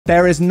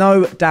There is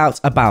no doubt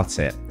about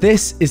it.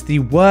 This is the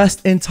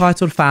worst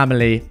entitled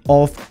family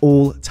of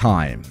all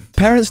time.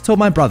 Parents told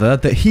my brother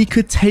that he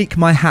could take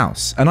my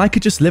house and I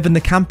could just live in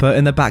the camper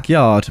in the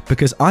backyard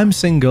because I'm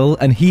single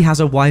and he has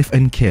a wife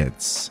and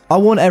kids. I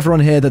warn everyone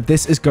here that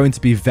this is going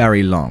to be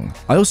very long.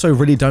 I also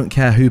really don't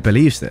care who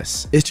believes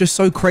this. It's just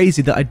so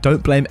crazy that I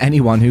don't blame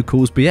anyone who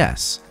calls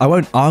BS. I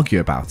won't argue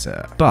about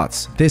it,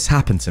 but this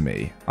happened to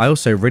me. I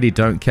also really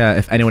don't care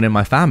if anyone in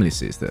my family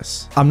sees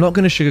this. I'm not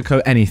going to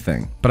sugarcoat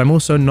anything, but I'm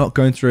also not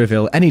going to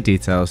reveal any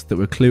details that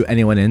would clue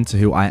anyone into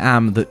who I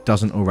am that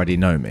doesn't already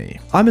know me.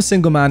 I'm a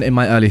single man in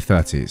my early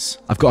 30s.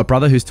 I've got a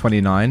brother who's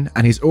 29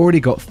 and he's already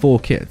got 4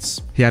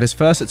 kids. He had his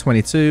first at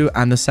 22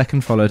 and the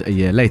second followed a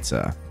year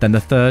later, then the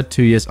third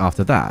 2 years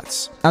after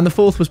that, and the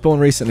fourth was born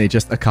recently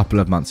just a couple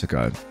of months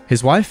ago.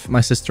 His wife,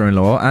 my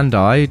sister-in-law, and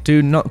I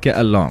do not get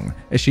along,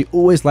 as she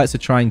always likes to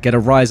try and get a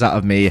rise out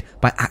of me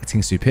by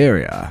acting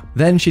superior.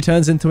 Then she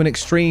turns into an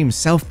extreme,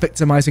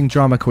 self-victimizing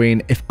drama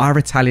queen if I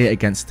retaliate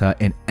against her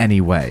in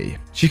any way.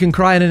 She can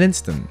cry in an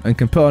instant and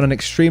can put on an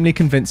extremely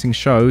convincing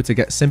show to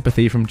get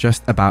sympathy from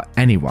just about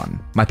anyone.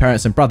 My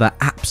parents and brother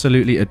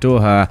absolutely adore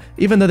her,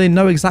 even though they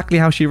know exactly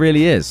how she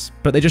really is,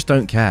 but they just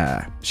don't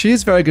care. She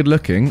is very good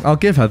looking, I'll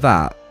give her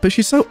that, but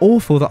she's so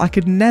awful that I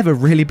could never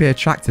really be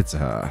attracted to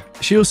her.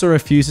 She also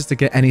refuses to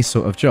get any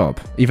sort of job,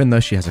 even though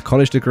she has a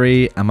college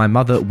degree and my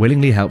mother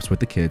willingly helps with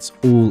the kids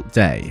all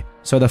day.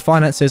 So their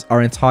finances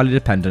are entirely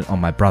dependent on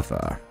my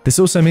brother. This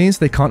also means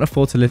they can't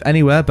afford to live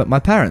anywhere but my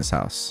parents'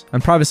 house,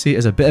 and privacy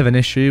is a bit of an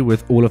issue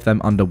with all of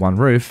them under one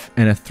roof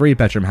in a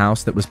 3-bedroom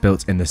house that was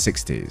built in the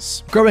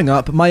 60s. Growing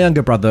up, my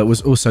younger brother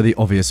was also the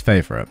obvious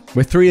favourite.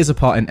 We're 3 years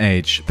apart in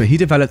age, but he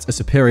developed a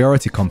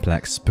superiority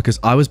complex because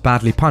I was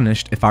badly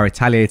punished if I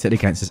retaliated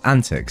against his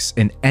antics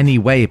in any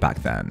way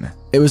back then.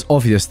 It was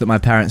obvious that my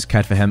parents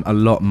cared for him a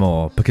lot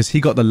more because he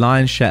got the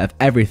lion's share of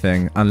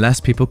everything unless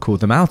people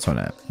called them out on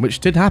it, which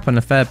did happen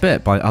a fair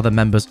bit by other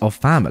members of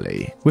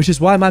family. Which is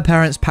why my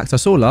parents packed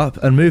us all up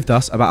and moved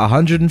us about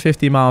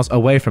 150 miles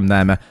away from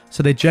them,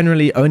 so they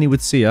generally only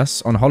would see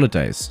us on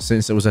holidays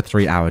since it was a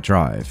 3-hour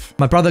drive.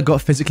 My brother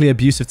got physically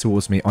abusive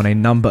towards me on a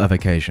number of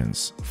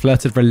occasions,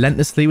 flirted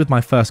relentlessly with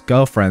my first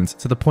girlfriend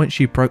to the point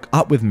she broke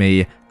up with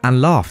me and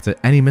laughed at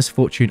any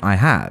misfortune I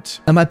had.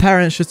 And my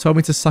parents just told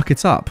me to suck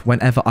it up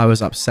whenever I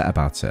was upset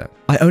about it.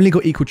 I only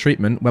got equal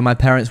treatment when my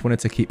parents wanted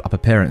to keep up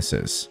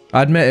appearances.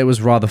 I admit it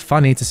was rather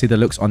funny to see the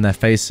looks on their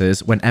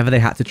faces whenever they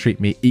had to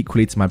treat me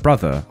equally to my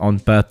brother on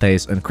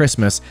birthdays and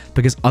Christmas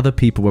because other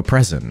people were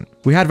present.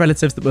 We had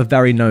relatives that were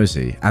very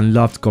nosy and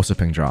loved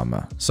gossiping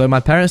drama, so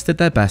my parents did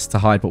their best to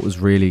hide what was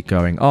really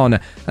going on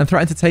and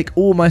threatened to take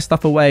all my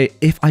stuff away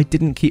if I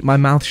didn't keep my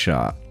mouth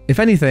shut. If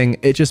anything,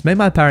 it just made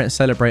my parents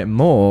celebrate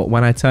more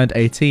when I turned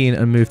 18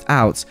 and moved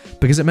out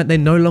because it meant they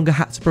no longer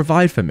had to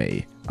provide for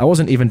me. I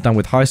wasn't even done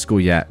with high school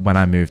yet when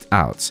I moved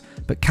out,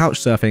 but couch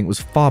surfing was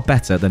far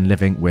better than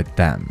living with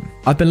them.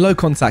 I've been low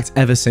contact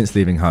ever since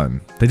leaving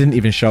home. They didn't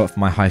even show up for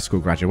my high school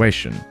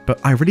graduation, but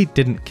I really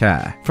didn't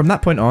care. From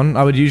that point on,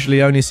 I would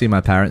usually only see my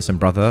parents and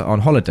brother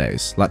on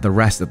holidays, like the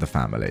rest of the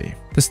family.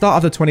 The start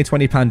of the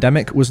 2020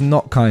 pandemic was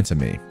not kind to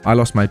me. I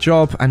lost my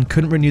job and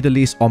couldn't renew the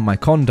lease on my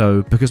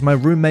condo because my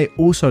roommate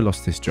also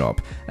lost his job,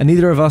 and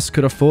neither of us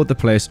could afford the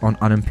place on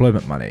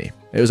unemployment money.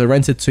 It was a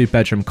rented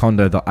 2-bedroom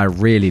condo that I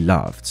really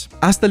loved.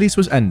 As the lease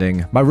was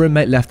ending, my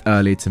roommate left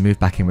early to move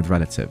back in with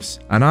relatives,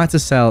 and I had to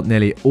sell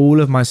nearly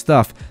all of my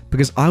stuff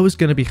because I was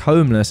going to be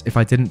homeless if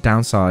I didn't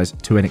downsize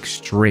to an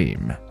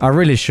extreme. I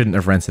really shouldn't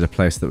have rented a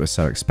place that was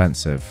so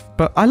expensive,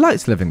 but I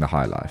liked living the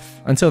high life,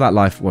 until that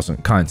life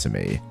wasn't kind to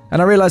me.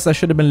 And I realized I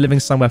should have been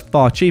living somewhere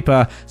far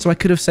cheaper so I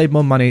could have saved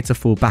more money to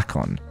fall back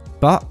on.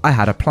 But I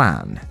had a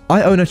plan.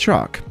 I own a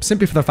truck,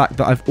 simply for the fact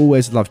that I've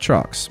always loved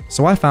trucks.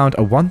 So I found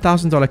a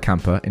 $1,000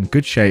 camper in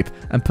good shape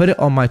and put it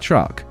on my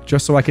truck,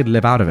 just so I could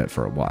live out of it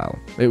for a while.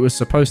 It was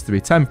supposed to be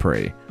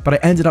temporary, but I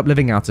ended up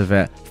living out of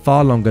it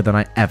far longer than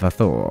I ever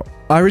thought.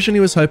 I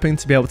originally was hoping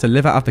to be able to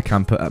live out of the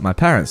camper at my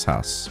parents'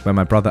 house, where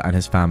my brother and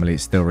his family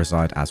still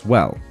reside as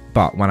well.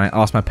 But when I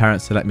asked my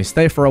parents to let me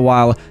stay for a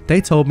while,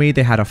 they told me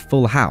they had a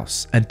full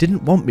house and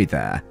didn't want me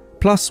there.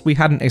 Plus, we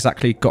hadn't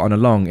exactly gotten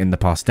along in the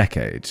past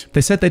decade.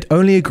 They said they'd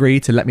only agree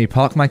to let me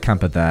park my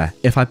camper there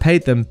if I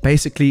paid them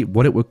basically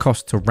what it would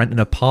cost to rent an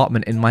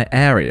apartment in my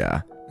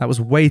area. That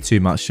was way too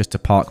much just to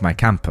park my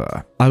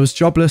camper. I was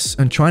jobless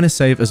and trying to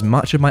save as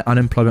much of my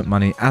unemployment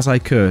money as I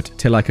could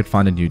till I could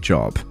find a new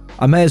job.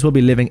 I may as well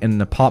be living in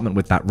an apartment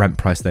with that rent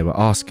price they were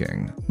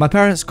asking. My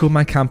parents called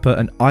my camper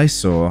an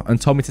eyesore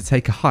and told me to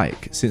take a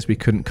hike since we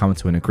couldn't come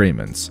to an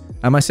agreement.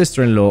 And my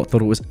sister-in-law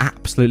thought it was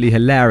absolutely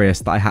hilarious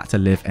that I had to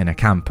live in a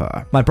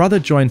camper. My brother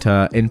joined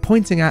her in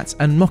pointing at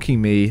and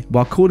mocking me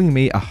while calling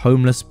me a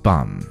homeless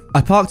bum.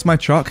 I parked my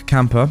truck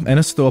camper in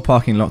a store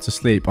parking lot to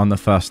sleep on the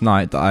first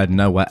night that I had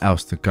nowhere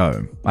else to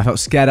go. I felt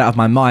scared out of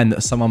my mind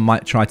that someone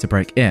might try to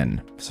break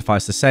in.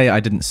 Suffice to say, I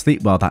didn't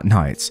sleep well that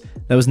night.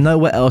 There was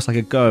nowhere else I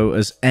could go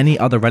as any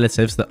other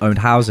relatives that owned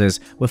houses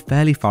were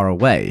fairly far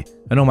away,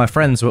 and all my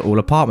friends were all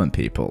apartment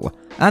people.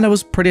 And I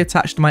was pretty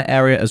attached to my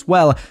area as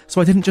well,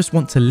 so I didn't just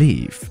want to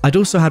leave. I'd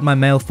also had my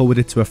mail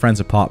forwarded to a friend's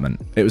apartment.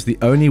 It was the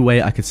only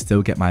way I could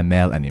still get my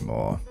mail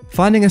anymore.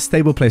 Finding a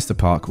stable place to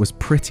park was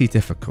pretty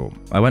difficult.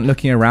 I went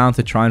looking around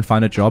to try and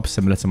find a job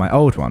similar to my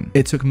old one.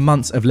 It took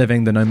months of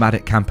living the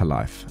nomadic camper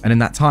life, and in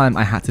that time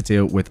I had to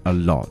deal with a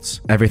lot.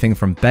 Everything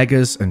from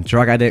beggars and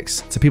drug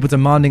addicts to people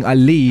demanding I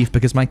leave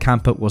because my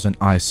camper was an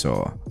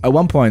eyesore. At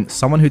one point,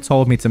 someone who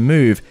told me to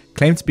move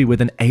claimed to be with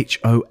an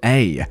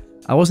HOA.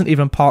 I wasn't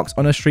even parked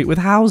on a street with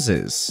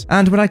houses.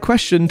 And when I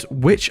questioned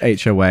which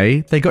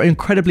HOA, they got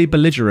incredibly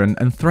belligerent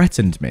and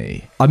threatened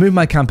me. I moved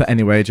my camper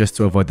anyway just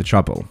to avoid the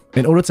trouble.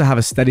 In order to have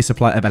a steady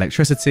supply of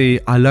electricity,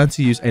 I learned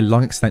to use a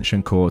long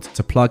extension cord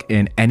to plug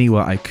in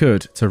anywhere I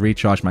could to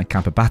recharge my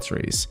camper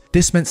batteries.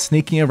 This meant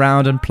sneaking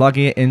around and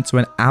plugging it into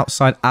an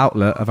outside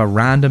outlet of a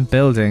random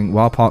building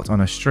while parked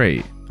on a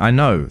street. I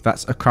know,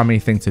 that's a crummy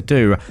thing to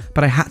do,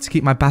 but I had to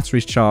keep my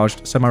batteries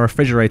charged so my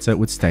refrigerator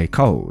would stay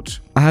cold.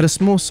 I had a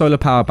small solar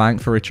power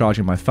bank for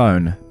recharging my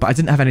phone, but I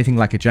didn't have anything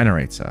like a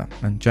generator,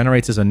 and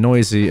generators are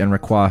noisy and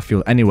require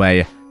fuel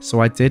anyway,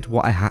 so I did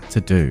what I had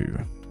to do.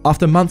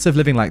 After months of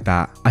living like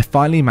that, I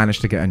finally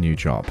managed to get a new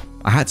job.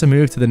 I had to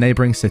move to the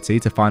neighboring city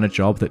to find a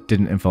job that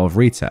didn't involve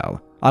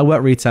retail. I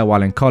worked retail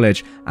while in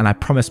college, and I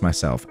promised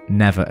myself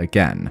never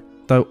again.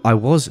 Though I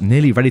was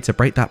nearly ready to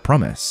break that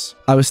promise.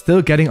 I was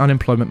still getting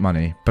unemployment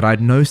money, but I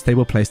had no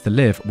stable place to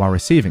live while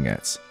receiving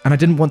it, and I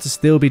didn't want to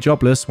still be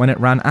jobless when it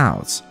ran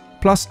out.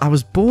 Plus, I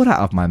was bored out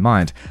of my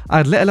mind. I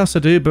had little else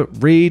to do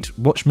but read,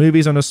 watch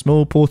movies on a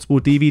small portable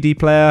DVD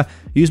player,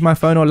 use my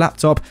phone or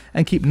laptop,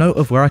 and keep note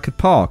of where I could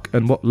park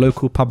and what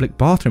local public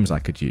bathrooms I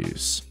could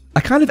use. I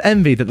kind of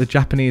envy that the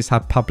Japanese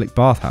have public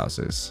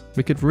bathhouses.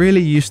 We could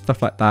really use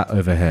stuff like that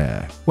over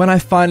here. When I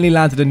finally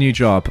landed a new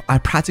job, I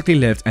practically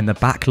lived in the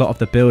back lot of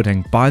the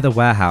building by the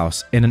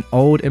warehouse in an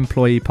old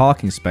employee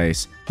parking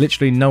space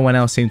literally no one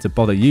else seemed to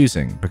bother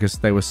using because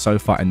they were so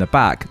far in the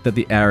back that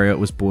the area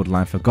was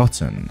borderline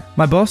forgotten.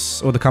 My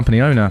boss, or the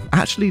company owner,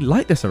 actually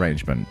liked this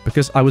arrangement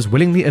because I was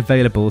willingly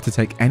available to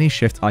take any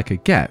shift I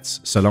could get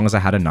so long as I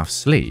had enough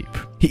sleep.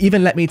 He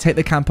even let me take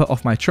the camper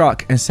off my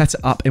truck and set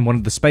it up in one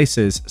of the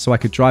spaces so I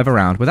could drive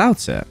around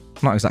without it.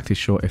 Not exactly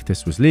sure if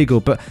this was legal,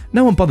 but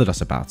no one bothered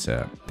us about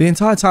it. The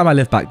entire time I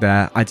lived back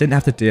there, I didn't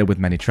have to deal with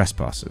many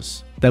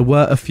trespassers. There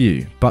were a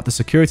few, but the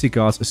security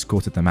guards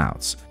escorted them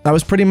out. I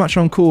was pretty much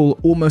on call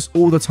almost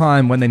all the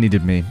time when they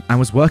needed me, and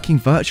was working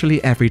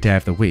virtually every day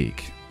of the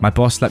week. My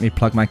boss let me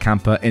plug my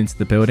camper into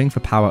the building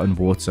for power and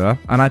water,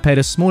 and I paid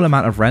a small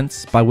amount of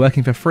rent by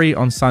working for free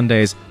on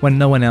Sundays when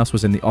no one else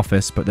was in the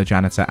office but the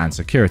janitor and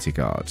security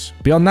guard.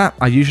 Beyond that,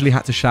 I usually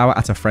had to shower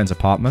at a friend's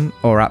apartment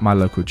or at my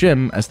local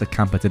gym as the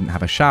camper didn't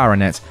have a shower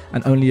in it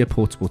and only a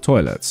portable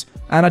toilet.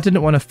 And I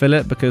didn't want to fill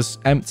it because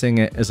emptying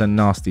it is a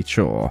nasty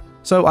chore.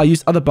 So I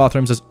used other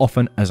bathrooms as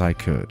often as I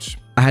could.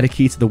 I had a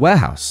key to the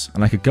warehouse,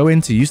 and I could go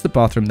in to use the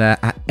bathroom there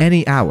at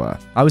any hour.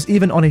 I was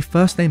even on a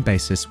first-name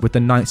basis with the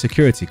night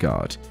security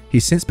guard.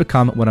 He's since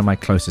become one of my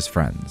closest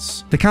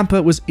friends. The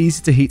camper was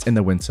easy to heat in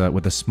the winter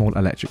with a small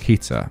electric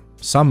heater.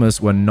 Summers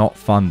were not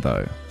fun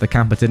though. The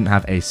camper didn't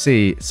have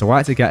AC, so I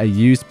had to get a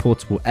used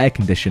portable air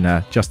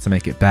conditioner just to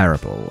make it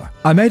bearable.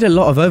 I made a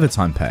lot of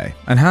overtime pay,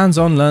 and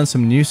hands-on learned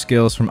some new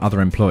skills from other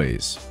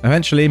employees.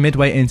 Eventually,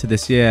 midway into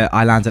this year,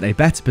 I landed a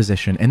better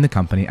position in the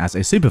company as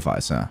a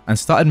supervisor, and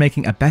started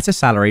making a better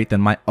salary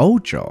than my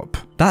old job.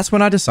 That's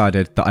when I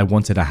decided that I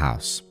wanted a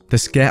house. The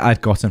scare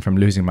I'd gotten from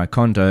losing my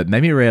condo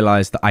made me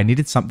realize that I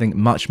needed something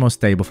much more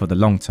stable for the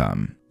long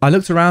term. I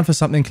looked around for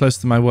something close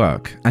to my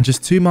work, and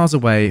just 2 miles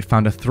away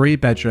found a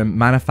 3-bedroom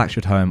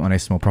manufactured home on a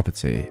small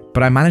property,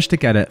 but I managed to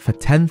get it for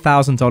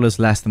 $10,000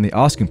 less than the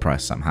asking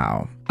price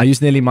somehow. I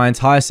used nearly my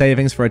entire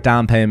savings for a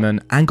down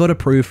payment and got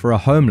approved for a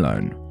home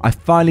loan. I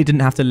finally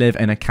didn't have to live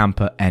in a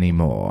camper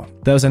anymore.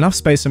 There was enough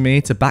space for me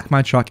to back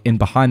my truck in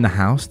behind the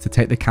house to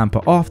take the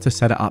camper off to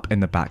set it up in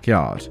the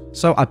backyard.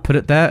 So I put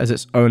it there as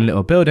its own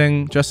little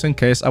building just in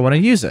case I want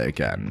to use it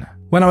again.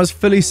 When I was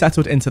fully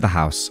settled into the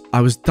house,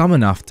 I was dumb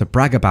enough to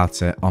brag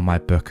about it on my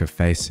book of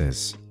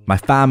faces. My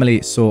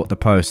family saw the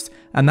post,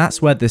 and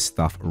that's where this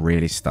stuff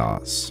really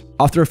starts.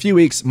 After a few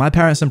weeks, my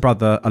parents and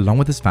brother, along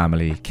with his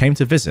family, came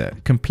to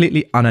visit,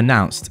 completely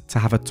unannounced, to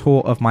have a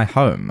tour of my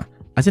home.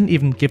 I didn't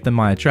even give them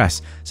my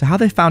address, so how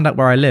they found out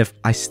where I live,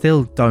 I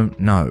still don't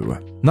know.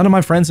 None of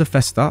my friends have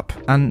fessed up,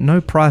 and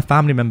no prior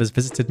family members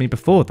visited me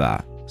before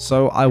that.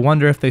 So I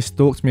wonder if they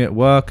stalked me at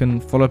work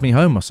and followed me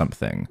home or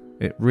something.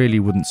 It really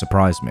wouldn't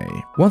surprise me.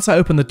 Once I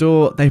opened the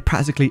door, they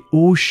practically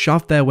all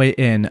shoved their way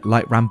in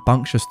like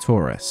rambunctious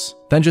tourists,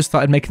 then just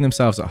started making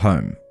themselves at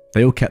home.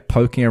 They all kept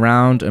poking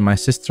around, and my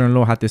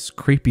sister-in-law had this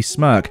creepy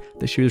smirk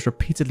that she was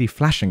repeatedly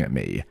flashing at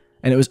me.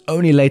 And it was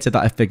only later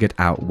that I figured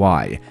out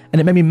why, and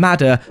it made me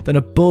madder than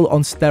a bull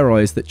on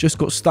steroids that just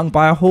got stung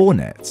by a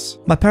hornet.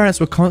 My parents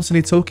were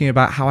constantly talking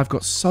about how I've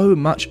got so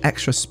much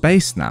extra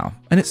space now,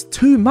 and it's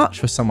too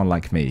much for someone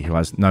like me who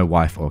has no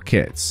wife or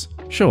kids.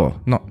 Sure,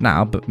 not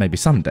now, but maybe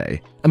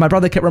someday. And my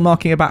brother kept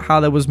remarking about how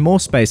there was more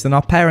space than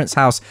our parents'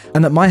 house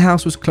and that my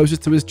house was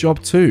closest to his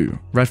job too.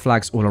 Red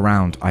flags all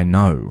around, I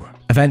know.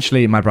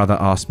 Eventually, my brother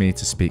asked me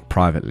to speak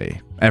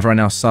privately. Everyone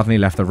else suddenly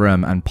left the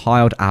room and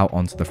piled out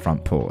onto the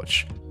front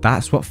porch.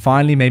 That's what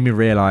finally made me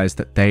realize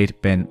that they'd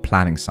been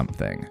planning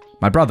something.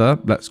 My brother,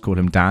 let's call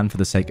him Dan for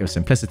the sake of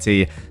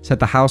simplicity, said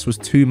the house was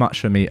too much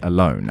for me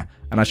alone,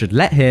 and I should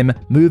let him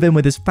move in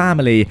with his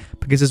family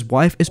because his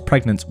wife is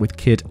pregnant with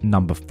kid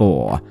number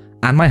 4,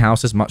 and my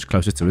house is much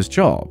closer to his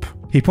job.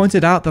 He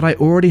pointed out that I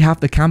already have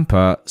the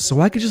camper,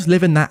 so I could just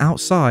live in that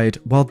outside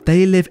while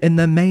they live in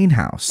the main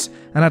house,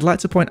 and I'd like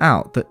to point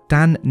out that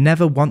Dan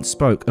never once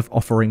spoke of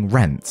offering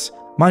rent.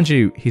 Mind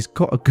you, he's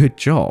got a good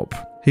job.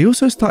 He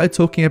also started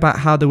talking about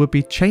how there would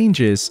be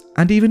changes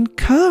and even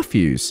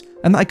curfews,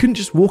 and that I couldn't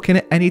just walk in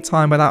at any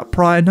time without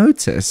prior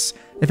notice.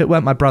 If it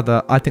weren't my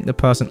brother, I think the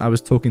person I was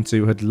talking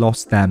to had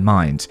lost their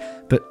mind.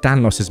 But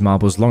Dan lost his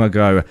marbles long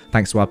ago,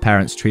 thanks to our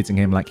parents treating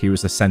him like he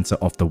was the center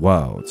of the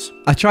world.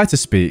 I tried to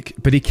speak,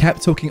 but he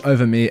kept talking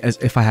over me as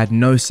if I had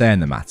no say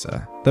in the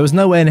matter. There was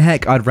no way in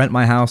heck I'd rent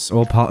my house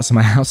or parts of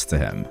my house to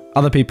him.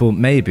 Other people,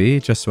 maybe,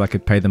 just so I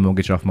could pay the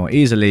mortgage off more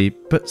easily,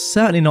 but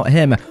certainly not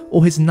him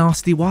or his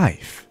nasty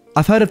wife.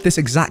 I've heard of this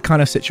exact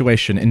kind of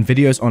situation in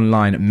videos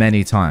online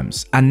many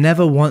times, and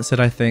never once did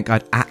I think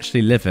I'd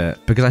actually live it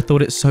because I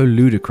thought it so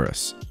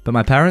ludicrous. But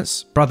my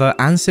parents, brother,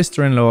 and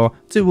sister-in-law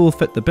do all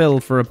fit the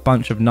bill for a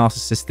bunch of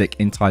narcissistic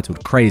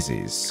entitled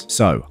crazies.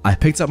 So I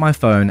picked up my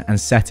phone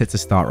and set it to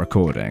start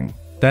recording.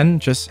 Then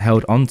just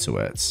held onto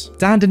it.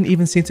 Dan didn't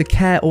even seem to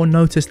care or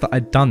notice that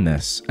I'd done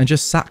this, and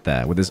just sat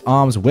there with his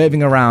arms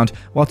waving around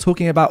while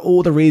talking about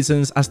all the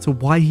reasons as to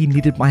why he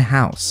needed my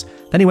house.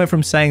 Then he went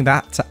from saying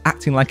that to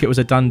acting like it was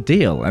a done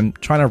deal and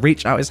trying to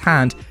reach out his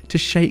hand to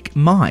shake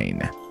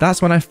mine.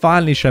 That's when I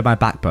finally showed my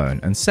backbone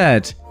and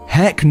said,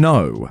 "Heck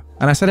no!"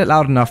 And I said it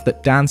loud enough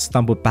that Dan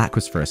stumbled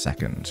backwards for a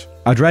second.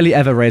 I'd rarely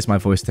ever raise my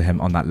voice to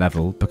him on that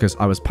level because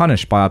I was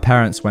punished by our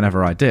parents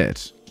whenever I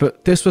did.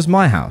 But this was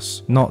my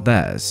house, not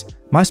theirs.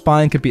 My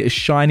spine could be as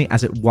shiny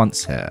as it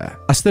wants here.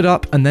 I stood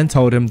up and then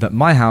told him that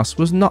my house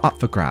was not up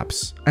for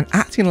grabs, and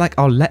acting like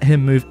I'll let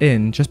him move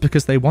in just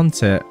because they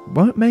want it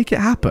won't make it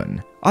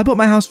happen. I bought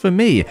my house for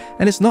me,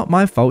 and it's not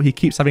my fault he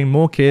keeps having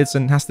more kids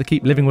and has to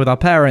keep living with our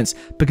parents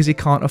because he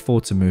can't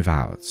afford to move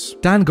out.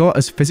 Dan got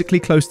as physically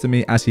close to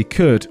me as he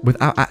could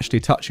without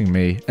actually touching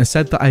me and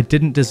said that I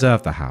didn't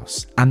deserve the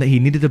house and that he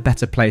needed a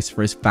better place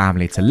for his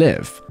family to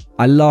live.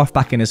 I laughed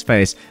back in his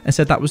face and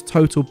said that was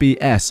total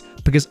BS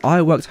because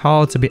I worked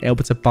hard to be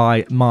able to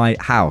buy my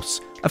house.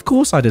 Of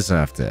course I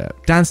deserved it.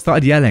 Dan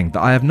started yelling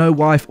that I have no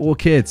wife or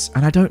kids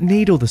and I don't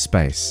need all the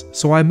space,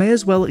 so I may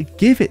as well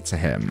give it to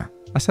him.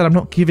 I said I'm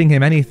not giving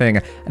him anything,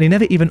 and he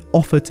never even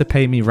offered to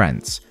pay me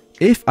rent.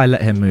 If I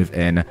let him move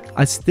in,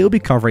 I'd still be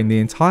covering the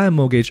entire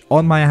mortgage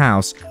on my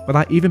house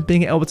without even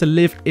being able to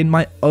live in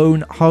my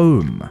own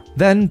home.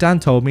 Then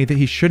Dan told me that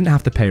he shouldn't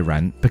have to pay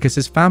rent because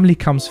his family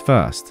comes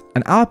first,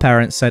 and our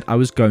parents said I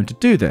was going to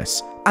do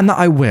this, and that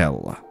I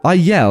will. I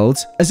yelled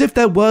as if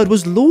their word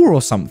was law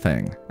or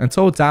something, and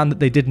told Dan that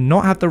they did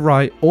not have the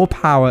right or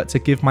power to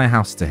give my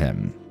house to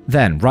him.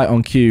 Then, right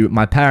on cue,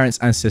 my parents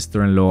and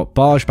sister-in-law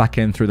barged back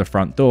in through the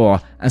front door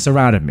and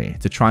surrounded me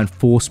to try and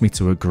force me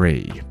to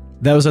agree.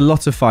 There was a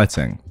lot of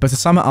fighting, but to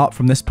sum it up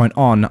from this point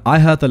on, I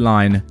heard the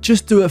line,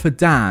 "Just do it for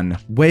Dan,"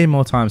 way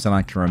more times than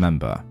I can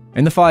remember.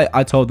 In the fight,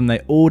 I told them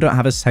they all don't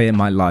have a say in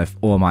my life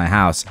or my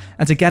house,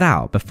 and to get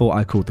out before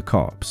I called the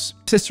cops.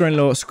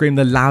 Sister-in-law screamed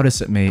the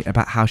loudest at me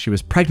about how she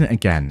was pregnant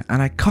again,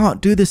 and I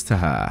can't do this to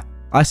her.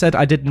 I said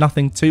I did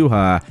nothing to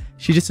her.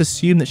 She just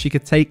assumed that she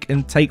could take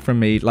and take from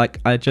me like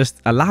I just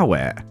allow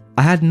it.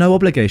 I had no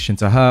obligation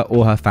to her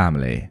or her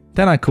family.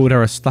 Then I called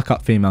her a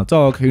stuck-up female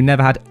dog who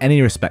never had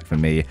any respect for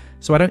me,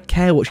 so I don't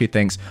care what she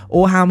thinks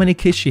or how many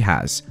kids she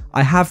has.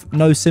 I have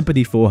no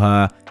sympathy for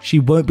her. She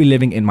won't be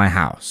living in my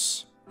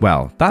house.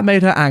 Well, that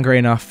made her angry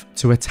enough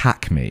to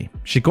attack me.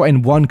 She got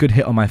in one good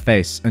hit on my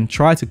face and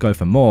tried to go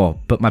for more,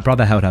 but my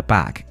brother held her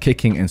back,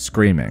 kicking and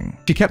screaming.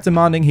 She kept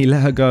demanding he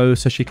let her go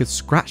so she could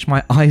scratch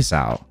my eyes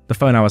out. The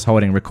phone I was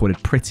holding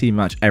recorded pretty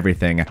much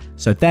everything,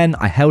 so then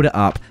I held it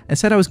up and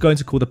said I was going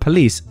to call the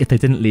police if they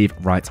didn't leave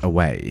right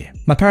away.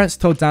 My parents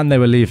told Dan they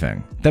were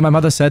leaving. Then my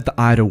mother said that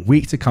I had a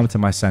week to come to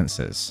my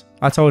senses.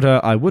 I told her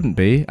I wouldn't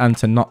be and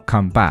to not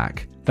come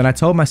back. Then I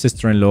told my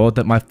sister-in-law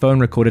that my phone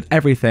recorded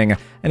everything,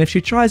 and if she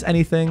tries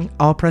anything,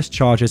 I'll press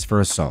charges for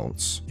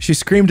assault. She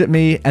screamed at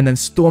me and then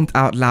stormed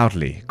out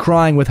loudly,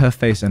 crying with her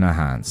face in her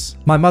hands.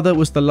 My mother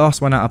was the last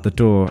one out of the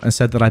door and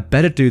said that I'd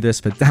better do this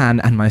for Dan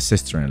and my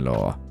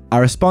sister-in-law. I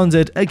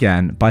responded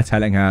again by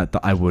telling her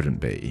that I wouldn't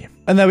be.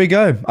 And there we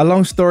go. A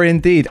long story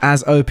indeed,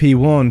 as OP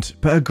warned,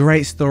 but a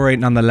great story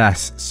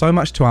nonetheless. So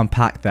much to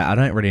unpack there, I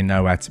don't really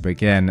know where to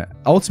begin.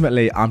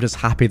 Ultimately, I'm just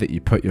happy that you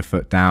put your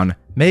foot down.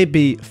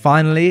 Maybe,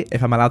 finally,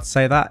 if I'm allowed to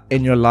say that,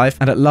 in your life,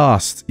 and at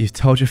last, you've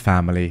told your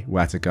family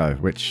where to go,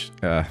 which,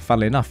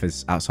 funnily enough,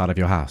 is outside of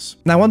your house.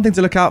 Now, one thing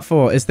to look out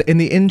for is that in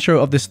the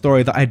intro of this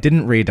story that I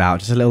didn't read out,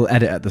 just a little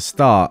edit at the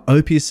start,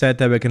 OP said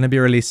they were going to be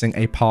releasing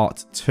a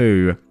part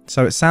 2.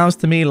 So it sounds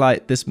to me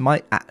like this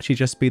might actually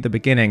just be the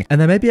beginning,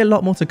 and there may be a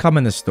lot more to come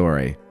in this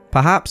story.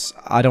 Perhaps,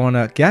 I don't want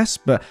to guess,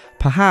 but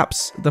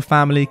perhaps the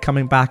family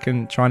coming back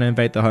and trying to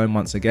invade the home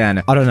once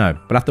again. I don't know.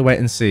 We'll have to wait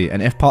and see.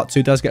 And if part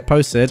 2 does get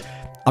posted,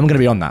 I'm going to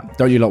be on that.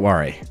 Don't you lot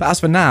worry. But as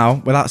for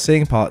now, without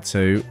seeing part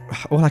 2,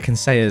 all I can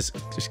say is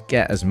just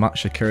get as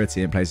much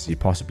security in place as you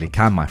possibly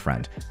can, my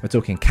friend. We're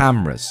talking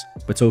cameras.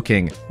 We're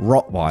talking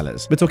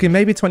Rottweilers. We're talking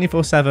maybe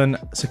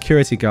 24/7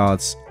 security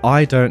guards.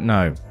 I don't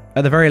know.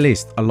 At the very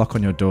least, a lock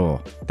on your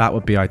door. That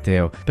would be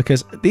ideal.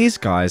 Because these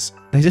guys,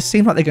 they just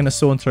seem like they're going to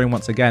saunter in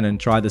once again and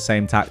try the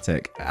same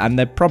tactic. And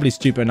they're probably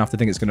stupid enough to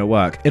think it's going to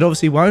work. It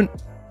obviously won't,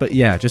 but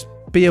yeah, just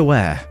be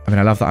aware. I mean,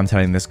 I love that I'm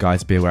telling this guy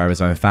to be aware of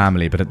his own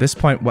family, but at this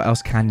point, what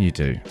else can you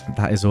do?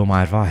 That is all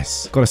my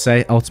advice. Gotta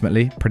say,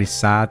 ultimately, pretty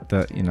sad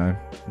that, you know,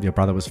 your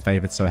brother was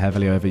favored so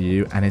heavily over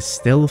you and is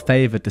still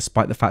favored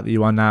despite the fact that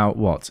you are now,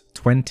 what,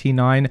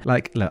 29?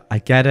 Like, look, I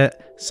get it.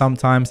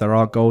 Sometimes there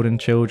are golden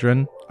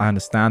children. I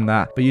understand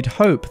that. But you'd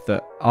hope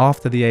that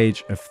after the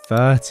age of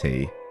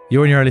 30,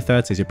 you're in your early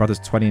 30s, your brother's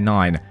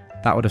 29,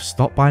 that would have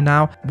stopped by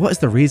now. What is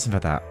the reason for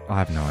that? I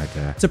have no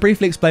idea. To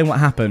briefly explain what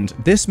happened,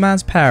 this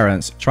man's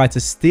parents tried to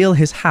steal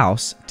his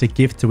house to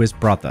give to his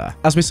brother.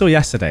 As we saw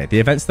yesterday, the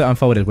events that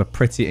unfolded were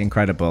pretty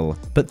incredible.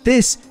 But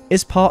this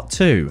is part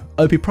 2.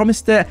 Opie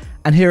promised it,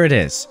 and here it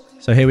is.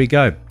 So here we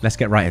go. Let's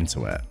get right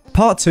into it.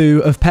 Part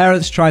 2 of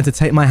parents trying to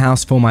take my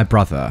house for my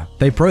brother.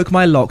 They broke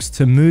my locks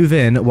to move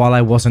in while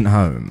I wasn't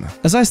home.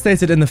 As I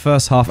stated in the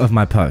first half of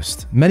my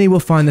post, many will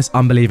find this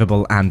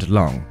unbelievable and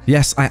long.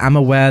 Yes, I am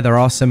aware there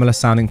are similar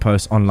sounding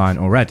posts online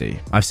already.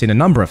 I've seen a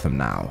number of them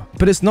now.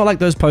 But it's not like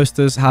those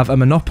posters have a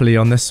monopoly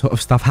on this sort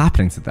of stuff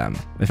happening to them.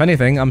 If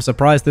anything, I'm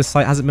surprised this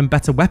site hasn't been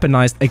better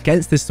weaponized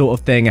against this sort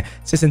of thing,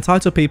 since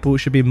entitled people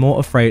should be more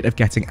afraid of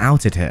getting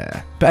outed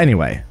here. But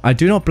anyway, I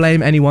do not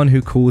blame anyone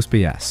who calls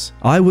BS.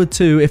 I would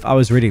too if I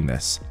was reading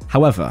this.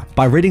 However,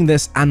 by reading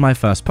this and my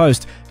first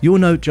post, you'll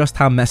know just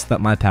how messed up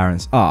my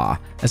parents are,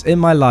 as in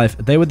my life,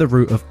 they were the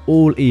root of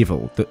all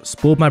evil that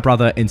spoiled my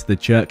brother into the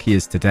jerk he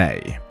is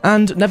today.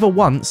 And never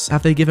once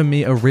have they given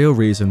me a real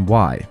reason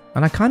why,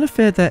 and I kind of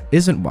fear there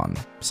isn't one.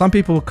 Some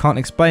people can't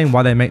explain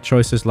why they make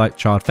choices like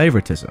child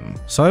favoritism,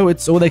 so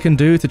it's all they can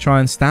do to try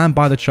and stand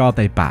by the child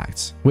they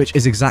backed, which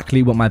is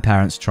exactly what my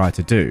parents tried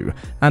to do,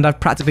 and I've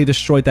practically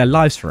destroyed their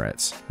lives for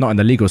it. Not in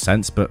the legal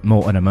sense, but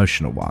more an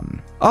emotional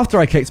one. After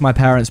I kicked my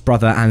parents'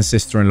 brother and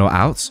sister-in-law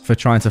out for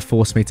trying to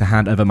force me to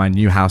hand over my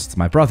new house to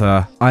my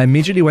brother, I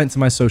immediately went to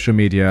my social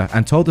media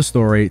and told the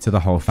story to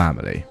the whole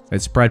family.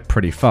 It spread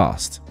pretty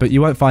fast, but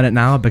you won't find it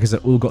now because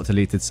it all got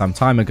deleted some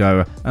time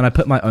ago, and I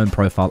put my own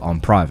profile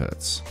on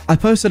private. I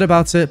posted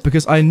about it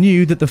because I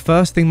knew that the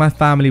first thing my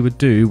family would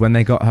do when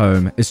they got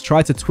home is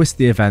try to twist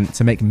the event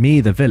to make me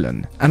the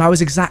villain, and I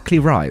was exactly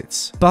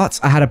right.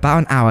 But I had about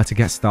an hour to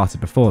get started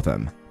before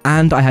them,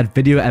 and I had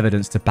video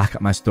evidence to back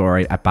up my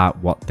story about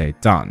what they'd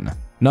done.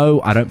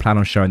 No, I don't plan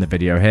on showing the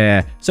video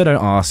here, so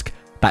don't ask.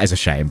 That is a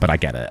shame, but I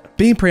get it.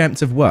 Being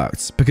preemptive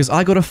worked because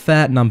I got a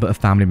fair number of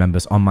family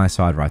members on my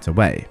side right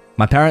away.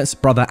 My parents,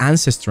 brother and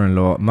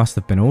sister-in-law must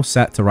have been all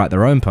set to write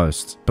their own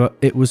post, but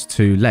it was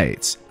too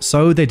late,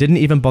 so they didn't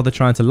even bother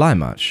trying to lie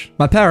much.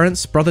 My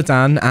parents, brother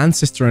Dan and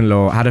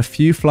sister-in-law had a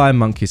few flying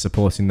monkeys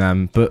supporting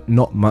them, but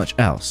not much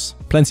else.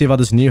 Plenty of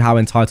others knew how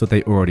entitled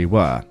they already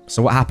were,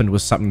 so what happened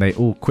was something they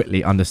all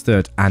quickly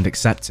understood and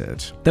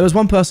accepted. There was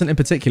one person in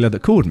particular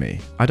that called me.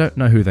 I don't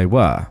know who they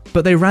were,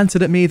 but they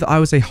ranted at me that I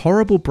was a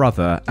horrible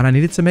brother and I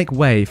needed to make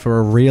way for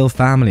a real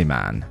family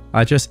man.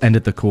 I just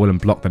ended the call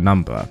and blocked the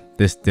number.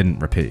 This didn't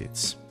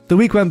repeat. The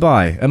week went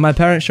by, and my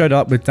parents showed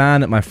up with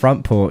Dan at my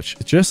front porch,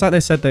 just like they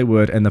said they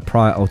would in the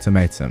prior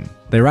ultimatum.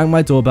 They rang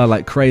my doorbell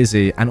like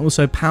crazy and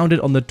also pounded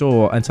on the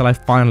door until I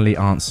finally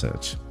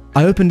answered.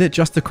 I opened it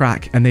just a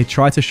crack and they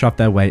tried to shove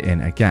their way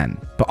in again,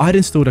 but I'd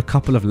installed a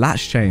couple of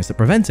latch chains that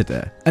prevented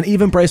it, and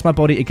even braced my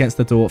body against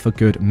the door for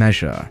good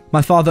measure.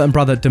 My father and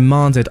brother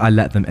demanded I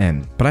let them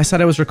in, but I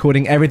said I was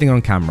recording everything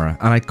on camera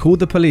and I called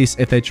the police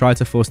if they tried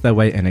to force their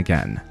way in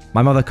again.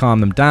 My mother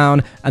calmed them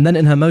down and then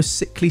in her most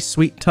sickly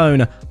sweet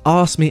tone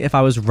asked me if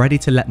I was ready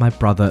to let my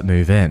brother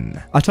move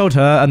in. I told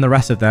her and the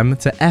rest of them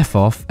to F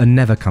off and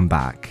never come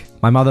back.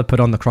 My mother put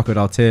on the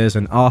crocodile tears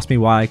and asked me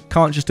why I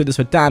can't just do this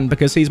for Dan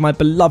because he's my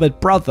beloved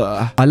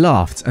brother. I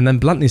laughed and then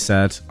bluntly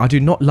said, I do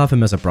not love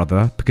him as a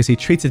brother because he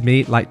treated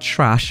me like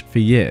trash for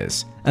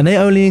years, and they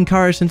only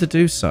encouraged him to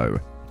do so.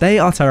 They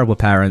are terrible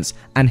parents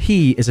and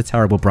he is a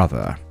terrible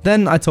brother.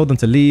 Then I told them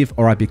to leave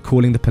or I'd be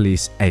calling the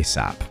police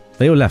ASAP.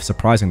 They all left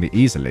surprisingly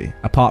easily,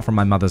 apart from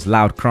my mother's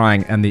loud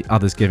crying and the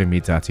others giving me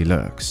dirty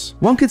looks.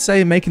 One could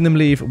say making them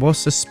leave was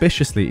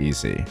suspiciously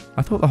easy.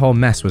 I thought the whole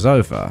mess was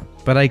over,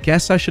 but I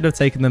guess I should have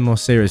taken them more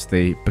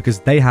seriously because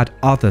they had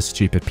other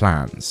stupid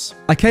plans.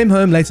 I came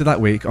home later that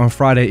week on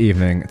Friday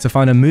evening to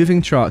find a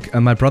moving truck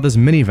and my brother's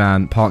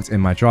minivan parked in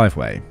my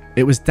driveway.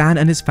 It was Dan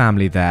and his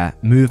family there,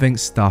 moving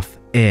stuff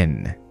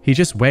in. He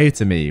just waved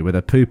to me with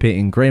a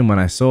poop-eating grin when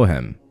I saw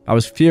him. I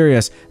was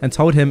furious and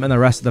told him and the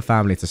rest of the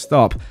family to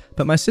stop,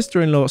 but my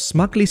sister-in-law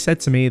smugly said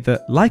to me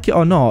that, like it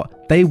or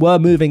not, they were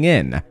moving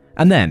in.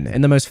 And then,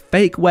 in the most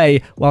fake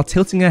way, while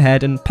tilting her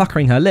head and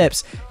puckering her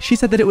lips, she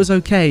said that it was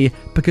okay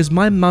because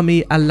my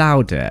mummy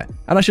allowed it,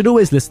 and I should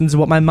always listen to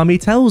what my mummy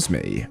tells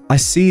me. I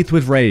seethed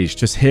with rage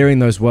just hearing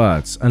those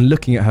words and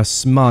looking at her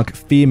smug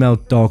female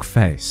dog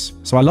face,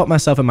 so I locked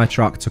myself in my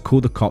truck to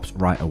call the cops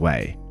right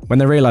away. When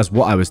they realized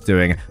what I was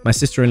doing, my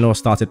sister-in-law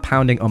started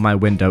pounding on my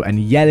window and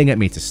yelling at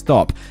me to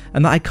stop,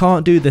 and that I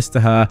can't do this to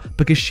her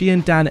because she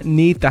and Dan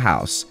need the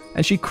house,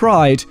 and she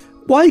cried,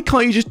 "Why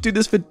can't you just do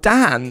this for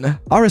Dan?"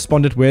 I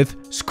responded with,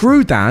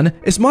 "Screw Dan,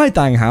 it's my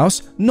dang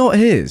house, not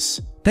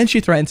his." Then she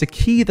threatened to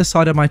key the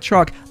side of my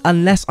truck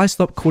unless I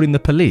stopped calling the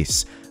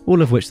police,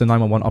 all of which the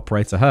 911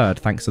 operator heard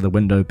thanks to the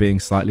window being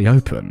slightly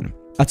open.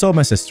 I told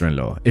my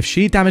sister-in-law if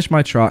she damaged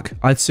my truck,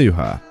 I'd sue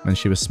her, and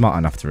she was smart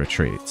enough to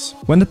retreat.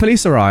 When the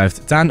police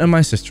arrived, Dan and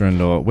my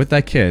sister-in-law, with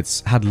their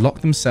kids, had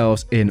locked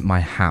themselves in my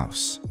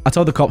house. I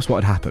told the cops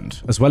what had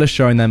happened, as well as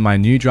showing them my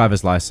new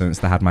driver's license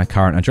that had my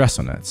current address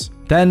on it.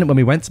 Then, when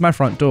we went to my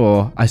front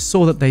door, I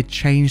saw that they'd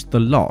changed the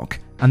lock,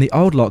 and the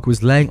old lock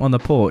was laying on the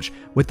porch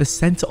with the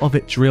center of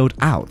it drilled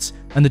out,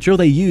 and the drill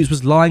they used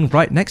was lying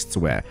right next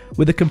to it,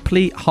 with a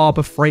complete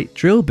Harbor Freight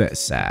drill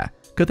bits there.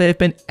 Could they have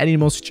been any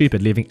more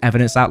stupid leaving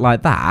evidence out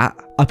like that?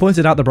 I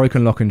pointed out the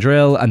broken lock and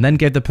drill and then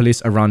gave the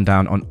police a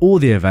rundown on all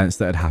the events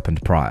that had happened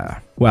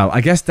prior. Well,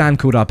 I guess Dan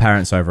called our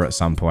parents over at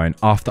some point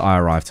after I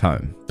arrived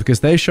home,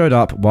 because they showed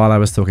up while I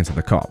was talking to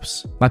the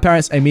cops. My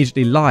parents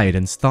immediately lied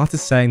and started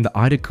saying that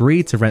I'd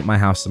agreed to rent my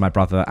house to my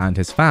brother and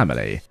his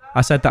family.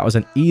 I said that was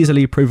an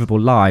easily provable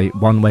lie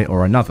one way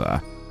or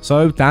another.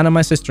 So Dan and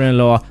my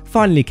sister-in-law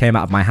finally came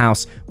out of my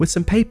house with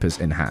some papers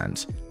in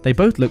hand. They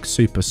both looked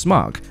super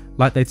smug,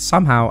 like they'd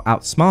somehow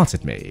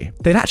outsmarted me.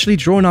 They'd actually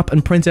drawn up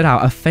and printed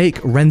out a fake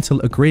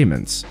rental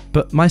agreement,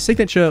 but my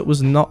signature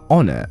was not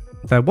on it.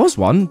 There was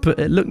one, but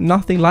it looked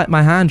nothing like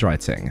my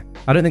handwriting.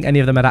 I don't think any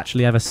of them had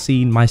actually ever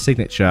seen my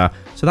signature,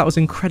 so that was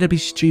incredibly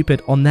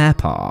stupid on their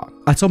part.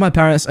 I told my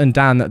parents and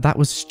Dan that that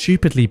was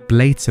stupidly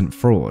blatant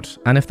fraud,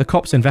 and if the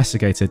cops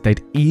investigated,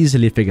 they'd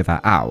easily figure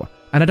that out.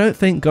 And I don't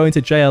think going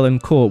to jail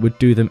and court would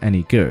do them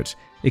any good.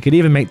 It could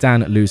even make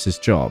Dan lose his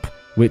job,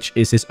 which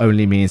is his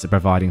only means of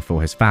providing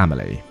for his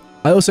family.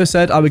 I also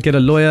said I would get a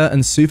lawyer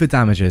and sue for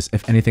damages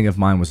if anything of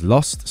mine was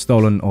lost,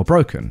 stolen, or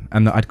broken,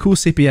 and that I'd call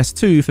CPS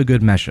too for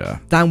good measure.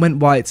 Dan went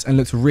white and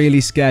looked really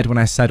scared when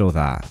I said all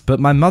that, but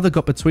my mother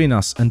got between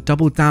us and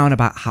doubled down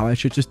about how I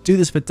should just do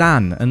this for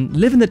Dan and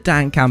live in the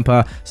Dan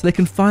camper so they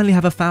can finally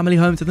have a family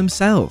home to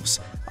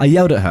themselves. I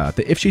yelled at her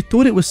that if she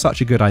thought it was such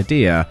a good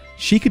idea,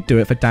 she could do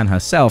it for Dan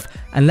herself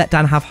and let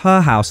Dan have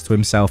her house to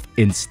himself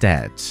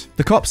instead.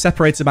 The cops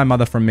separated my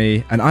mother from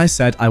me, and I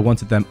said I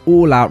wanted them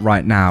all out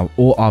right now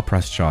or I'll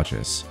press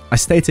charges. I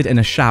stated in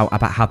a shout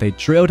about how they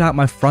drilled out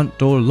my front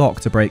door lock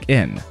to break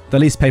in. The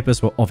lease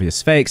papers were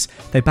obvious fakes,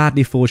 they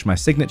badly forged my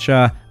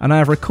signature, and I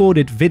have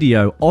recorded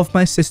video of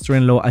my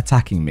sister-in-law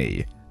attacking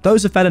me.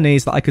 Those are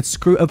felonies that I could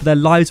screw over their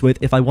lives with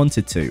if I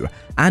wanted to,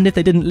 and if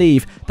they didn't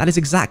leave, that is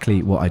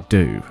exactly what I'd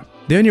do.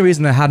 The only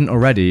reason they hadn't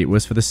already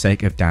was for the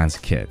sake of Dan's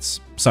kids.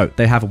 So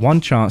they have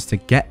one chance to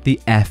get the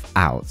F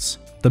out.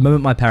 The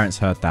moment my parents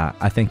heard that,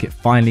 I think it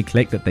finally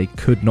clicked that they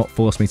could not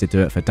force me to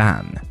do it for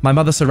Dan. My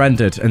mother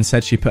surrendered and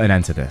said she put an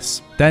end to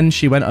this. Then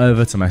she went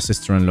over to my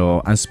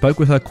sister-in-law and spoke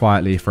with her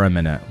quietly for a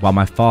minute while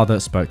my father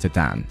spoke to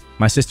Dan.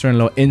 My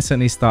sister-in-law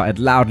instantly started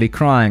loudly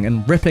crying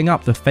and ripping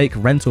up the fake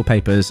rental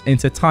papers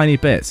into tiny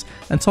bits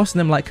and tossing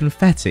them like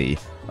confetti,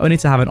 only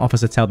to have an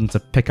officer tell them to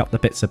pick up the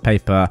bits of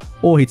paper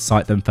or he'd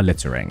cite them for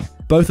littering.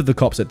 Both of the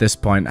cops at this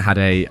point had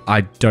a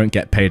 "I don't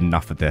get paid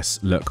enough for this"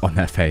 look on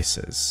their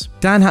faces.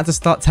 Dan had to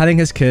start telling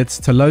his kids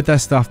to load their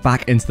stuff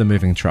back into the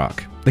moving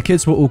truck. The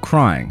kids were all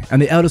crying,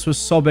 and the eldest was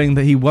sobbing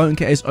that he won't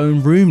get his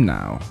own room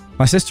now.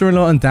 My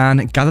sister-in-law and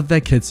Dan gathered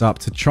their kids up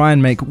to try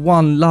and make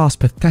one last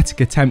pathetic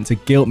attempt to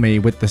guilt me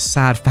with the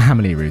sad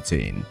family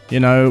routine.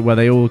 You know, where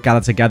they all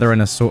gather together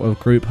in a sort of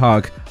group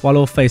hug while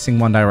all facing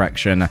one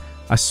direction.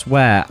 I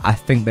swear, I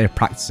think they've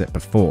practiced it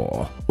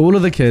before. All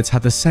of the kids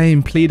had the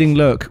same pleading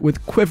look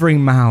with quivering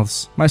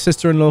mouths. My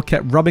sister-in-law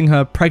kept rubbing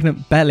her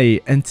pregnant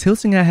belly and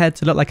tilting her head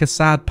to look like a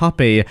sad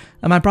puppy,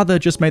 and my brother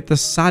just made the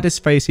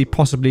saddest face he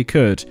possibly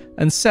could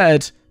and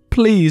said,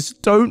 "Please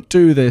don't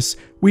do this.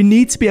 We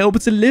need to be able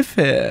to live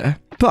here."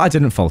 But I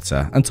didn't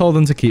falter and told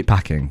them to keep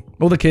packing.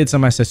 All the kids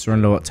and my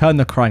sister-in-law turned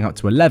the crying up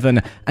to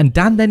 11, and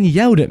Dan then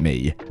yelled at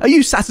me, "Are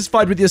you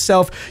satisfied with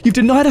yourself? You've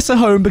denied us a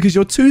home because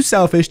you're too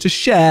selfish to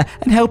share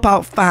and help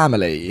out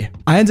family."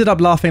 I ended up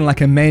laughing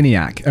like a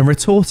maniac and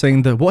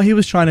retorting that what he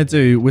was trying to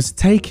do was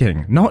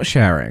taking, not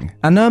sharing.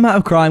 And no amount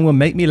of crying will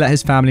make me let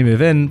his family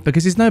move in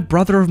because he's no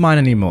brother of mine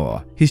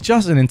anymore. He's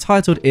just an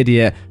entitled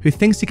idiot who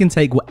thinks he can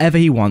take whatever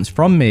he wants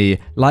from me,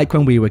 like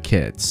when we were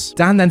kids.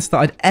 Dan then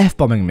started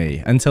F-bombing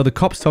me until the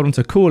cops told him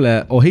to cool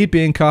it or he'd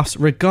be in cuffs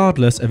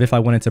regardless of if if I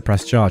wanted to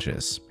press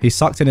charges. He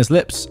sucked in his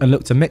lips and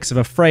looked a mix of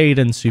afraid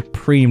and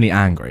supremely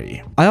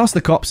angry. I asked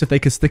the cops if they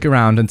could stick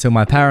around until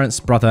my parents,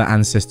 brother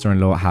and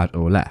sister-in-law had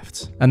all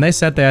left, and they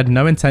said they had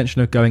no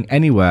intention of going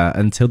anywhere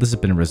until this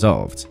had been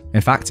resolved.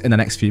 In fact, in the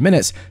next few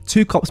minutes,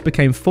 2 cops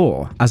became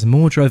 4 as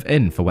more drove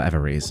in for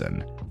whatever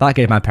reason. That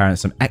gave my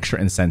parents some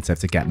extra incentive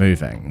to get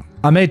moving.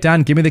 I made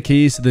Dan give me the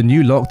keys to the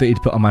new lock that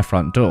he'd put on my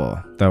front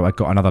door, though I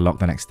got another lock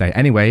the next day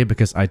anyway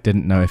because I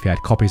didn't know if he had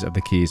copies of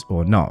the keys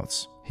or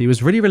not. He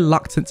was really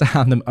reluctant to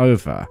hand them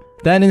over.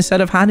 Then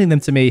instead of handing them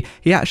to me,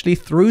 he actually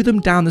threw them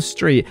down the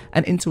street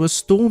and into a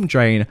storm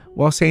drain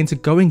while saying to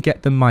go and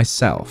get them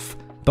myself.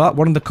 But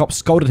one of the cops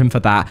scolded him for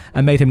that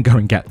and made him go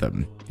and get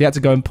them. He had to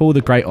go and pull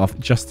the grate off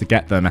just to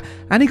get them,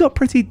 and he got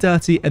pretty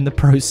dirty in the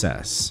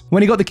process.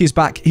 When he got the keys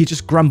back, he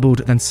just grumbled,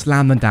 then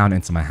slammed them down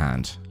into my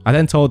hand. I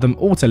then told them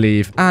all to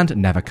leave and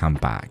never come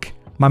back.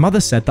 My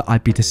mother said that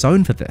I'd be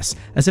disowned for this,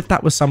 as if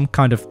that was some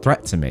kind of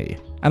threat to me,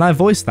 and I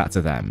voiced that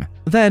to them.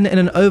 Then, in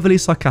an overly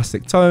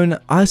sarcastic tone,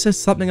 I said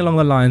something along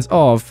the lines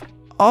of,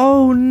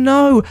 "Oh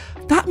no,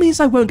 that means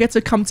I won't get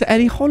to come to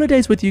any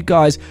holidays with you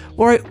guys,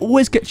 or I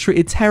always get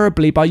treated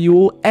terribly by you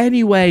all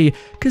anyway,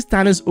 because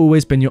Dan has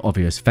always been your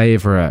obvious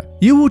favourite.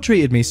 You all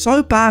treated me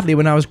so badly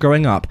when I was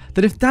growing up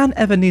that if Dan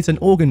ever needs an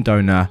organ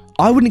donor,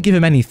 I wouldn't give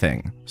him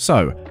anything.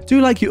 So,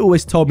 do like you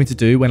always told me to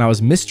do when I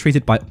was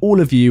mistreated by all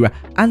of you,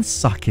 and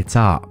suck it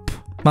up."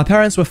 My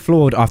parents were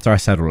floored after I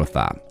said all of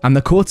that, and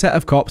the quartet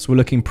of cops were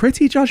looking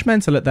pretty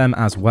judgmental at them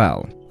as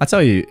well. I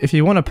tell you, if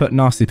you want to put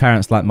nasty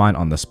parents like mine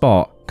on the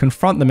spot,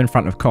 confront them in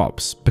front of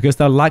cops, because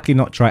they'll likely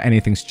not try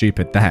anything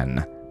stupid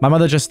then. My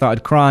mother just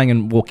started crying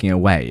and walking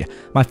away.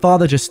 My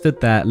father just stood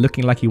there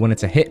looking like he wanted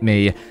to hit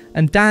me,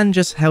 and Dan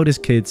just held his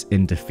kids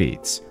in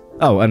defeat.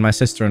 Oh, and my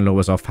sister-in-law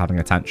was off having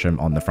a tantrum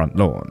on the front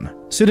lawn.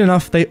 Soon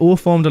enough, they all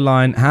formed a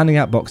line, handing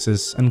out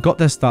boxes, and got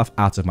their stuff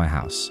out of my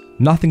house.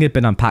 Nothing had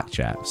been unpacked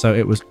yet, so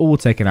it was all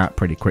taken out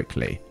pretty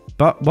quickly.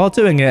 But while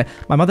doing it,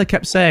 my mother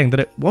kept saying that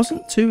it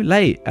wasn't too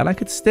late and I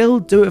could still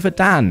do it for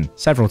Dan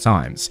several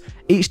times,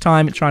 each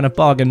time trying to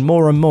bargain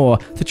more and more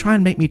to try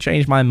and make me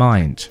change my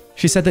mind.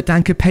 She said that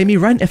Dan could pay me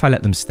rent if I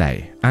let them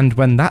stay, and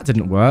when that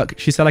didn't work,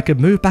 she said I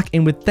could move back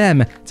in with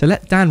them to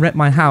let Dan rent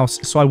my house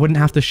so I wouldn't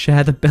have to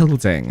share the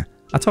building.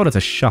 I told her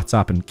to shut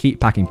up and keep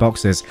packing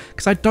boxes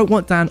because I don't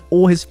want Dan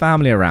or his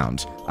family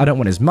around. I don't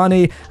want his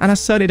money, and I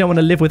certainly don't want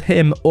to live with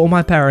him or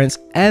my parents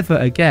ever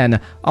again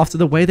after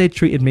the way they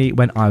treated me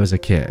when I was a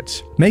kid.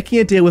 Making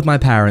a deal with my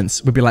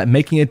parents would be like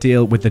making a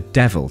deal with the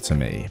devil to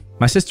me.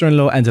 My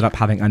sister-in-law ended up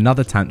having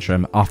another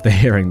tantrum after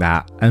hearing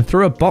that and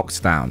threw a box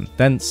down,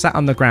 then sat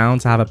on the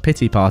ground to have a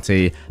pity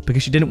party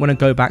because she didn't want to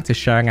go back to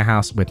sharing a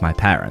house with my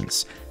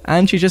parents.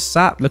 And she just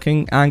sat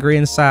looking angry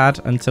and sad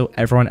until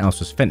everyone else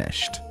was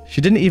finished. She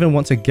didn't even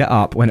want to get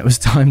up when it was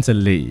time to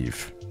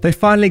leave. They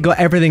finally got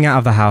everything out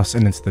of the house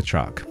and into the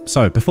truck.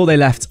 So before they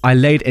left, I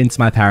laid into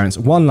my parents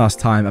one last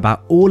time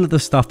about all of the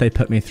stuff they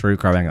put me through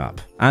growing up.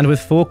 And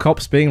with 4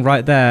 cops being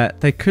right there,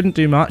 they couldn't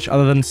do much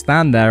other than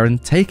stand there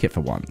and take it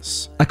for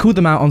once. I called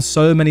them out on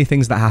so many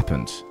things that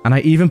happened, and I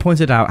even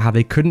pointed out how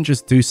they couldn't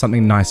just do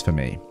something nice for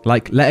me,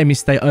 like letting me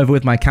stay over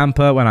with my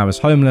camper when I was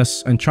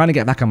homeless and trying to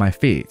get back on my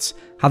feet.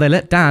 How they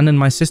let Dan and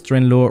my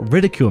sister-in-law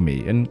ridicule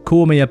me and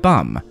call me a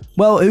bum.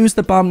 Well, who's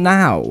the bum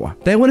now?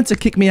 They wanted to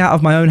kick me out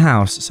of my own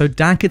house so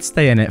Dan could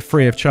stay in it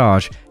free of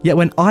charge, yet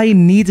when I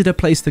needed a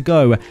place to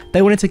go,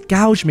 they wanted to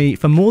gouge me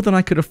for more than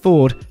I could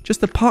afford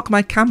just to park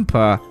my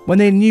camper when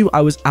they knew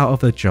I was out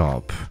of a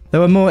job. There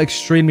were more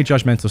extremely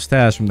judgmental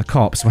stares from the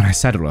cops when I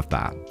said all of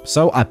that.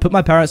 So I put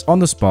my parents on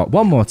the spot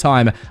one more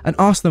time and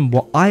asked them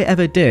what I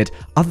ever did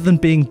other than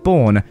being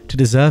born to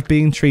deserve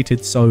being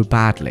treated so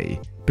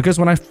badly. Because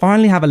when I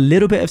finally have a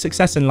little bit of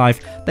success in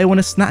life, they want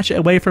to snatch it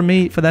away from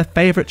me for their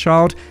favourite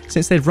child,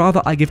 since they'd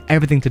rather I give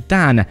everything to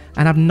Dan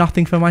and have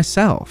nothing for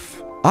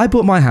myself. I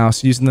bought my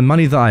house using the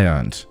money that I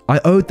earned.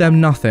 I owed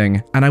them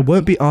nothing, and I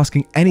won't be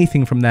asking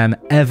anything from them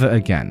ever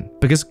again,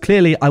 because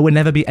clearly I would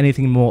never be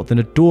anything more than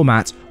a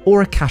doormat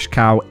or a cash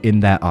cow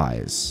in their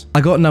eyes. I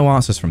got no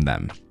answers from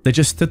them. They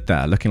just stood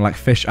there looking like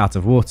fish out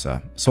of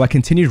water, so I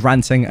continued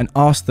ranting and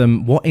asked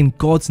them what in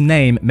God's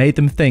name made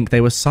them think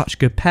they were such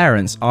good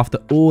parents after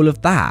all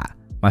of that.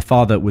 My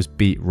father was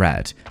beet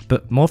red,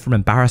 but more from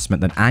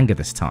embarrassment than anger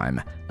this time,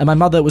 and my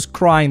mother was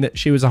crying that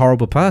she was a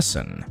horrible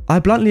person. I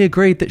bluntly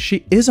agreed that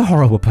she is a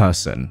horrible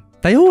person.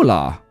 They all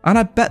are, and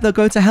I bet they'll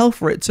go to hell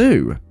for it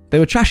too. They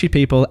were trashy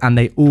people and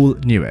they all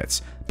knew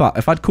it. But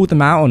if I'd called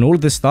them out on all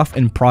of this stuff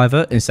in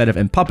private instead of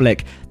in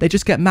public, they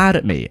just get mad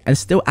at me and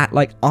still act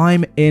like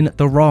I'm in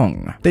the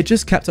wrong. They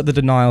just kept up the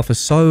denial for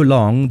so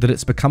long that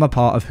it's become a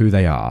part of who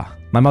they are.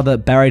 My mother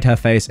buried her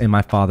face in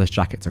my father's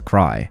jacket to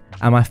cry,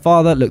 and my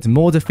father looked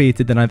more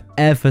defeated than I've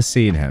ever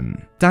seen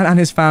him. Dan and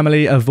his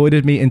family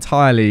avoided me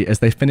entirely as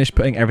they finished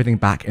putting everything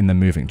back in the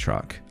moving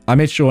truck. I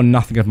made sure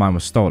nothing of mine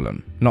was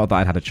stolen. Not that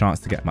I'd had a chance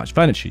to get much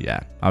furniture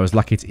yet. I was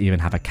lucky to even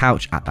have a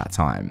couch at that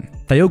time.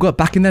 They all got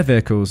back in their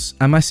vehicles,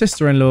 and my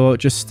sister-in-law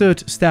just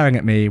stood staring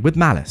at me with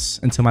malice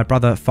until my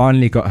brother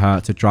finally got her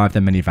to drive the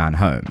minivan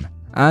home.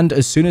 And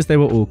as soon as they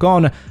were all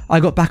gone, I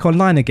got back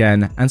online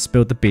again and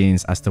spilled the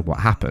beans as to what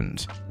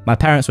happened. My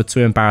parents were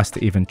too embarrassed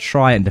to even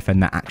try and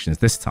defend their actions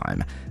this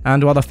time,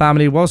 and while the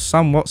family was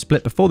somewhat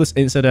split before this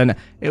incident,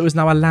 it was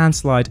now a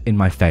landslide in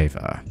my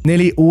favour.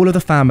 Nearly all of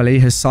the family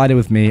has sided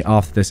with me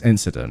after this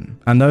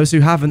incident, and those who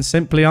haven't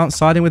simply aren't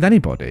siding with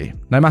anybody.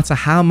 No matter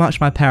how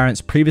much my parents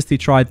previously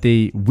tried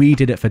the "we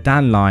did it for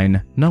Dan"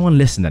 line, no one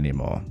listened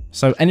anymore.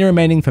 So any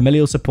remaining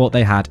familial support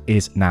they had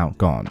is now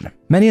gone.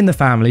 Many in the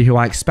family who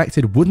I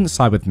expected wouldn't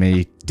side with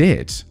me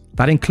did.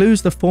 That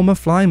includes the former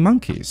flying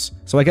monkeys.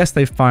 So I guess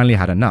they've finally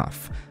had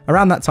enough.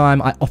 Around that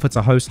time, I offered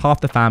to host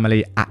half the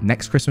family at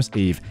next Christmas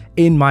Eve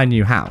in my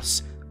new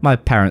house. My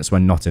parents were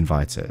not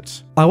invited.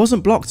 I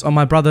wasn't blocked on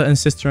my brother and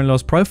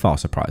sister-in-law's profile,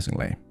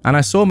 surprisingly, and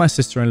I saw my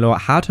sister-in-law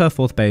had her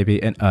fourth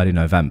baby in early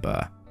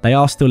November. They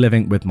are still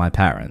living with my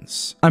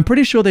parents. I'm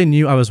pretty sure they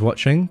knew I was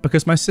watching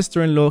because my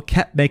sister-in-law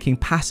kept making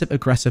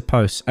passive-aggressive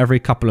posts every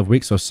couple of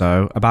weeks or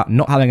so about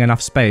not having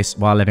enough space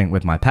while living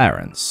with my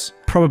parents.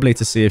 Probably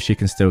to see if she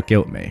can still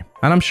guilt me.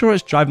 And I'm sure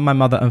it's driving my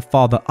mother and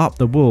father up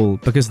the wall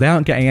because they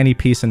aren't getting any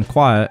peace and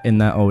quiet in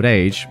their old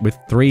age with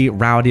 3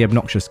 rowdy,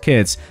 obnoxious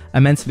kids,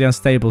 a mentally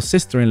unstable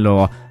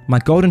sister-in-law, my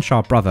golden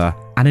child brother,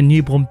 and a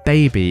newborn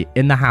baby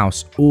in the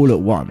house all at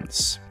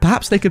once.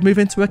 Perhaps they could move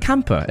into a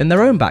camper in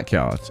their own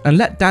backyard and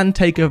let Dan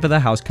take over the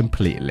house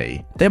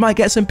completely. They might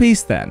get some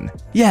peace then.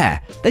 Yeah,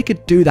 they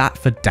could do that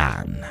for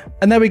Dan.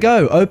 And there we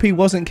go, OP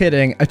wasn't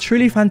kidding. A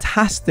truly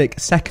fantastic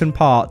second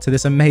part to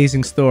this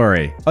amazing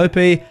story. OP,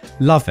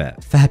 love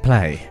it. Fair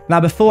play. Now,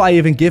 before I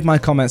even give my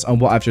comments on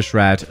what I've just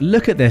read,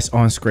 look at this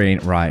on screen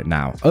right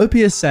now. OP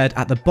has said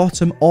at the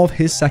bottom of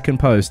his second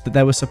post that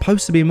there was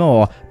supposed to be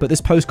more, but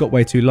this post got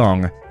way too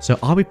long. So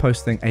I'll be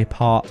posting a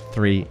part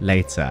 3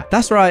 later.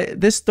 That's right,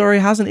 this story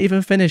hasn't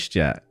even finished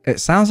yet. It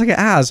sounds like it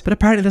has, but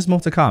apparently there's more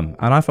to come.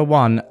 And I, for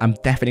one, am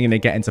definitely going to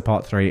get into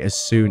part 3 as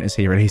soon as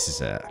he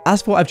releases it.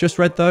 As for what I've just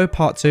read though,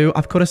 part 2,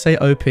 I've got to say,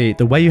 OP,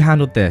 the way you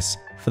handled this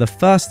for the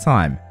first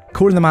time,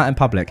 calling them out in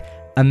public,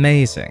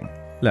 amazing.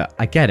 Look,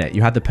 I get it.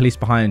 You had the police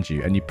behind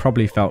you and you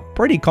probably felt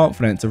pretty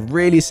confident to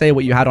really say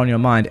what you had on your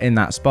mind in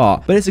that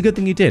spot. But it's a good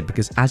thing you did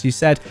because, as you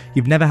said,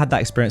 you've never had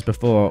that experience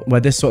before where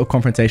this sort of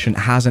confrontation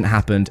hasn't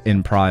happened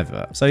in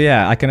private. So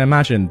yeah, I can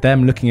imagine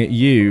them looking at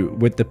you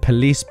with the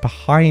police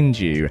behind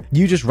you,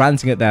 you just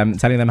ranting at them,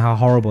 telling them how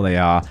horrible they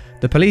are.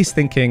 The police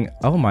thinking,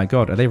 oh my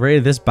God, are they really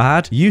this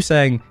bad? You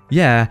saying,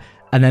 yeah,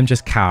 and them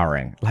just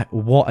cowering. Like,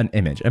 what an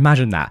image.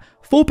 Imagine that.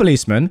 4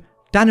 policemen,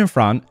 Dan in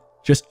front,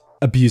 just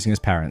abusing his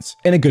parents.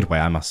 In a good way,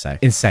 I must say.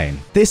 Insane.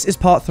 This is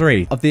part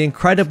 3 of the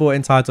incredible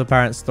entitled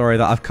parents story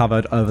that I've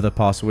covered over the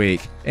past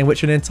week, in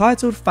which an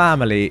entitled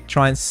family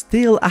try and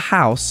steal a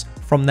house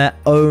from their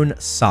own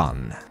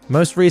son.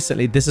 Most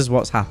recently, this is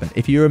what's happened.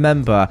 If you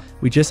remember,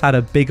 we just had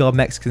a big old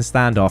Mexican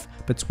standoff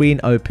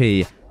between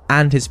OP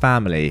and his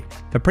family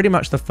for pretty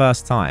much the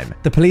first time.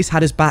 The police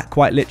had his back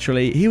quite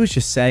literally. He was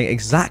just saying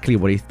exactly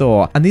what he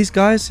thought. And these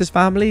guys, his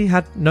family,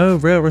 had no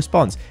real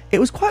response. It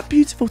was quite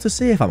beautiful to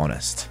see, if I'm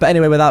honest. But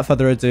anyway, without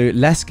further ado,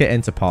 let's get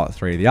into part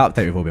 3, the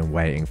update we've all been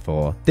waiting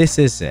for. This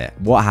is it.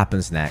 What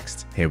happens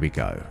next? Here we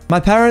go. My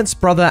parents,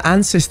 brother,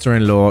 and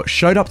sister-in-law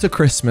showed up to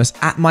Christmas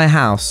at my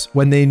house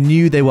when they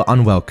knew they were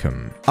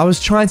unwelcome. I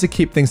was trying to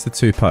keep things to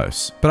 2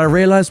 posts, but I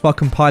realized while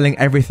compiling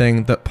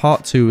everything that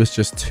part 2 was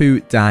just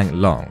too dang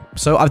long.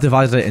 So I've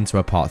divided it into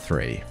a part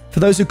 3. For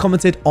those who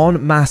commented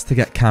en masse to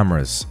get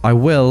cameras, I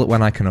will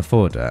when I can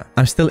afford it.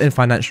 I'm still in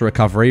financial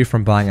recovery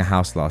from buying a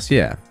house last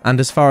year, and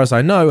as far as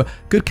I know,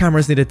 good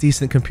cameras need a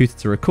decent computer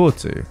to record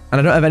to, and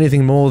I don't have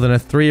anything more than a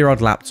 3-year-old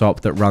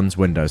laptop that runs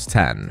Windows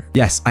 10.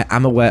 Yes, I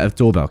am aware of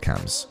doorbell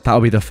cams. That'll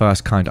be the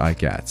first kind I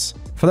get.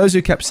 For those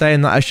who kept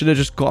saying that I should have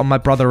just gotten my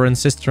brother and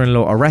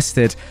sister-in-law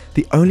arrested,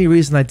 the only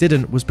reason I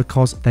didn't was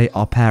because they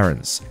are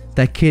parents.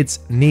 Their kids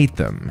need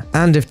them.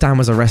 And if Dan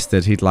was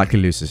arrested, he'd likely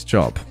lose his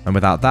job. And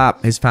without that,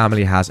 his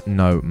family has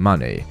no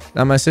money.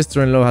 Now, my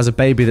sister-in-law has a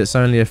baby that's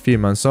only a few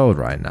months old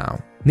right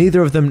now.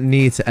 Neither of them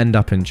need to end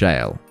up in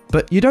jail.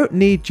 But you don't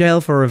need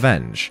jail for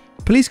revenge.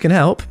 Police can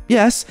help,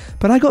 yes,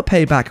 but I got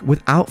payback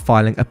without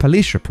filing a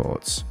police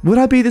report. Would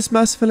I be this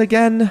merciful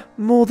again?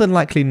 More than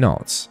likely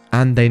not.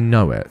 And they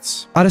know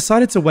it. I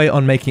decided to wait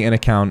on making an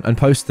account and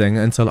posting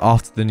until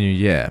after the new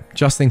year,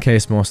 just in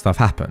case more stuff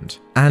happened.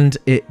 And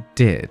it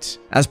did.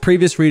 As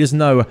previous readers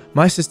know,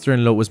 my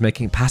sister-in-law was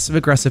making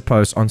passive-aggressive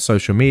posts on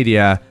social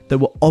media that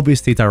were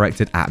obviously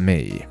directed at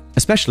me.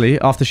 Especially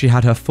after she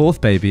had her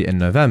 4th baby in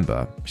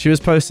November. She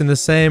was posting the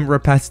same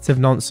repetitive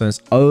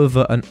nonsense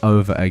over and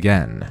over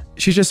again.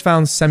 She just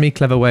found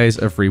semi-clever ways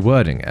of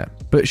rewording it.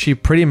 But she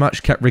pretty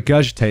much kept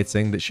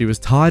regurgitating that she was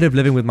tired of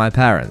living with my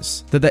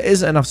parents, that there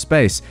isn't enough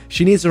space,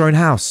 she needs her own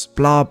house,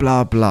 blah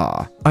blah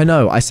blah. I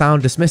know, I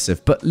sound dismissive,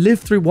 but live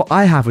through what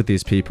I have with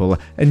these people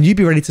and you'd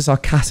be ready to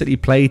sarcastically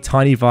play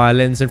tiny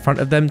violins in front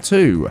of them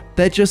too.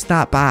 They're just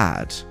that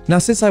bad. Now,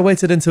 since I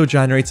waited until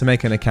January to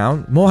make an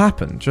account, more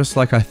happened, just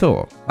like I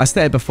thought. I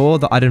stated before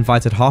that I'd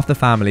invited half the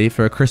family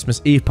for a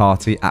Christmas Eve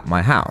party at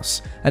my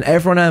house, and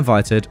everyone I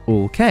invited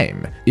all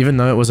came, even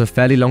though it was a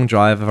fairly long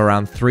drive of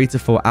around 3 to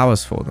 4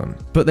 hours for them,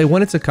 but they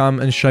wanted to come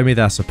and show me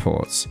their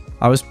support.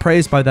 I was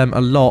praised by them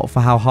a lot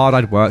for how hard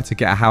I'd worked to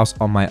get a house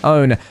on my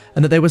own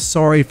and that they were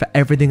sorry for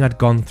everything I'd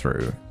gone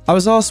through. I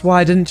was asked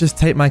why I didn't just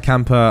take my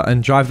camper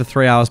and drive the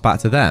 3 hours back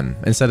to them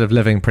instead of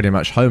living pretty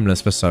much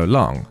homeless for so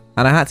long.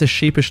 And I had to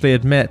sheepishly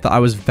admit that I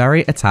was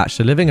very attached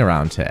to living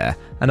around here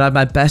and I had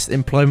my best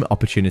employment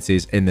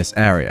opportunities in this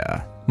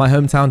area. My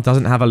hometown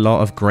doesn't have a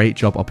lot of great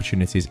job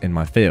opportunities in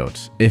my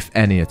field, if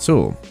any at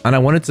all, and I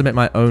wanted to make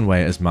my own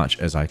way as much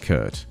as I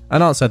could.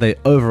 An answer they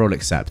overall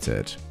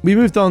accepted. We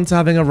moved on to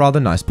having a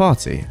rather nice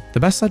party, the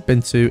best I'd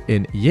been to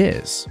in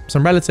years.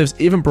 Some relatives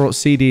even brought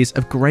CDs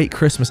of great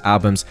Christmas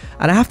albums,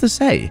 and I have to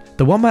say,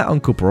 the one my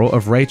uncle brought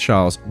of Ray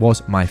Charles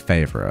was my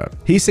favourite.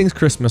 He sings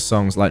Christmas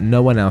songs like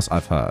no one else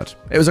I've heard.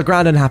 It was a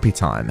grand and happy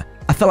time.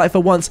 I felt like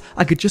for once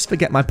I could just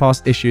forget my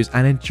past issues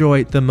and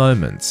enjoy the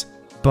moment.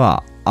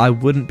 But I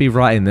wouldn't be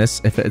writing this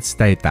if it had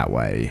stayed that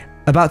way.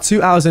 About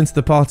 2 hours into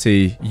the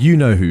party, you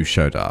know who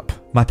showed up.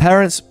 My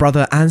parents,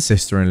 brother and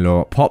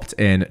sister-in-law popped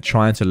in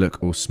trying to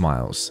look all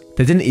smiles.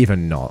 They didn't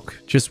even knock,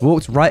 just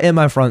walked right in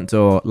my front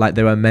door like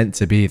they were meant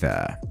to be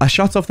there. I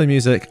shut off the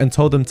music and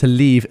told them to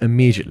leave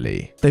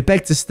immediately. They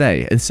begged to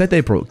stay and said they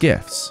brought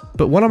gifts,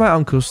 but one of my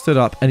uncles stood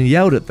up and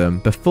yelled at them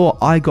before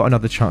I got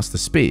another chance to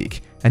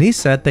speak, and he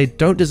said they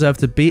don't deserve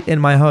to be in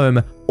my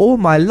home or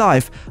my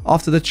life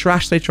after the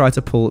trash they tried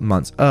to pull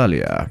months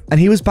earlier. And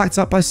he was backed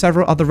up by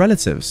several other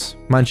relatives.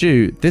 Mind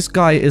you, this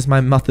guy is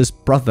my mother's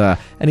brother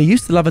and he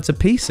used to love her to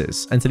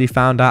pieces until he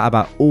found out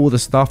about all the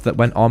stuff that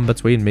went on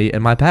between me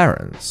and my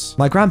parents.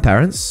 My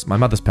grandparents, my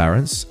mother's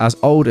parents, as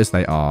old as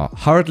they are,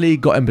 hurriedly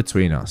got in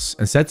between us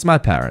and said to my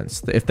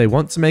parents that if they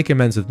want to make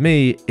amends with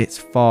me, it's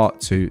far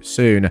too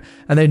soon,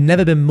 and they've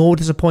never been more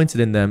disappointed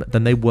in them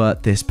than they were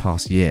this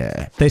past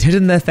year. They'd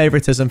hidden their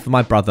favoritism for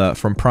my brother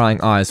from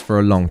prying eyes for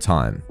a long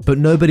time, but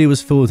nobody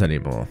was fooled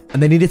anymore,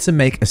 and they needed to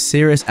make a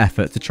serious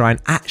effort to try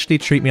and actually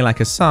treat me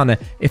like a son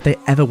if they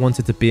ever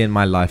wanted to be in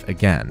my life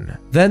again.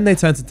 Then they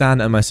turned to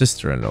Dan and my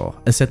sister-in-law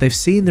and said they've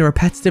seen the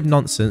repetitive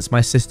nonsense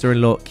my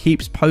sister-in-law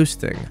keeps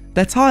posting.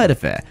 They're tired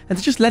of it and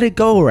to just let it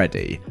go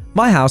already.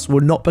 My house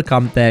will not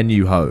become their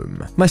new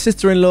home. My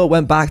sister-in-law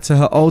went back to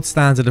her old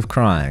standard of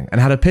crying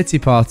and had a pity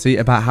party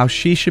about how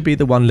she should be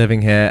the one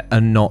living here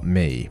and not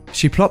me.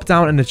 She plopped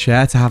down in a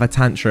chair to have a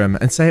tantrum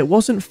and say it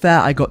wasn't fair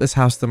I got this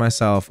house to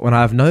myself when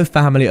I have no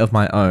family of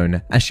my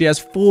own and she has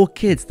 4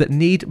 kids that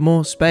need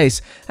more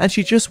space and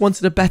she just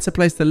wanted a better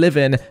place to live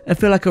in and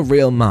feel like a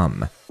real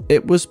mum.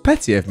 It was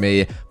petty of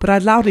me, but I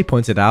loudly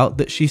pointed out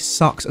that she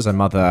sucks as a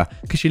mother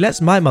because she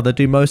lets my mother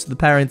do most of the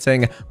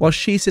parenting while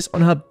she sits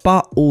on her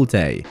butt all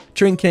day,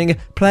 drinking,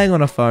 playing on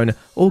her phone,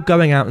 or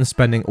going out and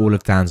spending all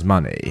of Dan's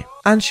money.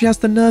 And she has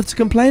the nerve to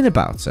complain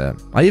about it.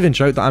 I even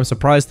joked that I'm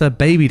surprised her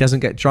baby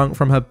doesn't get drunk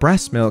from her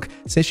breast milk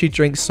since she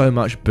drinks so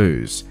much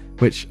booze,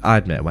 which I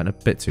admit went a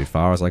bit too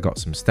far as I got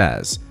some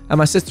stares. And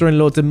my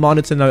sister-in-law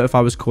demanded to know if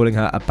I was calling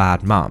her a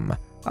bad mum.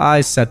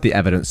 I said the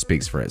evidence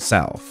speaks for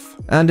itself.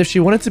 And if she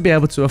wanted to be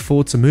able to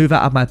afford to move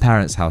out of my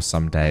parents' house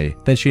someday,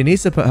 then she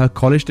needs to put her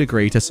college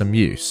degree to some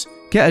use,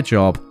 get a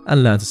job,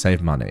 and learn to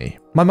save money.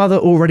 My mother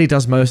already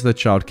does most of the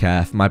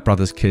childcare for my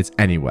brother's kids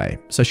anyway,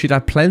 so she'd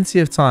have plenty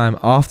of time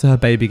after her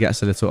baby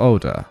gets a little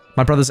older.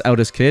 My brother's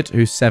eldest kid,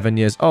 who's 7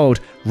 years old,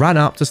 ran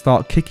up to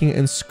start kicking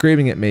and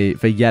screaming at me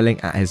for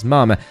yelling at his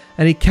mum,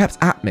 and he kept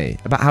at me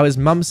about how his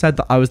mum said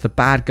that I was the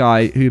bad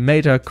guy who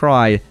made her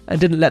cry and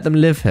didn't let them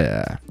live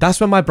here. That's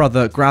when my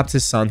brother grabbed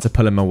his son to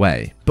pull him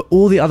away, but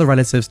all the other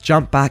relatives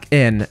jumped back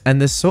in, and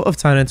this sort of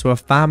turned into a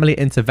family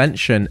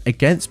intervention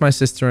against my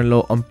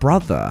sister-in-law and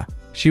brother.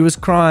 She was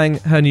crying,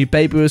 her new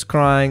baby was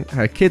crying,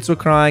 her kids were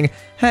crying.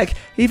 Heck,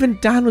 even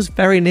Dan was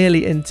very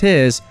nearly in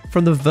tears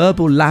from the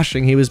verbal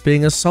lashing he was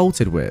being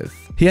assaulted with.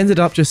 He ended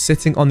up just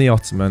sitting on the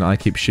ottoman I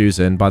keep shoes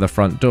in by the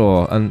front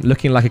door and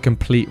looking like a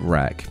complete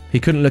wreck. He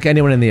couldn't look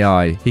anyone in the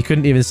eye, he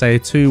couldn't even say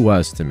 2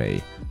 words to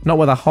me. Not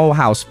with a whole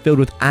house filled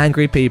with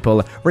angry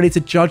people ready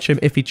to judge him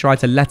if he tried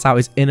to let out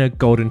his inner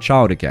golden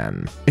child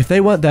again. If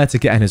they weren't there to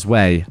get in his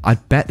way,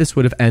 I'd bet this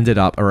would have ended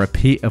up a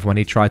repeat of when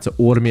he tried to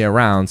order me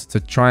around to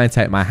try and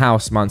take my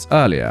house months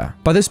earlier.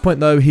 By this point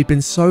though, he'd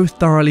been so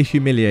thoroughly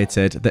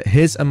humiliated that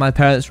his and my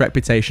parents'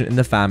 reputation in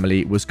the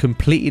family was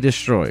completely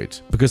destroyed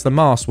because the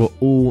masks were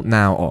all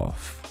now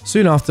off.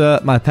 Soon after,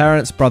 my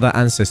parents, brother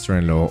and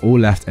sister-in-law all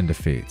left in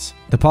defeat.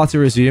 The party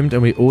resumed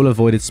and we all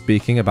avoided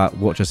speaking about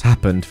what just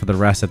happened for the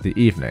rest of the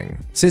evening.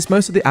 Since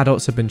most of the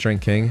adults had been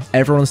drinking,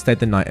 everyone stayed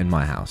the night in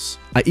my house.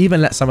 I even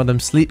let some of them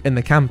sleep in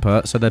the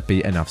camper so there'd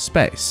be enough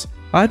space.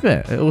 I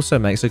admit, it also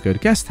makes a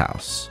good guest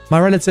house. My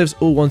relatives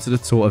all wanted a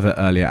tour of it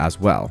earlier as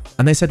well,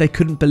 and they said they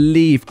couldn't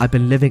believe I'd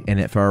been living in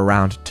it for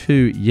around 2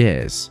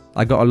 years.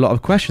 I got a lot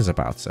of questions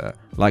about it.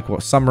 like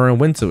what summer and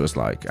winter was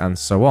like, and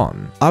so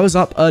on. I was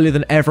up earlier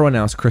than everyone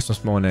else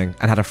Christmas morning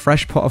and had a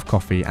fresh pot of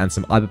coffee and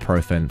some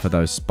ibuprofen for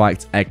those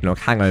spiked eggnog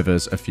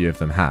hangovers a few of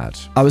them had.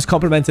 I was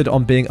complimented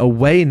on being a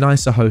way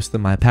nicer host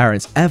than my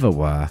parents ever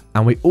were,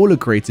 and we all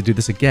agreed to do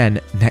this again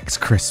next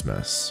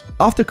Christmas.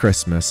 After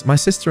Christmas, my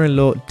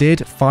sister-in-law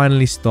did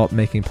finally stop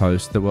making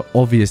posts that were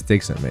obvious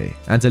digs at me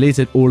and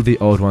deleted all of the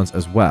old ones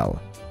as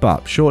well.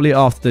 But shortly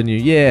after the new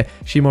year,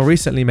 she more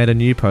recently made a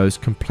new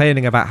post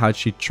complaining about how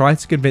she tried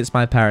to convince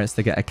my parents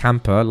to get a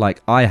camper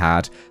like I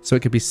had so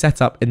it could be set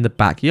up in the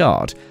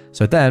backyard.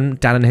 So then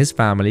Dan and his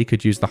family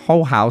could use the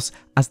whole house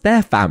as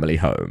their family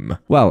home.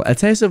 Well, a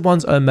taste of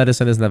one's own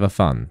medicine is never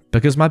fun,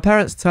 because my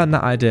parents turned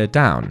that idea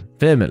down,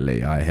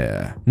 vehemently I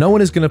hear. No one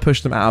is going to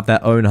push them out of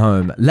their own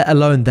home, let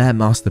alone their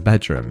master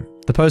bedroom.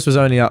 The post was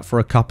only up for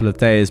a couple of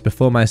days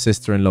before my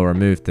sister-in-law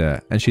removed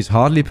it, and she's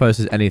hardly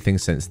posted anything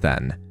since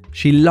then.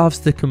 She loves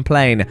to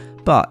complain,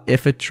 but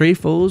if a tree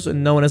falls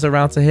and no one is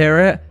around to hear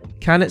it,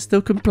 can it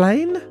still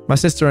complain? My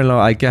sister-in-law,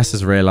 I guess,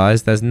 has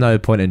realised there's no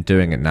point in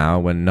doing it now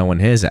when no one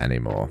hears it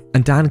anymore.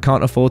 And Dan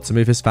can't afford to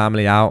move his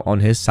family out on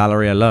his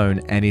salary alone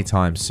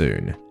anytime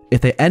soon.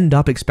 If they end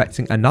up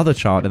expecting another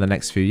child in the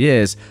next few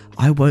years,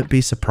 I won't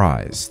be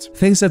surprised.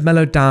 Things have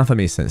mellowed down for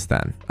me since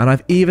then, and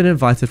I've even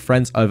invited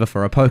friends over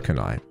for a poker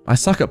night. I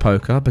suck at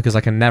poker because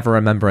I can never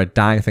remember a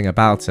dang thing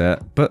about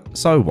it, but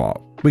so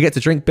what? We get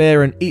to drink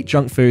beer and eat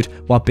junk food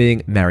while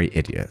being merry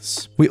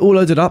idiots. We all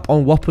loaded up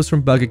on Whoppers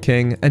from Burger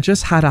King and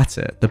just had at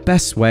it the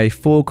best way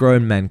 4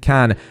 grown men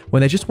can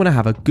when they just want to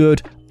have a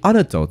good,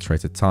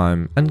 unadulterated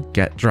time and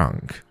get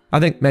drunk. I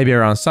think maybe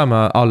around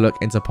summer I'll look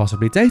into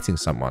possibly dating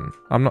someone.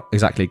 I'm not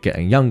exactly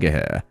getting younger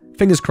here.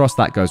 Fingers crossed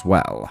that goes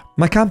well.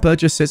 My camper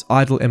just sits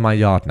idle in my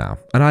yard now,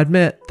 and I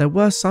admit there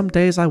were some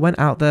days I went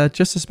out there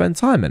just to spend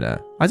time in it.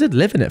 I did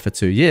live in it for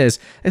 2 years.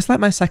 It's like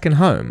my second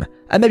home,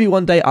 and maybe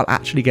one day I'll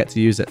actually get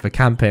to use it for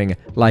camping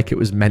like it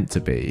was meant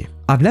to be.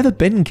 I've never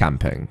been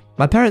camping.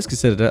 My parents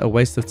considered it a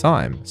waste of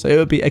time, so it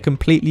would be a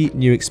completely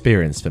new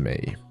experience for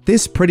me.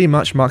 This pretty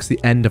much marks the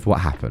end of what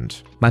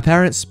happened. My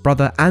parents,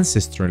 brother and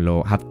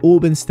sister-in-law have all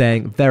been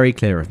staying very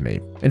clear of me.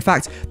 In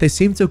fact, they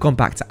seem to have gone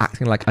back to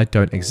acting like I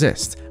don't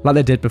exist, like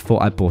they did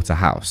before I bought a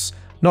house.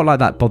 Not like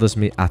that bothers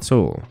me at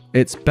all.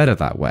 It's better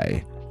that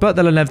way. But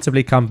they'll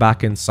inevitably come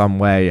back in some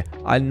way.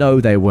 I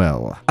know they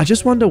will. I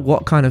just wonder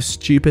what kind of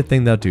stupid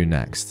thing they'll do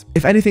next.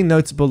 If anything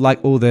notable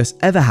like all this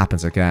ever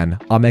happens again,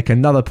 I'll make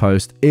another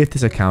post if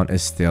this account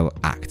is still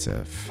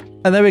active.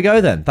 And there we go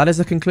then. That is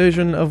the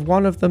conclusion of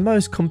one of the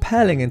most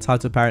compelling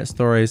entitled parent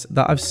stories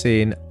that I've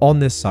seen on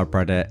this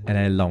subreddit in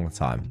a long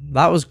time.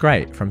 That was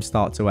great from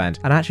start to end,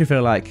 and I actually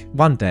feel like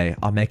one day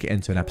I'll make it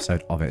into an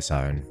episode of its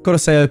own. Gotta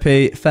say,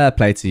 OP, fair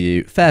play to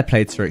you, fair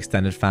play to your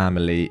extended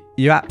family.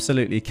 You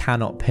absolutely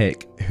cannot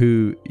pick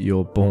who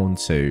you're born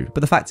to,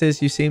 but the fact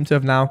is you seem to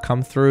have now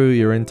come through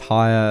your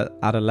entire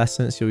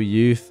adolescence, your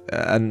youth,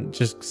 and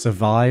just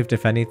survived,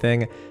 if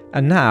anything,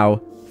 and now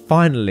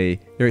finally,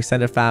 your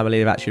extended family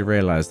have actually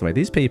realized the way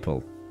these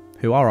people,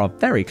 who are our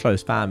very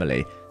close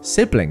family,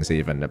 siblings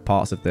even at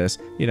parts of this,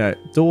 you know,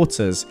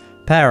 daughters,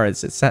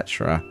 parents,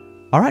 etc.,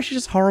 are actually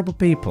just horrible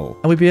people.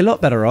 And we'd be a lot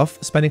better off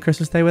spending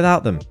Christmas Day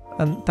without them.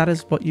 And that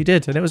is what you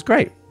did, and it was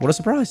great. What a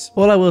surprise.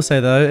 All I will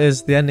say though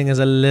is the ending is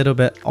a little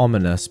bit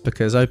ominous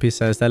because OP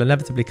says they'll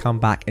inevitably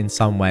come back in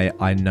some way.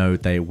 I know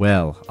they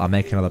will. I'll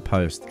make another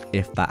post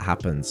if that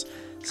happens.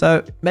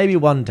 So maybe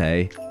one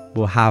day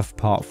we'll have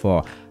part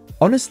 4.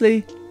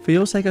 Honestly, for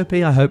your sake, OP,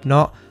 I hope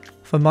not.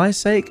 For my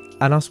sake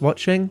and us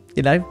watching,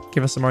 you know,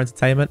 give us some more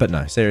entertainment. But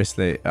no,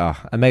 seriously,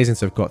 amazing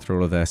to have got through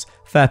all of this.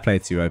 Fair play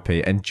to you, OP.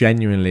 And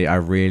genuinely, I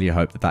really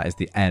hope that that is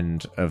the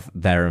end of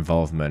their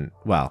involvement.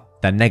 Well,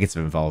 their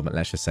negative involvement,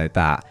 let's just say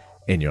that,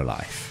 in your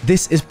life.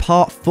 This is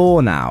part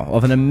 4 now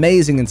of an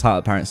amazing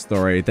entitled parent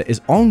story that is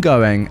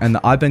ongoing and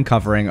that I've been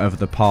covering over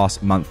the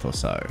past month or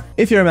so.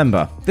 If you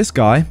remember, this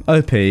guy,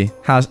 OP,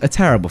 has a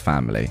terrible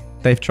family.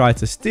 They've tried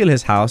to steal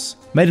his house,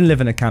 made him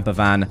live in a camper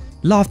van,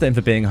 laughed at him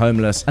for being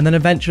homeless, and then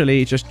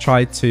eventually just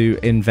tried to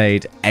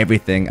invade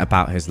everything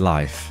about his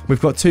life. We've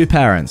got 2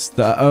 parents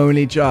that are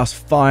only just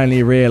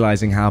finally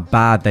realizing how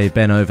bad they've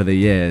been over the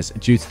years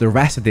due to the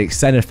rest of the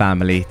extended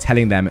family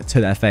telling them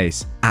to their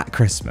face at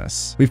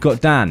Christmas. We've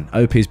got Dan,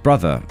 OP's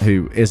brother,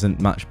 who isn't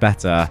much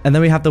better. And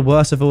then we have the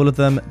worst of all of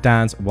them,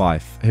 Dan's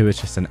wife, who is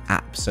just an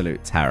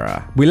absolute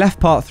terror. We left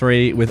part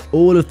 3 with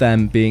all of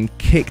them being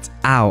kicked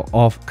out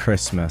of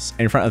Christmas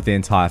in front of the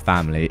entire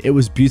family. It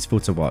was beautiful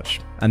to watch.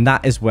 And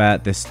that is where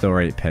this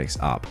story picks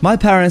up. My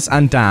parents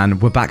and Dan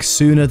were back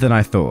sooner than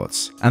I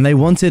thought, and they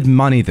wanted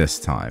money this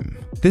time.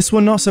 This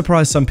will not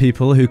surprise some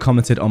people who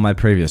commented on my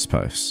previous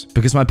posts,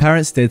 because my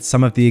parents did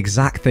some of the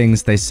exact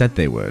things they said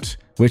they would,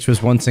 which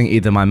was wanting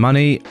either my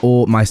money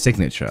or my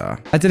signature.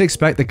 I did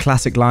expect the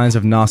classic lines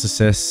of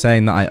narcissists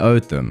saying that I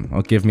owed them,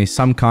 or give me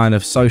some kind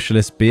of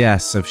socialist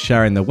BS of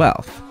sharing the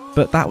wealth.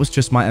 But that was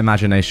just my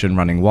imagination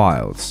running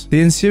wild. The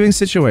ensuing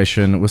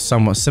situation was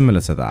somewhat similar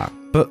to that,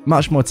 but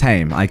much more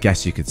tame, I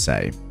guess you could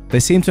say. They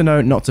seem to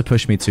know not to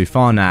push me too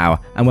far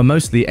now, and were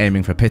mostly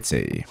aiming for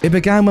pity. It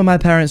began when my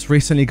parents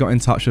recently got in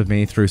touch with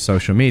me through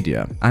social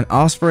media and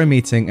asked for a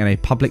meeting in a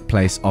public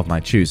place of my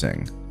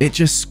choosing. It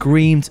just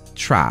screamed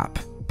trap,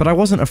 but I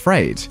wasn't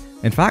afraid.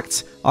 In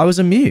fact, I was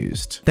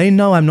amused. They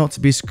know I'm not to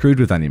be screwed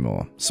with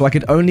anymore, so I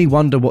could only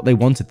wonder what they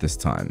wanted this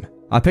time.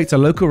 I picked a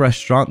local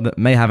restaurant that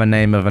may have a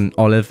name of an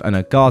olive and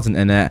a garden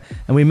in it,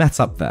 and we met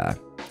up there.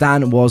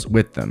 Dan was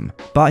with them,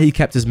 but he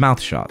kept his mouth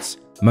shut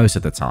most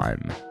of the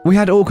time. We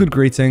had awkward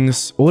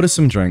greetings, ordered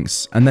some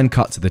drinks, and then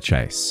cut to the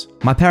chase.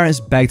 My parents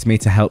begged me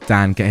to help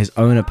Dan get his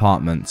own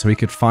apartment so he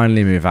could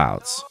finally move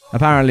out.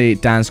 Apparently,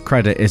 Dan's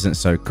credit isn't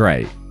so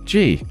great.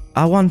 Gee,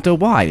 I wonder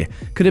why.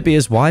 Could it be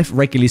his wife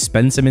regularly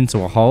spends him into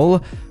a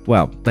hole?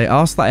 Well, they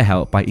asked that I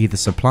help by either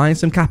supplying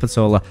some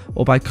capital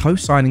or by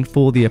co-signing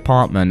for the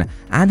apartment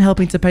and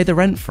helping to pay the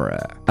rent for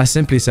it. I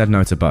simply said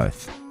no to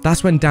both.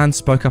 That's when Dan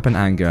spoke up in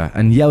anger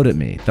and yelled at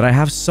me that I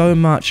have so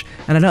much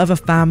and I don't have a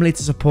family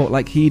to support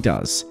like he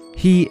does.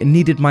 He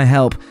needed my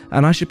help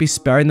and I should be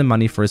sparing the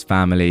money for his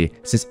family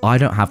since I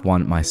don't have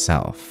one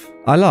myself.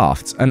 I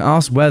laughed and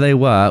asked where they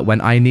were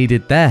when I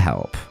needed their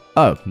help.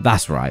 Oh,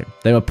 that's right.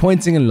 They were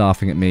pointing and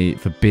laughing at me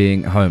for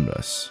being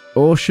homeless.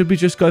 Or should we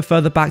just go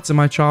further back to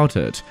my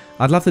childhood?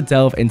 I'd love to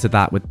delve into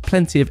that with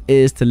plenty of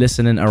ears to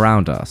listen in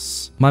around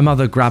us. My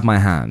mother grabbed my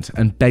hand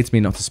and begged me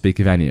not to speak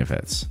of any of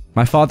it.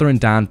 My father and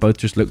Dan both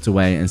just looked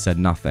away and said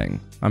nothing.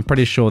 I'm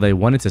pretty sure they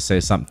wanted to say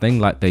something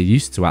like they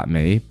used to at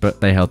me,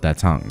 but they held their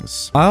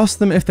tongues. I asked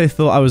them if they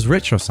thought I was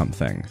rich or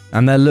something,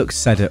 and their looks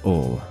said it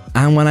all.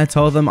 And when I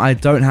told them I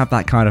don't have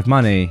that kind of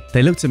money,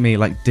 they looked at me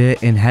like deer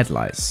in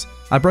headlights.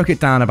 I broke it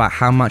down about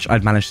how much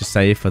I'd managed to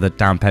save for the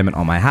down payment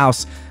on my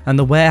house and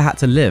the way I had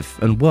to live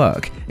and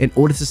work in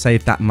order to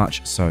save that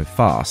much so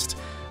fast.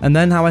 And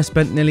then how I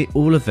spent nearly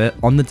all of it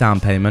on the down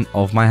payment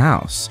of my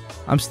house.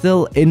 I'm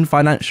still in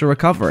financial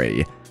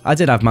recovery. I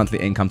did have monthly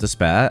income to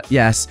spare,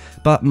 yes,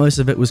 but most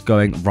of it was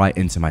going right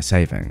into my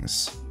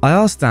savings. I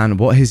asked Dan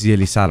what his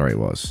yearly salary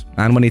was,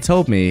 and when he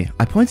told me,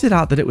 I pointed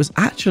out that it was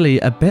actually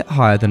a bit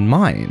higher than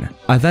mine.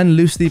 I then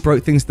loosely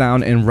broke things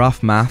down in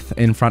rough math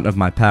in front of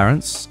my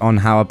parents on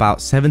how about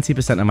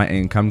 70% of my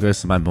income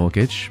goes to my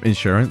mortgage,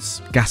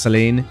 insurance,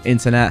 gasoline,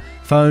 internet,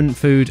 phone,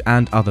 food,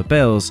 and other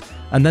bills,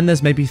 and then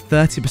there's maybe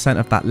 30%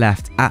 of that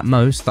left at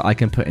most that I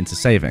can put into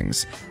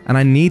savings, and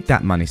I need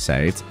that money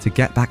saved to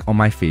get back on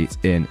my feet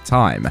in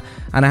time,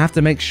 and I have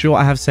to make sure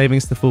I have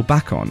savings to fall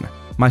back on.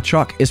 My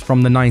truck is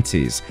from the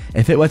 90s.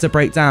 If it were to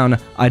break down,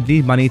 I'd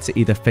need money to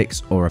either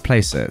fix or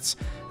replace it.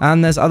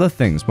 And there's other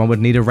things one would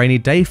need a rainy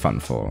day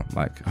fund for,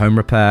 like home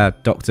repair,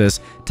 doctors,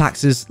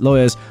 taxes,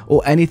 lawyers,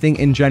 or anything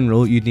in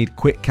general you'd need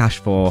quick cash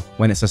for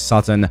when it's a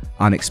sudden,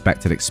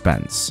 unexpected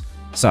expense.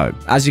 So,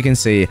 as you can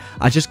see,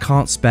 I just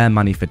can't spare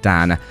money for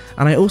Dan,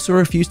 and I also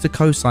refuse to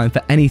co-sign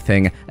for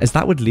anything as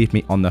that would leave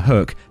me on the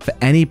hook for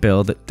any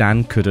bill that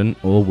Dan couldn't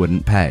or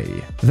wouldn't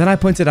pay. Then I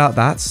pointed out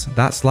that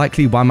that's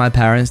likely why my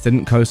parents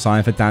didn't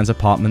co-sign for Dan's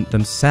apartment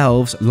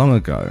themselves long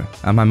ago,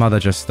 and my mother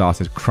just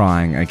started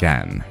crying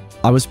again.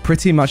 I was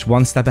pretty much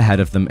one step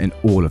ahead of them in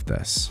all of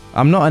this.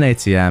 I'm not an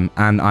ATM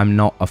and I'm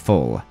not a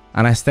fool,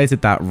 and I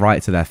stated that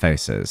right to their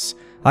faces.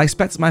 I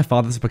expected my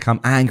father to become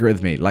angry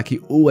with me like he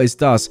always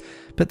does,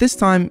 but this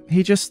time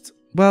he just,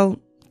 well,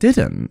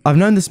 didn't. I've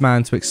known this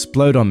man to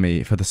explode on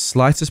me for the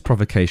slightest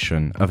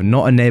provocation of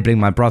not enabling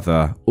my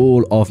brother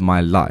all of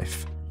my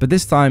life. But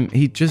this time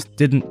he just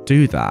didn't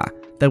do that.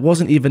 There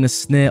wasn't even a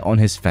sneer on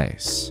his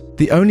face.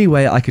 The only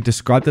way I could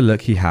describe the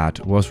look he had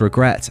was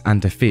regret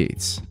and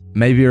defeat.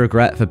 Maybe a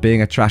regret for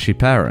being a trashy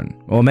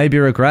parent, or maybe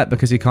a regret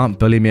because he can't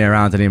bully me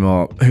around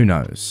anymore, who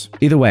knows.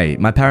 Either way,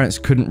 my parents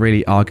couldn't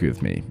really argue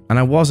with me, and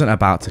I wasn't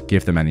about to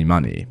give them any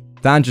money.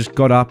 Dan just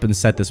got up and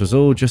said this was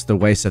all just a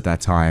waste of their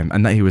time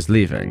and that he was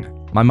leaving.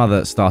 My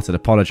mother started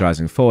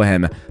apologizing for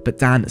him, but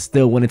Dan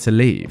still wanted to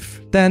leave.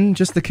 Then,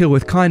 just to kill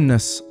with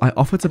kindness, I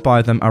offered to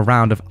buy them a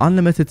round of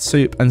unlimited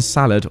soup and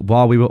salad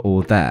while we were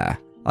all there.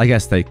 I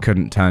guess they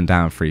couldn't turn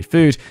down free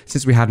food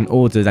since we hadn't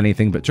ordered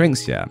anything but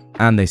drinks yet,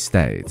 and they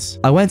stayed.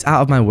 I went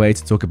out of my way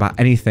to talk about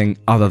anything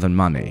other than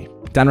money.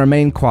 Dan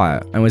remained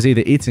quiet and was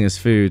either eating his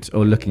food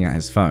or looking at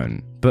his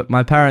phone, but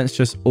my parents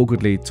just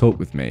awkwardly talked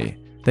with me.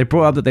 They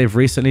brought up that they've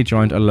recently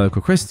joined a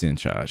local Christian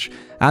church,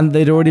 and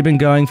they'd already been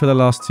going for the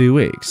last 2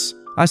 weeks.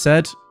 I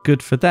said,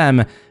 good for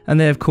them, and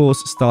they of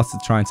course started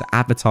trying to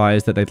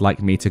advertise that they'd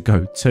like me to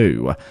go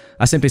too.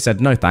 I simply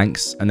said no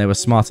thanks, and they were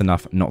smart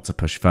enough not to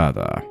push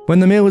further. When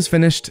the meal was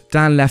finished,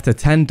 Dan left a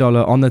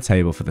 $10 on the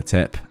table for the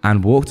tip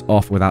and walked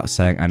off without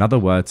saying another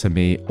word to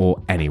me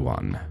or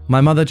anyone.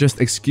 My mother just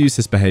excused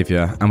his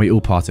behavior and we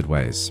all parted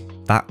ways.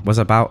 That was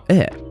about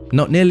it.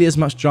 Not nearly as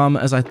much drama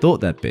as I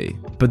thought there'd be,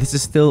 but this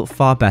is still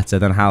far better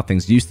than how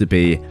things used to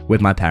be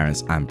with my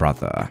parents and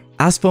brother.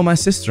 As for my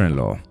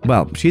sister-in-law,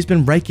 well, she's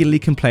been regularly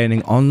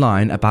complaining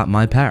online about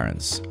my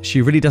parents.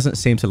 She really doesn't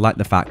seem to like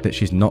the fact that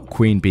she's not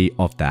queen bee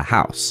of their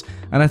house,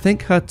 and I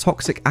think her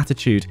toxic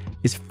attitude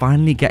is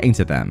finally getting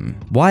to them.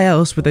 Why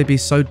else would they be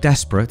so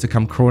desperate to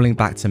come crawling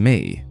back to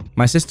me?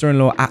 My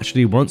sister-in-law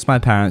actually wants my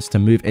parents to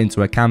move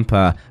into a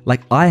camper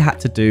like I had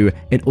to do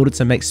in order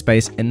to make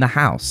space in the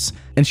house.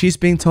 And she's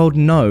being told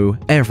no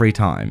every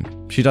time.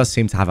 She does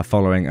seem to have a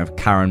following of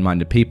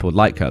Karen-minded people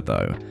like her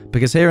though,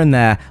 because here and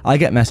there I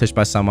get messaged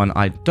by someone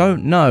I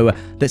don't know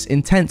that's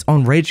intent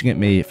on raging at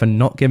me for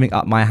not giving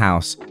up my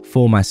house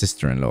for my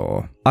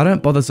sister-in-law. I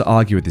don't bother to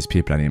argue with these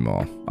people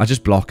anymore. I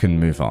just block and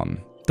move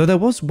on. Though there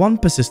was one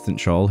persistent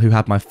troll who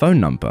had my phone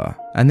number,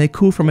 and they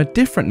call from a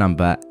different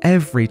number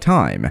every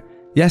time.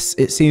 Yes,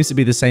 it seems to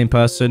be the same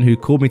person who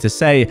called me to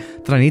say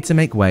that I need to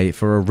make way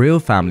for a real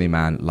family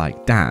man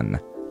like Dan,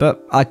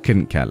 but I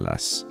couldn't care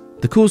less.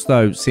 The calls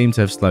though seem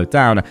to have slowed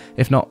down,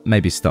 if not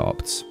maybe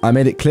stopped. I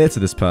made it clear to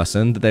this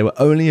person that they were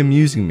only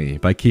amusing me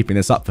by keeping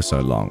this up for so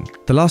long.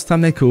 The last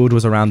time they called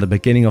was around the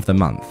beginning of the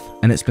month,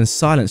 and it's been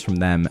silence from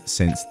them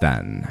since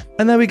then.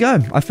 And there we go.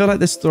 I feel like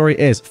this story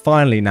is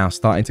finally now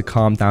starting to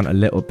calm down a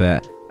little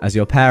bit, as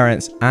your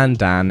parents and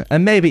Dan,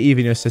 and maybe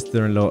even your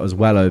sister-in-law as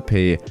well, OP,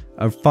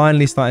 are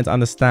finally starting to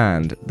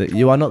understand that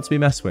you are not to be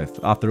messed with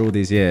after all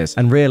these years,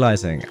 and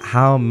realizing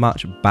how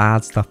much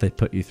bad stuff they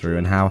put you through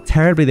and how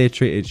terribly they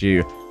treated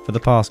you for the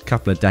past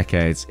couple of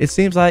decades. It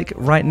seems like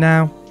right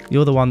now,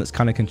 you're the one that's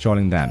kind of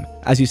controlling them.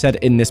 As you said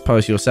in this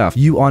post yourself,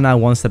 you are now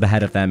one step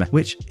ahead of them,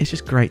 which is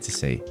just great to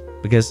see.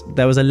 Because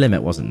there was a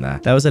limit, wasn't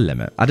there? There was a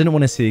limit. I didn't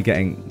want to see you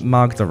getting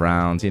mugged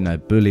around, you know,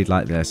 bullied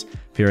like this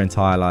for your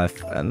entire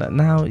life. And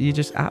now you're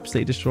just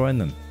absolutely destroying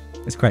them.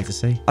 It's great to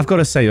see. I've got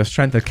to say, your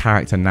strength of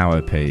character now,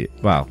 OP,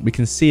 well, we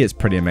can see it's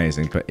pretty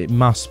amazing, but it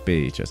must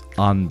be just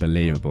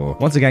unbelievable.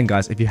 Once again,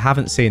 guys, if you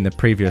haven't seen the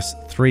previous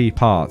 3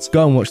 parts,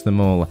 go and watch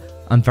them all.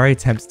 I'm very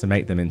tempted to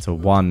make them into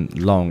one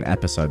long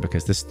episode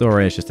because this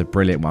story is just a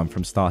brilliant one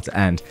from start to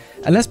end.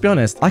 And let's be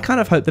honest, I kind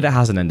of hope that it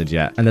hasn't ended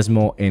yet and there's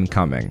more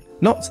incoming.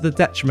 Not to the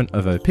detriment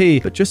of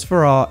OP, but just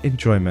for our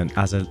enjoyment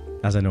as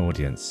an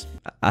audience.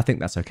 I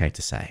think that's okay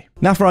to say.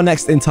 Now for our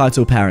next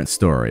entitled parent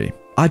story.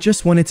 I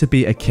just wanted to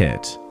be a kid.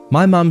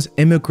 My mum's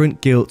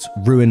immigrant guilt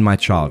ruined my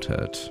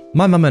childhood.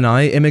 My mum and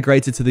I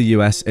immigrated to the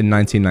US in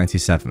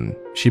 1997.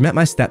 She met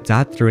my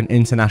stepdad through an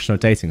international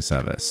dating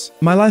service.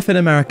 My life in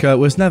America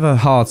was never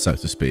hard, so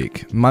to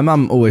speak. My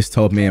mum always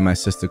told me and my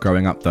sister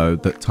growing up though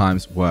that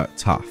times were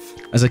tough.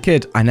 As a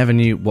kid, I never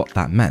knew what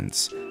that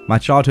meant. My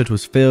childhood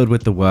was filled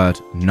with the word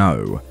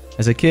no.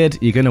 As a kid,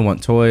 you're gonna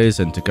want toys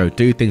and to go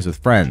do things with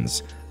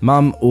friends.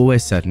 Mum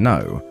always said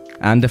no.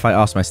 And if I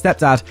asked my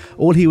stepdad,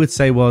 all he would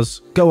say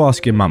was, go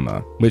ask your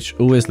mama, which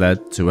always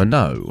led to a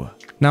no.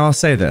 Now I'll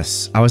say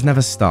this, I was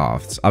never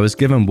starved, I was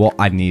given what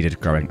I needed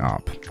growing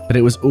up, but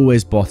it was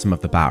always bottom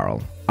of the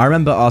barrel. I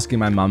remember asking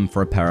my mum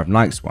for a pair of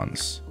Nikes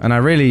once, and I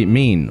really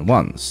mean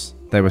once.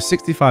 They were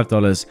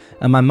 $65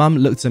 and my mum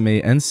looked at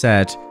me and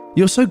said,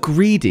 you're so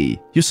greedy,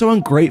 you're so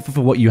ungrateful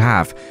for what you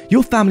have.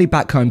 Your family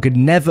back home could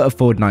never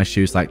afford nice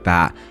shoes like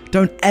that.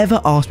 Don't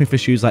ever ask me for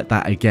shoes like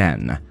that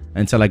again.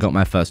 Until I got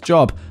my first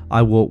job,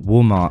 I wore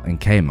Walmart and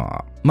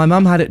Kmart. My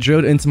mum had it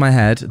drilled into my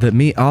head that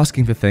me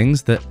asking for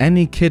things that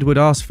any kid would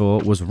ask for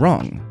was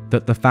wrong.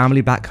 That the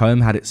family back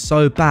home had it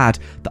so bad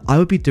that I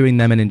would be doing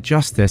them an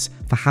injustice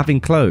for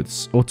having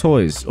clothes or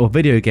toys or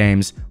video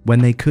games when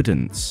they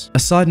couldn't. A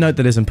side note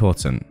that is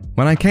important.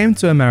 When I came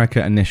to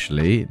America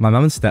initially, my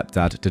mum and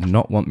stepdad did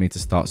not want me to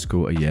start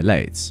school a year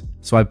late.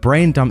 So I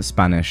brain dumped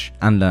Spanish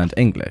and learned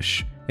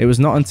English. It was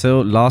not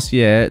until last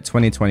year,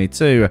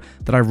 2022,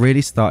 that I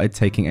really started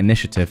taking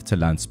initiative to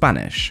learn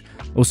Spanish.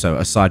 Also,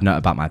 a side note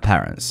about my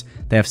parents.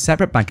 They have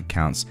separate bank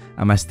accounts,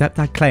 and my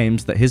stepdad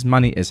claims that his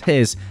money is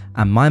his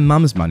and my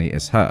mum's money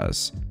is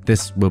hers.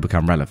 This will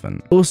become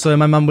relevant. Also,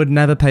 my mum would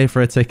never pay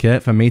for a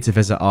ticket for me to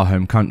visit our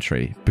home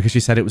country because she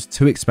said it was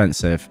too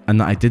expensive and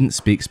that I didn't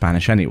speak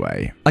Spanish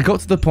anyway. I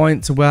got to the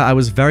point to where I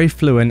was very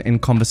fluent in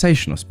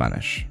conversational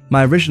Spanish.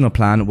 My original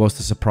plan was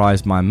to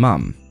surprise my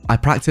mum. I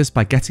practiced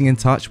by getting in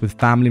touch with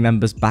family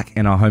members back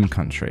in our home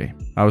country.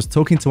 I was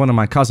talking to one of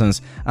my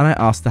cousins and I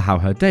asked her how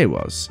her day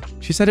was.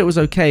 She said it was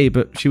okay,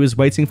 but she was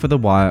waiting for the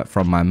wire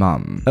from my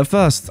mum. At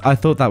first, I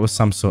thought that was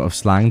some sort of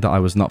slang that I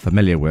was not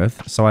familiar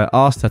with, so I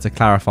asked her to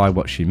clarify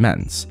what she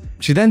meant.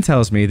 She then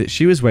tells me that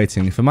she was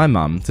waiting for my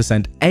mum to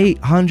send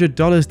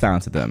 $800 down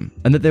to them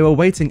and that they were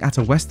waiting at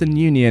a Western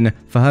Union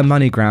for her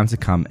MoneyGram to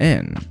come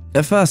in.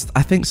 At first,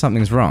 I think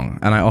something's wrong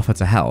and I offer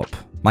to help.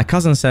 My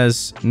cousin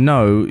says,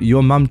 no,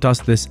 your mum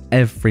does this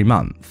every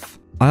month.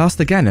 I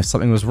asked again if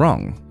something was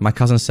wrong. My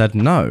cousin said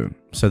no.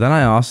 So then I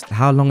asked,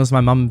 how long has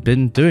my mum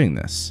been doing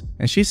this?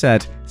 And she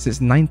said,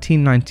 since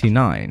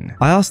 1999.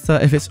 I asked her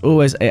if it's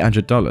always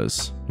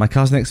 $800. My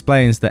cousin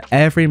explains that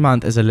every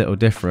month is a little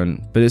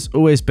different, but it's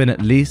always been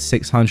at least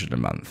 $600 a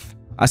month.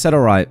 I said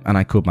alright and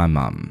I called my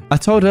mum. I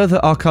told her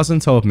that our cousin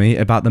told me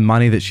about the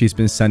money that she's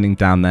been sending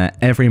down there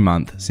every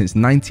month since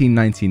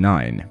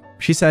 1999.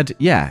 She said,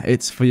 yeah,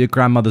 it's for your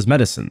grandmother's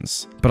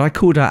medicines. But I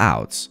called her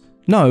out.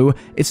 No,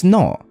 it's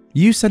not.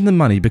 You send them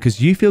money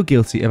because you feel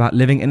guilty about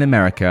living in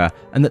America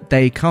and that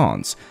they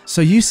can't.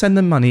 So you send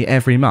them money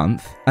every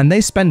month and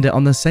they spend it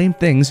on the same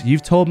things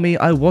you've told me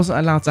I wasn't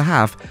allowed to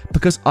have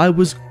because I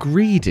was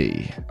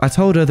greedy. I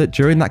told her that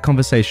during that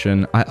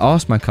conversation, I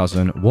asked my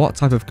cousin what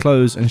type of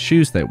clothes and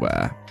shoes they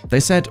wear. They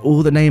said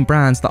all the name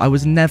brands that I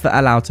was never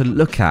allowed to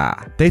look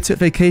at. They took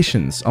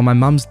vacations on my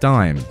mum's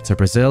dime to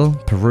Brazil,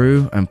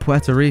 Peru, and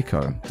Puerto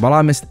Rico, while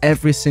I missed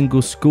every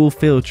single school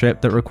field trip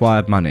that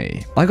required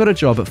money. I got a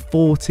job at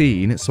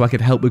 14 so I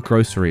could help with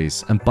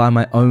groceries and buy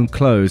my own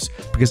clothes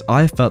because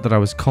I felt that I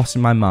was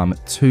costing my mum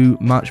too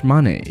much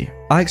money.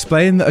 I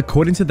explained that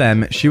according to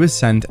them, she would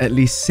send at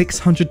least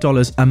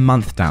 $600 a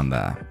month down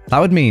there. That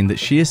would mean that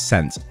she has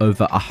sent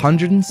over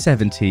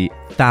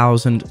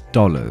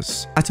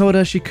 $170,000. I told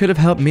her she could have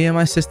helped me and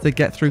my sister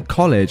get through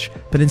college,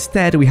 but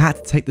instead we had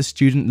to take the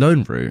student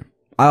loan route.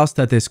 I asked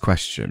her this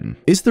question: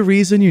 is the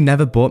reason you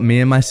never bought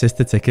me and my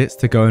sister tickets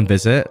to go and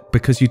visit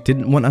because you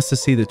didn't want us to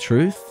see the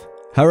truth?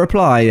 Her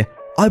reply: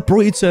 I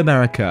brought you to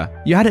America.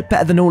 You had it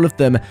better than all of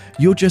them.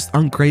 You're just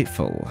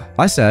ungrateful.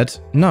 I said,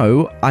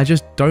 no, I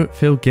just don't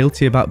feel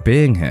guilty about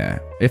being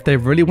here. If they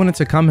really wanted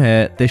to come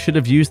here, they should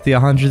have used the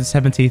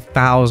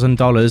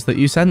 $170,000 that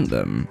you sent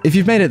them. If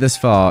you've made it this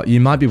far,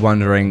 you might be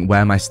wondering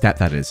where my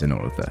stepdad is in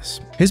all of this.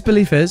 His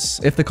belief is,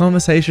 if the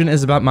conversation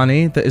is about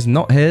money that is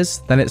not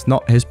his, then it's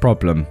not his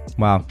problem.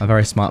 Wow, a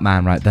very smart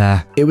man right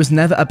there. It was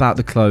never about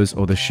the clothes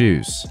or the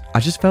shoes. I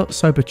just felt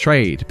so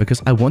betrayed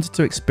because I wanted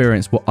to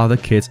experience what other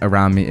kids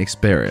around me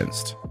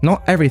experienced.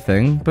 Not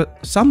everything, but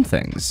some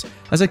things.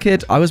 As a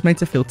kid, I was made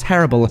to feel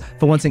terrible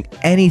for wanting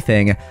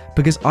anything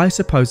because I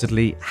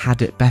supposedly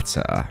had it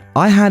better.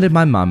 I handed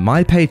my mum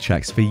my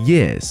paychecks for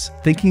years,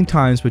 thinking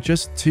times were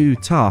just too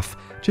tough,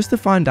 just to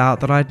find out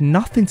that I had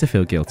nothing to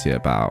feel guilty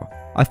about.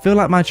 I feel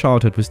like my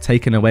childhood was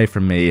taken away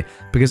from me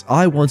because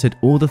I wanted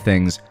all the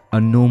things a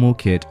normal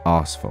kid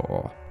asks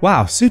for.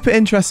 Wow, super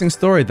interesting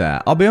story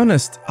there. I'll be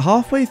honest,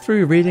 halfway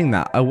through reading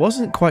that, I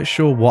wasn't quite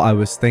sure what I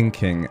was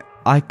thinking.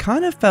 I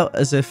kind of felt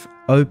as if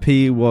OP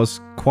was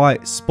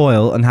quite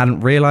spoiled and hadn't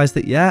realized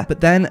it yet, but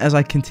then as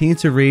I continued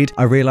to read,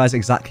 I realized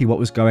exactly what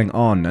was going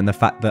on and the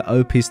fact that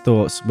OP's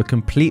thoughts were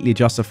completely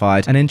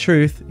justified. And in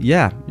truth,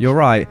 yeah, you're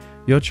right.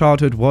 Your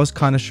childhood was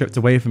kind of stripped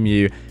away from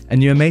you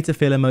and you were made to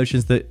feel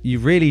emotions that you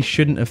really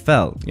shouldn't have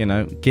felt, you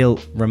know,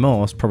 guilt,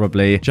 remorse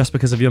probably, just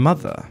because of your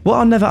mother. What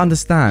I'll never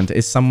understand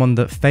is someone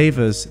that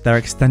favors their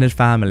extended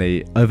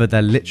family over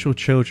their literal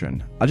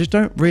children. I just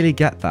don't really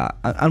get that.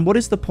 And what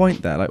is the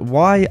point there? Like,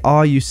 why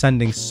are you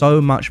sending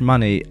so much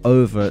money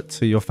over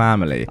to your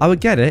family? I would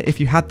get it if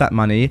you had that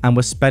money and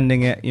were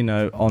spending it, you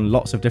know, on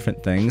lots of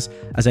different things,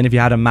 as in if you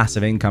had a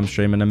massive income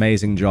stream, an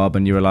amazing job,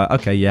 and you were like,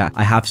 okay, yeah,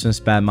 I have some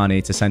spare money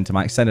to send to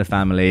my extended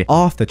family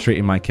after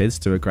treating my kids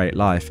to a great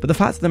life. But the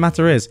fact of the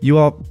matter is, you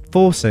are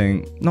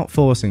not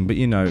forcing, but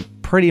you know,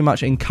 pretty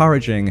much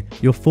encouraging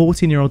your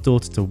 14-year-old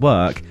daughter to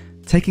work,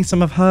 taking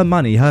some of her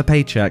money, her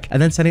paycheck,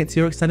 and then sending it to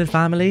your extended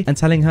family and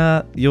telling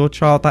her, your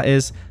child that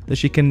is, that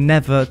she can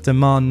never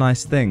demand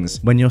nice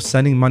things when you're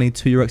sending money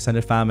to your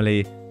extended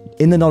family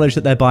in the knowledge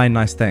that they're buying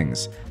nice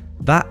things.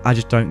 That I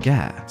just don't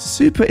get.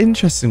 Super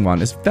interesting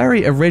one. It's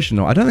very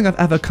original. I don't think I've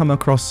ever come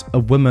across a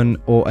woman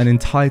or an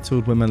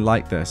entitled woman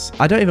like this.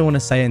 I don't even want to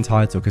say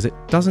entitled because it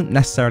doesn't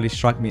necessarily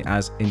strike me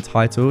as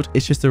entitled.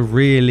 It's just a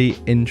really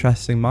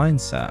interesting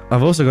mindset.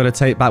 I've also got to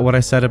take back what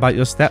I said about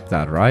your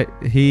stepdad, right?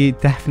 He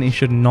definitely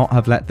should not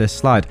have let this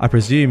slide. I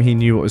presume he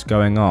knew what was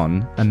going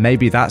on, and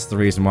maybe that's the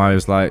reason why I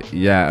was like,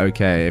 yeah,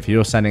 okay, if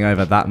you're sending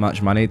over that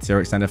much money to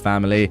your extended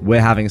family,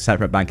 we're having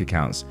separate bank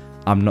accounts.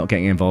 I'm not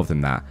getting involved in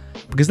that.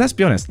 Because let's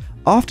be honest,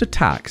 after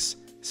tax,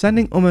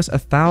 sending almost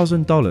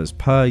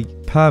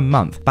 $1,000 per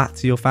month back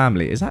to your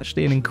family is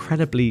actually an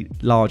incredibly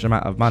large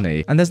amount of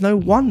money. And there's no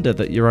wonder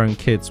that your own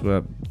kids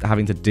were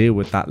having to deal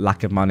with that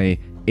lack of money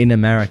in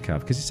America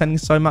because you're sending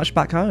so much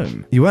back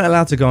home. You weren't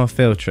allowed to go on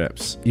field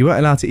trips. You weren't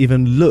allowed to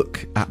even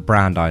look at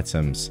brand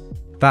items.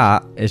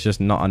 That is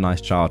just not a nice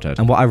childhood.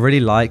 And what I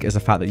really like is the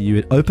fact that you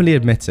had openly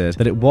admitted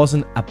that it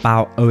wasn't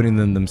about owning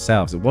them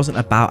themselves. It wasn't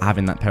about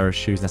having that pair of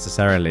shoes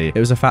necessarily. It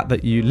was the fact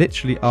that you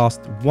literally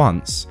asked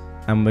once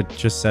and were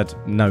just said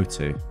no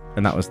to.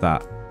 And that was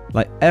that.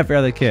 Like every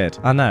other kid,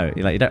 I know,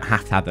 you don't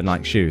have to have the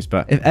Nike shoes,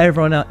 but if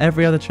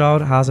every other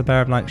child has a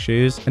pair of Nike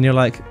shoes and you're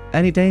like,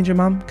 any danger,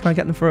 mum? Can I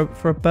get them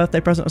for a birthday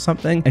present or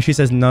something? And she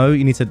says no,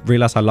 you need to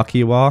realize how lucky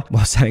you are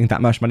while sending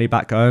that much money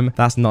back home.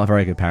 That's not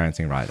very good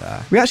parenting right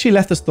there. We actually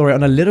left the story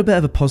on a little bit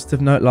of a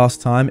positive note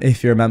last time,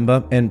 if you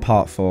remember, in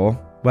part 4,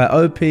 where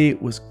OP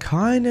was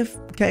kind of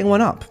getting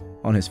one up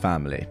on his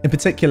family, in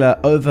particular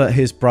over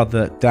his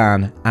brother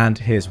Dan and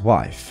his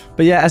wife.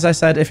 But yeah, as I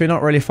said, if you're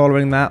not really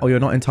following that or you're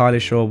not entirely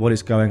sure what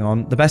is going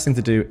on, the best thing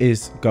to do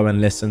is go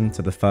and listen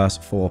to the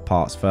first 4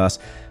 parts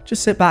first.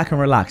 Just sit back and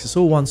relax. It's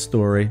all one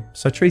story,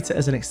 so treat it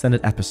as an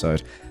extended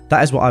episode.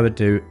 That is what I would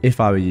do if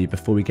I were you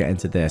before we get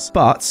into this.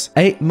 But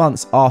 8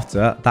 months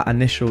after that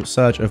initial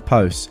surge of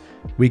posts,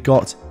 we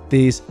got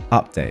these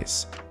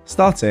updates,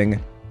 starting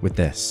with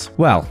this.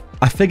 Well,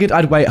 I figured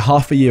I'd wait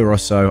half a year or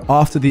so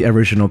after the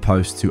original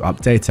post to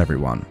update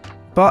everyone.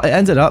 but it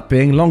ended up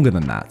being longer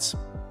than that.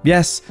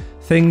 Yes,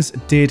 things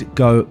did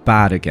go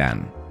bad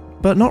again,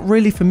 but not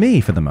really for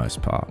me for the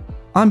most part.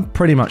 I'm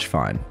pretty much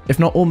fine, if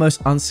not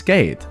almost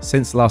unscathed,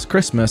 since last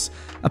Christmas,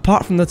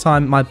 apart from the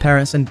time my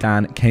parents and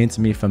Dan came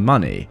to me for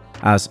money,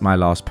 as my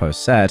last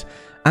post said,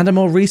 and a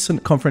more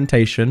recent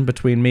confrontation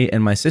between me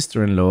and my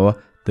sister-in-law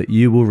that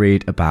you will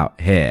read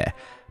about here.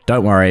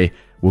 Don't worry,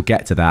 we'll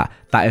get to that.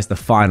 That is the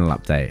final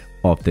update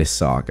of this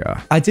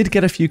saga. I did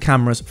get a few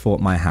cameras for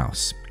my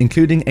house,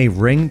 including a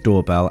Ring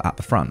doorbell at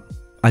the front.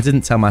 I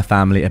didn't tell my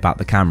family about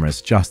the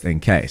cameras just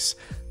in case,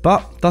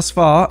 but thus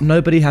far,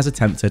 nobody has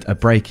attempted a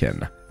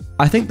break-in.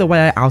 I think the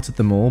way I outed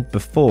them all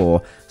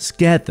before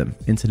scared them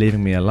into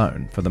leaving me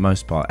alone, for the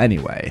most part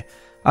anyway.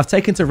 I've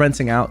taken to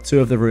renting out 2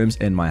 of the rooms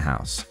in my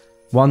house.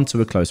 One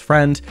to a close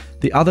friend,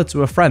 the other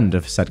to a friend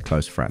of said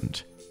close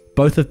friend.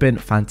 Both have been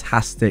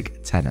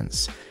fantastic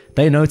tenants.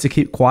 They know to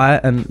keep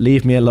quiet and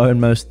leave me alone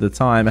most of the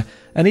time,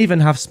 and even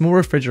have small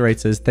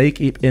refrigerators they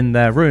keep in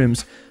their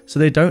rooms so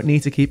they don't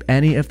need to keep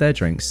any of their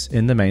drinks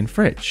in the main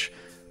fridge.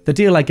 The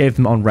deal I gave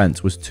them on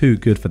rent was too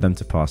good for them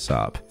to pass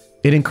up.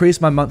 It increased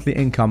my monthly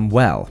income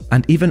well,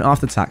 and even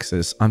after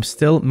taxes, I'm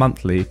still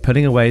monthly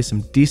putting away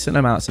some decent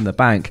amounts in the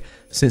bank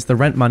since the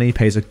rent money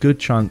pays a good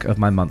chunk of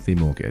my monthly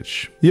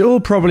mortgage. You're all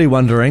probably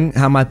wondering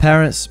how my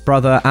parents,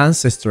 brother and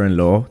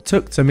sister-in-law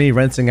took to me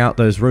renting out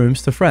those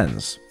rooms to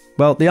friends.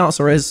 Well, the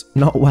answer is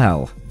not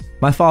well.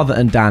 My father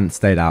and Dan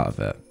stayed out of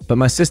it, but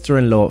my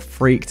sister-in-law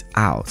freaked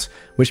out,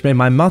 which made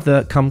my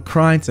mother come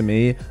crying to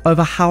me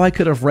over how I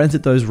could have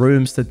rented those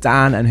rooms to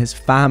Dan and his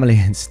family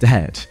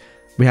instead.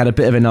 We had a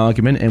bit of an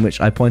argument in which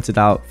I pointed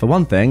out, for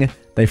one thing,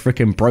 they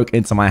freaking broke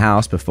into my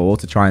house before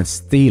to try and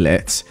steal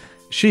it.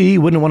 She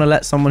wouldn't want to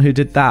let someone who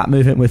did that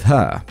move in with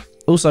her.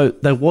 Also,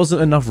 there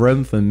wasn't enough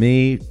room for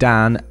me,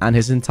 Dan, and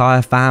his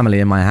entire family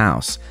in my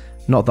house.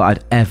 Not that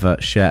I'd ever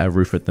share a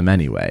roof with them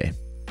anyway.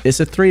 It's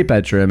a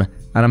 3-bedroom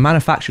and a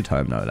manufactured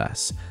home, no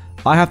less.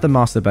 I have the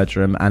master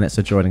bedroom and its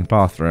adjoining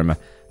bathroom.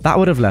 That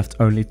would have left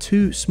only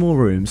 2 small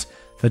rooms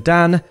for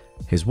Dan,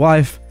 his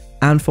wife,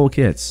 and 4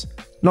 kids.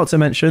 Not to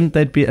mention,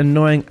 they'd be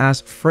annoying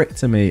as frick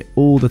to me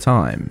all the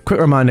time. Quick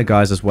reminder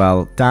guys as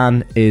well,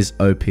 Dan is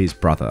OP's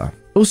brother.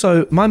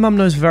 Also, my mum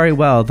knows very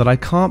well that I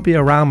can't be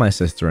around my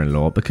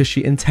sister-in-law because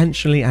she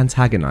intentionally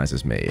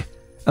antagonizes me.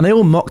 And they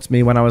all mocked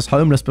me when I was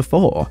homeless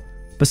before.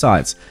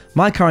 Besides,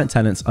 my current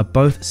tenants are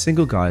both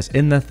single guys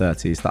in their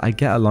 30s that I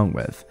get along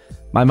with.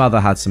 My mother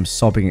had some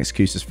sobbing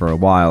excuses for a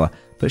while,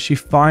 but she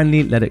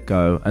finally let it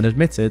go and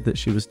admitted that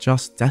she was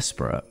just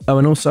desperate. Oh,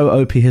 and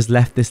also OP has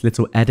left this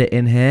little edit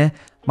in here.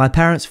 My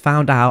parents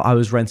found out I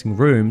was renting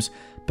rooms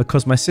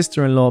because my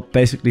sister-in-law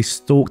basically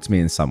stalked me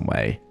in some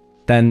way.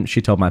 Then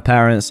she told my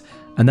parents,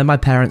 and then my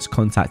parents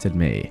contacted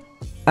me.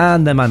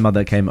 And then my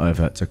mother came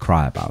over to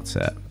cry about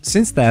it.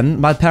 Since then,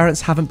 my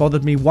parents haven't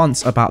bothered me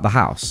once about the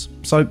house,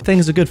 so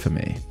things are good for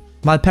me.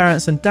 My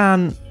parents and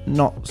Dan,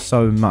 not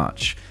so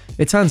much.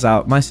 It turns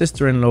out my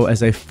sister-in-law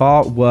is a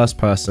far worse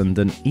person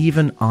than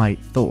even I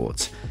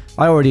thought.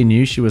 I already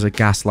knew she was a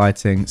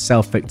gaslighting,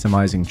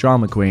 self-victimizing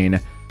drama queen,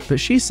 but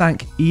she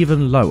sank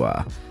even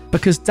lower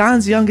because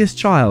Dan's youngest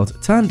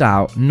child turned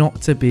out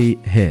not to be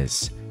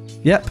his.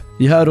 Yep,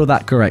 you heard all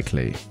that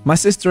correctly. My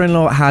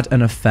sister-in-law had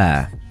an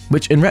affair,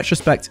 which in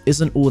retrospect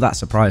isn't all that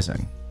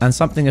surprising, and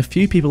something a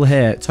few people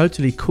here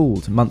totally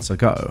called months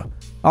ago.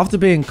 After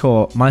being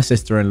caught, my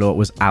sister-in-law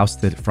was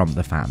ousted from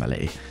the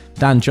family.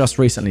 Dan just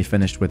recently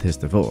finished with his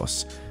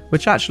divorce,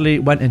 which actually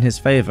went in his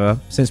favour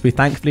since we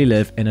thankfully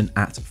live in an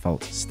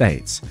at-fault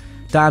state.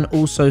 Dan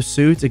also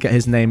sued to get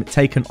his name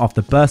taken off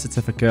the birth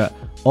certificate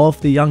of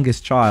the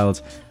youngest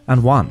child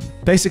and won.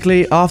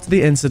 Basically, after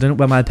the incident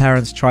where my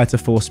parents tried to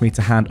force me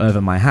to hand over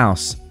my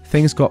house,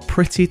 things got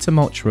pretty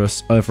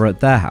tumultuous over at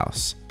their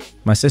house.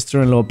 My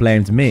sister-in-law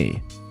blamed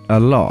me a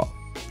lot.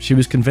 She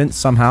was convinced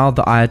somehow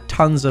that I had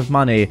tons of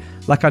money,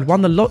 like I'd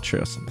won the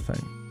lottery or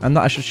something, and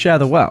that I should share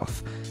the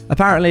wealth.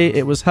 Apparently,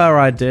 it was her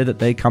idea that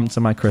they come to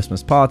my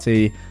Christmas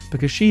party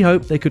because she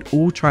hoped they could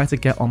all try to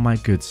get on my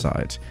good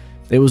side.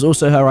 It was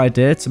also her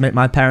idea to make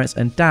my parents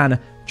and Dan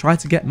try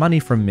to get money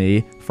from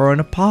me for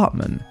an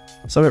apartment.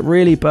 So it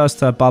really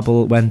burst her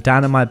bubble when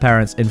Dan and my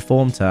parents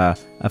informed her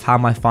of how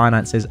my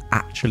finances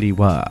actually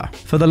were.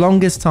 For the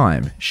longest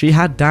time, she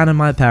had Dan and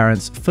my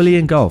parents fully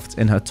engulfed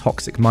in her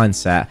toxic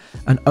mindset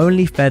and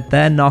only fed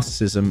their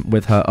narcissism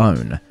with her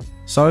own.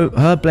 So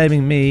her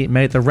blaming me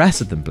made the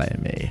rest of them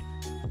blame me.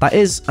 That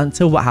is,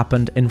 until what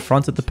happened in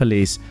front of the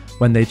police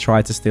when they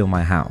tried to steal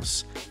my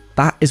house.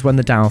 That is when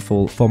the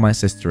downfall for my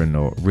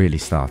sister-in-law really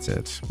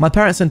started. My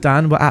parents and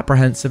Dan were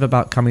apprehensive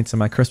about coming to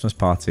my Christmas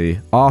party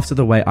after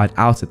the way I'd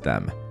outed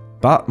them.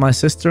 But my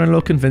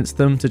sister-in-law convinced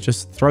them to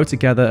just throw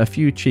together a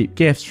few cheap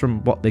gifts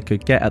from what they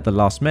could get at the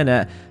last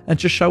minute and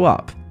just show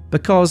up,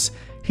 because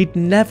he'd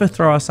never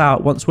throw us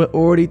out once we're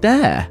already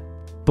there.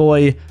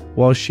 Boy,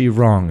 was she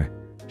wrong.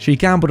 She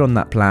gambled on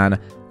that plan,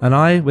 and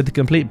I, with the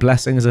complete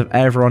blessings of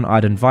everyone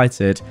I'd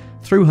invited,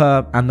 threw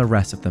her and the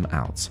rest of them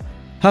out.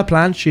 Her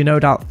plan, she no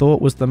doubt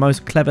thought was the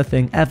most clever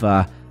thing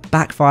ever,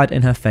 backfired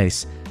in her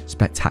face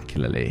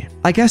spectacularly.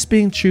 I guess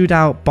being chewed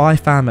out by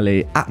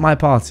family at my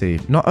party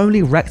not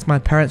only wrecked my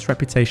parents'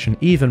 reputation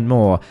even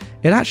more,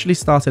 it actually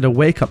started a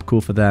wake-up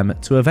call for them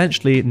to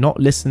eventually not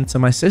listen to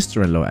my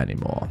sister-in-law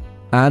anymore.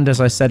 And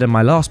as I said in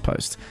my last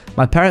post,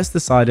 my parents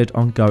decided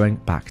on going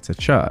back to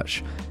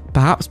church.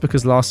 Perhaps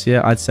because last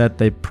year I'd said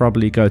they'd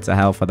probably go to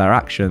hell for their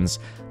actions.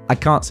 I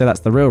can't say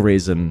that's the real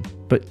reason,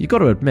 but you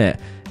gotta admit,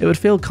 it would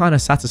feel kinda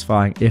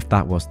satisfying if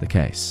that was the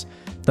case.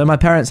 Though my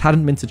parents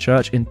hadn't been to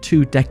church in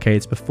 2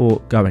 decades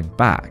before going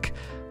back.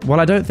 While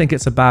I don't think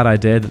it's a bad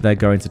idea that they're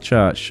going to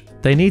church,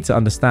 they need to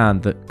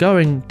understand that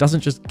going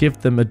doesn't just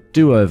give them a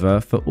do-over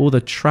for all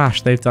the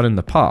trash they've done in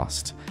the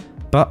past.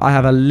 But I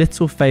have a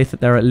little faith that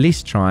they're at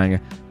least trying,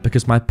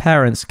 because my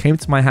parents came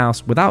to my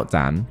house without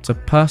Dan to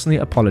personally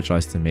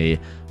apologize to me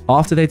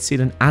after they'd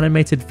seen an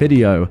animated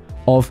video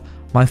of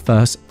my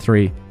first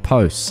 3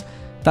 posts.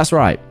 That's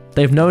right,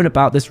 they've known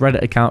about this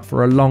Reddit account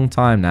for a long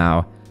time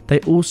now.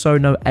 They also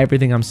know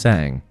everything I'm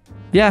saying.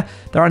 Yeah,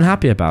 they're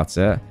unhappy about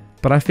it,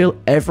 but I feel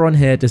everyone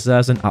here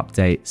deserves an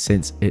update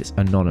since it's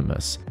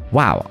anonymous.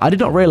 Wow, I did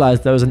not realize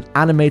there was an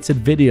animated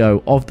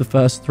video of the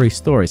first 3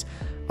 stories.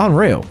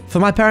 Unreal. For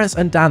my parents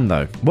and Dan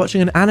though,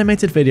 watching an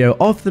animated video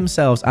of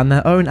themselves and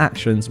their own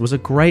actions was a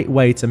great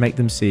way to make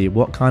them see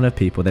what kind of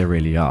people they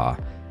really are.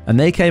 And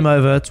they came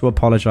over to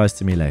apologize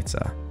to me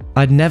later.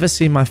 I'd never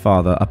seen my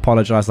father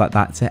apologize like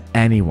that to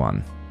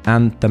anyone,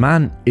 and the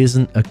man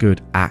isn't a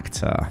good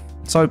actor.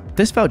 So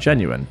this felt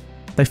genuine.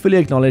 They fully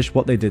acknowledged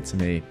what they did to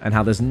me and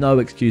how there's no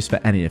excuse for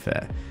any of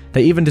it.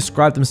 They even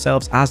described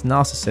themselves as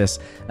narcissists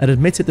and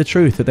admitted the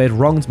truth that they'd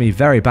wronged me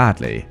very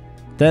badly.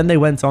 Then they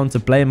went on to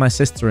blame my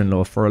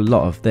sister-in-law for a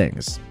lot of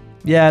things.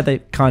 Yeah, they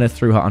kind of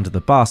threw her under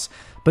the bus,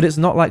 but it's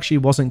not like she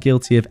wasn't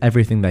guilty of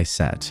everything they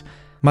said.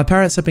 My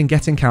parents have been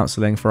getting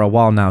counselling for a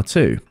while now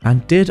too,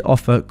 and did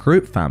offer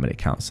group family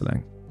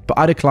counselling, but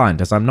I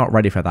declined as I'm not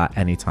ready for that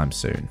anytime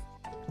soon.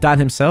 Dan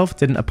himself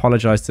didn't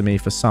apologise to me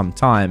for some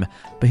time,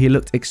 but he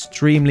looked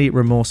extremely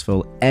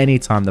remorseful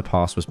anytime the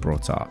past was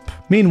brought up.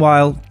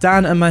 Meanwhile,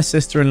 Dan and my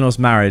sister-in-law's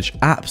marriage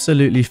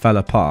absolutely fell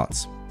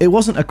apart. It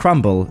wasn't a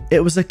crumble,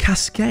 it was a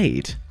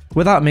cascade.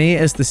 Without me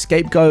as the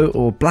scapegoat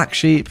or black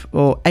sheep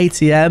or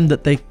ATM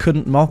that they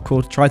couldn't mock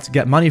or try to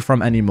get money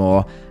from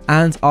anymore,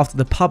 and after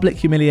the public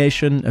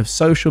humiliation of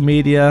social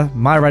media,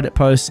 my Reddit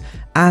posts,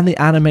 and the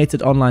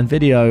animated online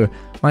video,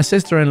 my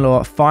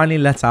sister-in-law finally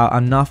let out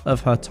enough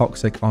of her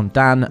toxic on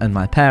Dan and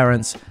my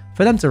parents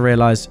for them to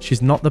realise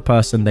she's not the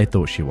person they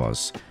thought she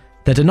was.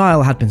 Their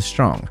denial had been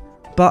strong,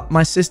 but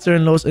my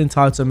sister-in-law's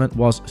entitlement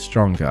was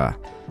stronger.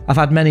 I've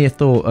had many a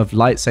thought of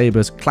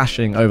lightsabers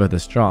clashing over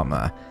this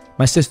drama.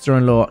 My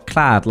sister-in-law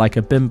clad like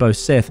a bimbo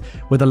Sith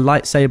with a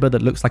lightsaber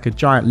that looks like a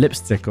giant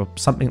lipstick or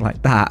something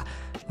like that.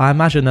 I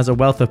imagine there's a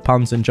wealth of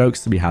puns and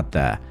jokes to be had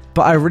there,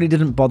 but I really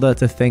didn't bother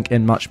to think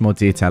in much more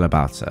detail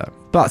about it.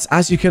 But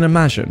as you can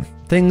imagine,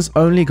 things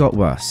only got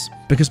worse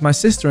because my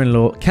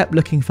sister-in-law kept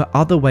looking for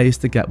other ways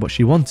to get what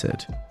she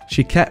wanted.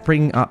 She kept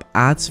bringing up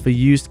ads for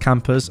used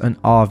campers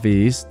and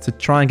RVs to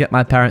try and get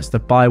my parents to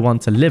buy one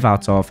to live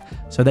out of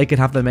so they could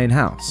have their main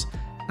house.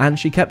 And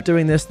she kept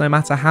doing this no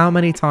matter how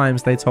many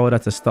times they told her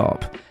to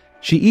stop.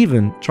 She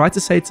even tried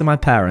to say to my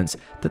parents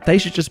that they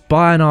should just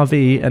buy an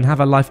RV and have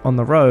a life on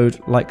the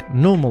road like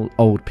normal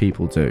old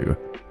people do.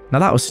 Now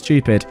that was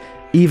stupid,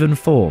 even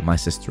for my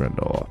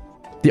sister-in-law.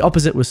 The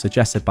opposite was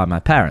suggested by my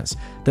parents,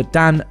 that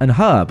Dan and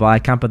her buy a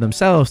camper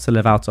themselves to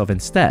live out of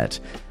instead.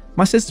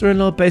 My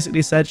sister-in-law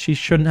basically said she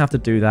shouldn't have to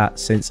do that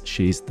since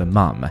she's the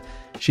mum.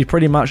 She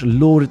pretty much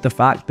lauded the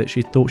fact that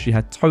she thought she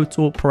had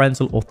total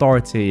parental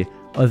authority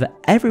over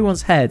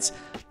everyone's heads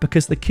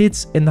because the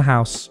kids in the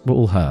house were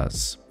all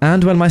hers.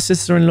 And when my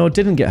sister-in-law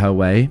didn't get her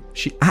way,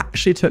 she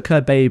actually took her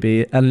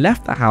baby and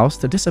left the house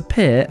to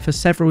disappear for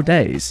several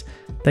days.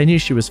 They knew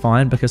she was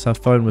fine because her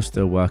phone was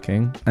still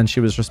working and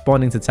she was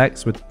responding to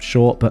texts with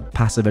short but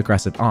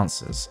passive-aggressive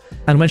answers.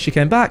 And when she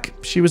came back,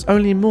 she was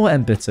only more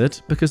embittered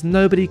because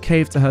nobody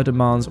caved to her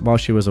demands while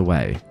she was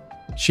away.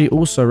 She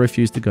also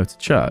refused to go to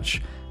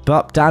church,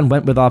 but Dan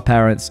went with our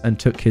parents and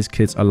took his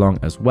kids along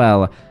as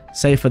well,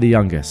 save for the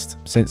youngest,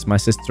 since my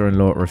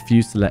sister-in-law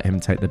refused to let him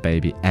take the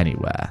baby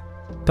anywhere.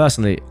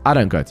 Personally, I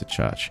don't go to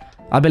church.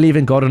 I believe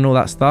in God and all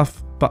that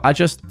stuff, but I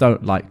just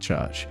don't like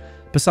church.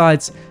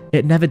 Besides,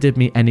 it never did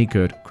me any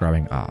good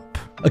growing up.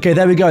 Okay,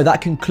 there we go.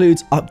 That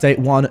concludes update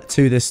 1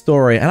 to this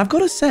story. And I've got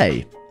to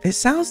say, it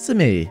sounds to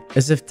me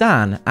as if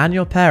Dan and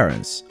your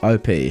parents,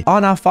 OP, are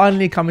now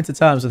finally coming to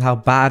terms with how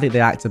badly they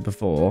acted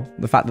before.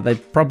 The fact that they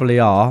probably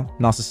are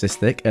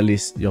narcissistic, at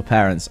least your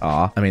parents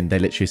are. I mean, they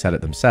literally said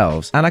it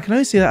themselves. And I can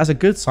only see that as a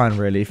good sign,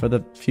 really, for the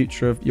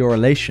future of your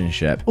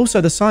relationship. Also,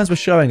 the signs were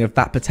showing of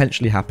that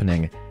potentially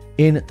happening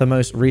in the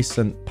most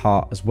recent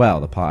part as well,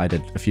 the part I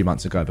did a few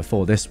months ago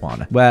before this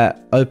one, where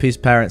OP's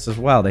parents as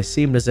well, they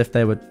seemed as if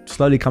they would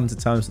slowly come to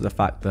terms with the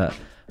fact that,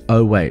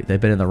 oh wait,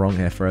 they've been in the wrong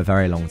here for a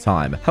very long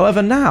time.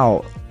 However,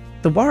 now,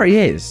 the worry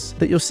is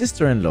that your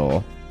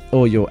sister-in-law,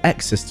 or your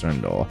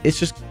ex-sister-in-law, is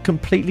just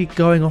completely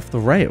going off the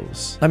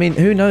rails. I mean,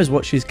 who knows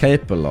what she's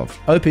capable of?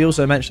 OP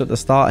also mentioned at the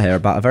start here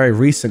about a very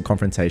recent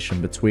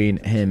confrontation between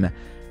him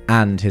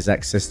and his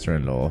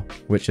ex-sister-in-law,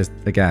 which is,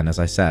 again, as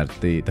I said,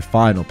 the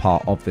final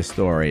part of this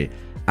story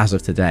as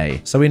of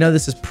today. So we know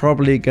this is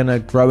probably going to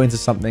grow into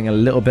something a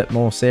little bit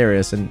more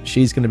serious, and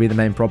she's going to be the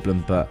main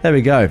problem, but there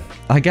we go.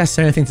 I guess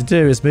the only thing to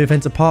do is move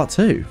into part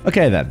 2.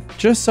 Okay then,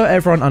 just so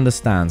everyone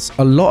understands,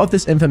 a lot of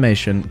this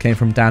information came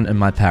from Dan and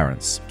my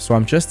parents, so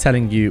I'm just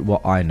telling you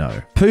what I know.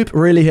 Poop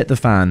really hit the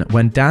fan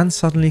when Dan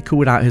suddenly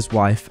called out his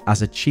wife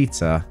as a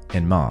cheater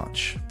in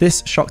March.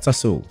 This shocked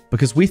us all,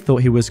 because we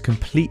thought he was a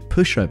complete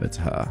pushover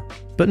to her.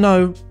 But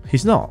no,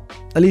 he's not.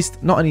 At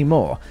least not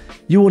anymore.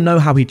 You all know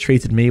how he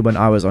treated me when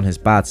I was on his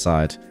bad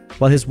side.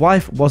 Well, his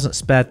wife wasn't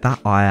spared that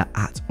ire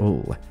at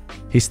all.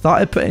 He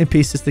started putting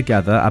pieces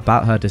together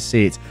about her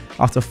deceit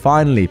after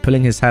finally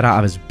pulling his head out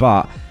of his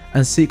butt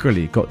and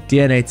secretly got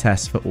DNA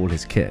tests for all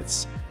his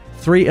kids.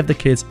 3 of the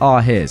kids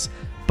are his,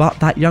 but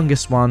that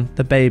youngest one,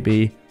 the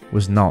baby,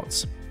 was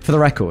not. For the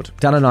record,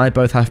 Dan and I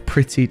both have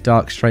pretty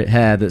dark straight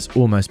hair that's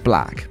almost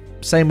black.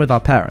 Same with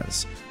our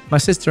parents. My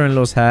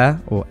sister-in-law's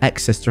hair, or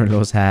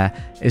ex-sister-in-law's hair,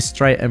 is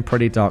straight and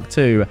pretty dark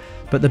too,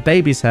 but the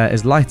baby's hair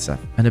is lighter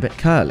and a bit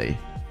curly.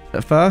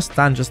 At first,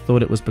 Dan just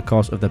thought it was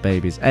because of the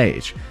baby's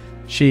age.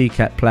 She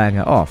kept playing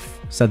it off,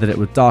 said that it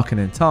would darken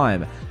in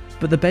time,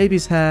 but the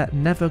baby's hair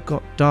never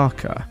got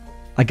darker.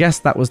 I guess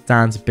that was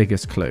Dan's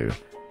biggest clue.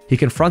 He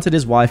confronted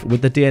his wife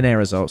with the DNA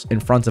results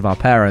in front of our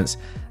parents,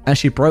 and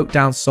she broke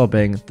down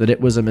sobbing that it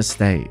was a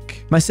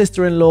mistake. My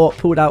sister-in-law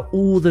pulled out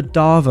all the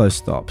DARVO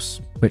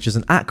stops, which is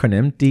an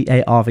acronym,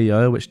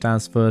 DARVO, which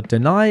stands for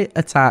Deny,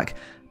 Attack,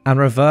 and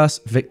Reverse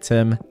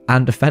Victim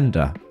and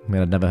Offender. I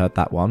mean, I'd never heard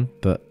that one,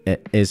 but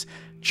it is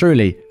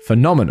truly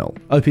phenomenal.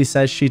 OP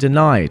says she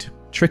denied,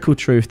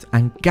 trickle-truthed,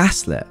 and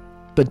gaslit,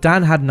 but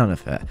Dan had none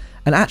of it,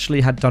 and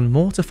actually had done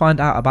more to find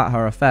out about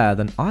her affair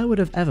than I would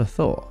have ever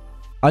thought.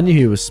 I knew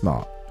he was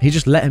smart. He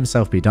just let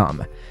himself be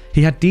dumb.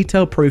 He had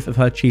detailed proof of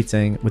her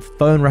cheating with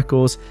phone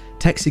records,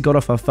 texts he got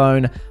off her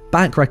phone,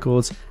 bank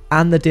records,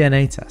 and the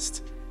DNA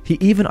test. He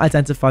even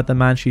identified the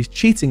man she's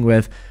cheating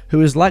with,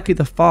 who is likely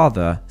the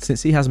father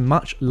since he has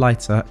much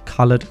lighter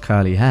coloured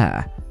curly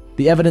hair.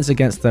 The evidence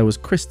against her was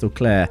crystal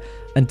clear,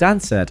 and Dan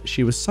said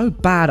she was so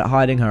bad at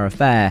hiding her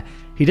affair,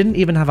 he didn't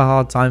even have a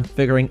hard time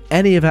figuring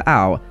any of it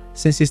out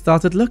since he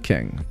started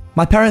looking.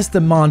 My parents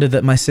demanded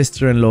that my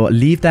sister-in-law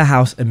leave their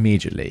house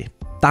immediately.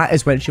 That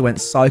is when she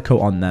went psycho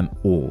on them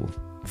all.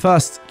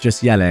 First,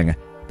 just yelling,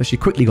 but she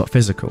quickly got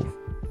physical.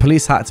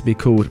 Police had to be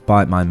called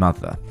by my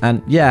mother,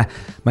 and yeah,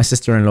 my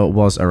sister-in-law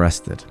was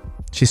arrested.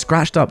 She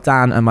scratched up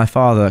Dan and my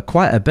father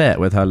quite a bit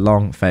with her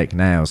long fake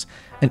nails,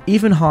 and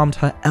even harmed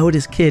her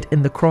eldest kid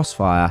in the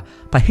crossfire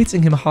by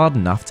hitting him hard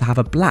enough to have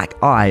a black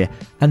eye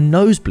and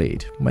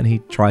nosebleed when he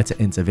tried to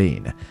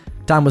intervene.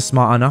 Dan was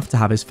smart enough to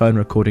have his phone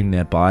recording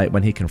nearby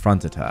when he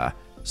confronted her,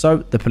 so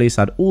the police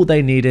had all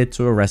they needed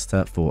to arrest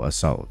her for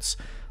assaults.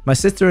 My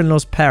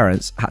sister-in-law's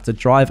parents had to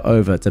drive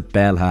over to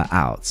bail her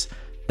out.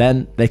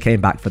 Then they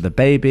came back for the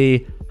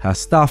baby, her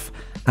stuff,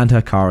 and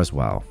her car as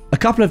well. A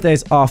couple of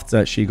days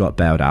after she got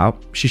bailed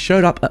out, she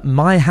showed up at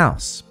my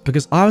house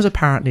because I was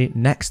apparently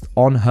next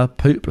on her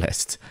poop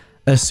list.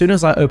 As soon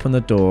as I opened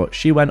the door,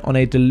 she went on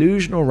a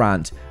delusional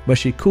rant where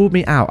she called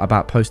me out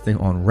about posting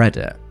on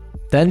Reddit.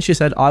 Then she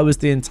said I was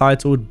the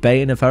entitled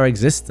bane of her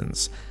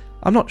existence.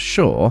 I'm not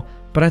sure,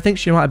 but I think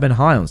she might have been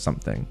high on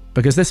something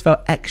because this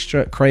felt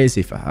extra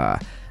crazy for her,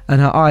 and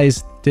her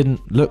eyes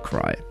didn't look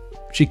right.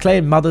 She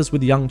claimed mothers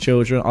with young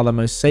children are the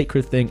most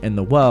sacred thing in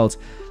the world,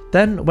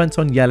 then went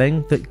on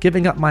yelling that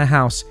giving up my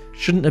house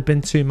shouldn't have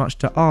been too much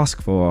to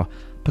ask for,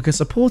 because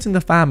supporting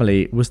the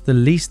family was the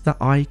least that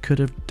I could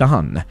have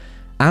done.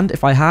 And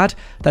if I had,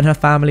 then her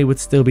family would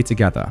still be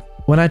together.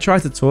 When I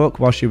tried to talk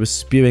while she was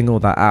spewing all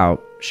that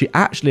out, she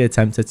actually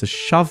attempted to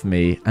shove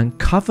me and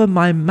cover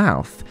my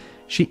mouth.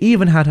 She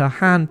even had her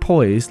hand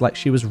poised like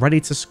she was ready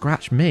to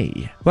scratch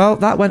me. Well,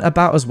 that went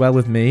about as well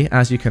with me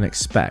as you can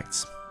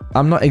expect.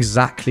 I'm not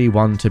exactly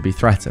one to be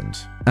threatened,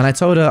 and I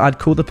told her I'd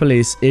call the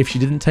police if she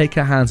didn't take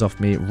her hands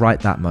off me right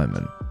that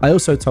moment. I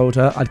also told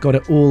her I'd got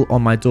it all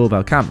on my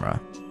doorbell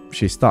camera.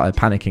 She started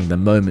panicking the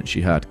moment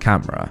she heard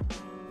camera.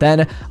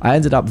 Then I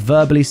ended up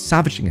verbally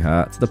savaging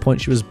her to the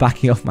point she was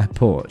backing off my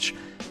porch.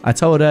 I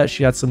told her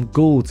she had some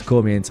gall to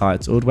call me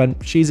entitled when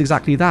she's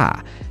exactly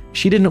that.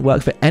 She didn't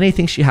work for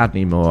anything she had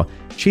anymore,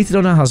 cheated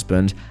on her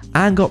husband,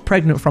 and got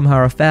pregnant from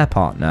her affair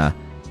partner.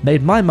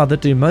 Made my mother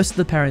do most of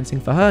the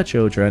parenting for her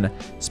children,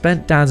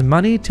 spent Dan's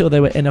money till they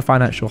were in a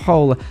financial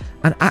hole,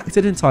 and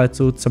acted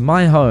entitled to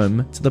my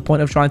home to the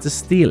point of trying to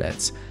steal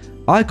it.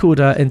 I called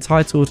her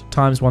entitled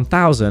times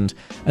 1000,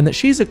 and that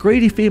she's a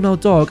greedy female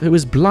dog who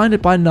is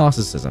blinded by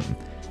narcissism.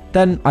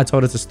 Then I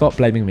told her to stop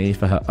blaming me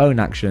for her own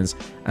actions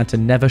and to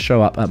never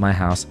show up at my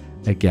house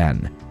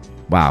again.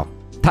 Wow,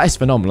 that is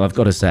phenomenal, I've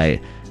got to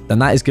say.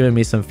 And that is giving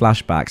me some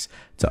flashbacks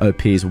to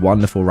OP's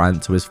wonderful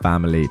rant to his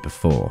family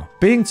before.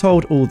 Being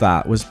told all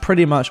that was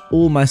pretty much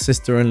all my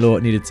sister-in-law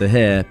needed to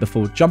hear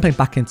before jumping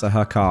back into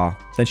her car.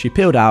 Then she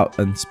peeled out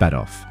and sped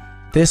off.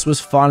 This was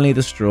finally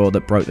the straw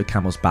that broke the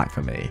camel's back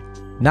for me.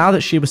 Now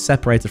that she was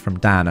separated from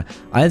Dan,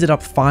 I ended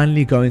up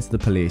finally going to the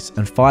police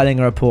and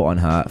filing a report on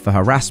her for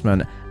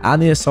harassment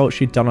and the assault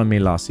she'd done on me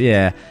last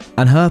year,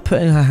 and her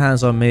putting her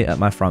hands on me at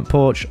my front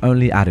porch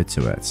only added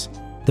to it.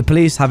 The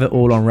police have it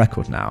all on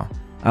record now,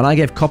 and I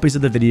gave copies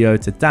of the video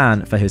to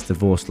Dan for his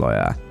divorce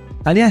lawyer.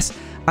 And yes,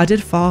 I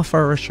did file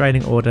for a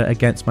restraining order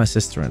against my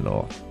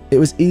sister-in-law. It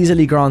was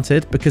easily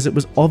granted because it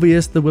was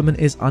obvious the woman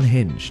is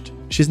unhinged.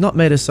 She's not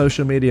made a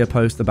social media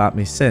post about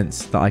me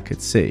since that I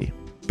could see,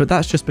 but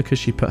that's just because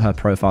she put her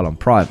profile on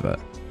private.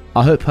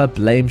 I hope her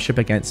blameship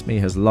against me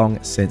has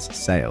long since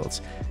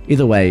sailed.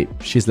 Either way,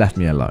 she's left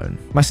me alone.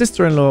 My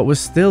sister-in-law was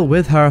still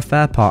with her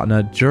affair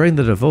partner during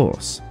the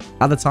divorce.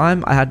 At the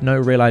time, I had no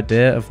real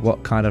idea of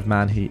what kind of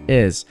man he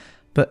is,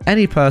 but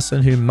any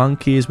person who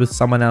monkeys with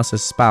someone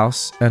else's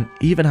spouse and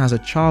even has a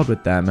child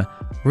with them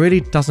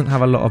really doesn't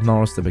have a lot of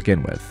morals to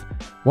begin with.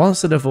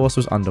 Once the divorce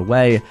was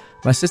underway,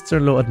 my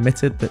sister-in-law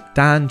admitted that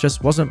Dan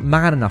just wasn't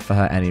man enough for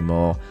her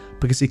anymore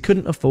because he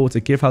couldn't afford to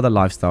give her the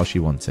lifestyle she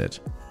wanted.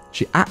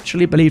 She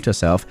actually believed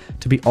herself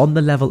to be on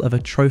the level of a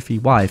trophy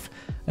wife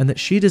and that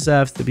she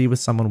deserves to be with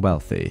someone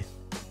wealthy.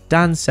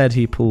 Dan said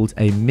he pulled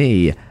a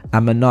me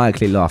and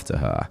maniacally laughed at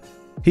her.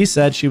 He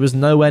said she was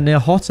nowhere near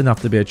hot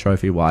enough to be a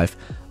trophy wife,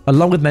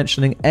 along with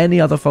mentioning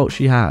any other fault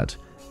she had.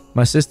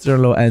 My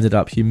sister-in-law ended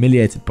up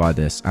humiliated by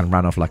this and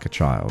ran off like a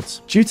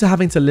child. Due to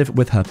having to live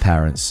with her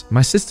parents,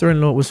 my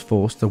sister-in-law was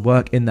forced to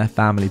work in their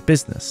family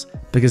business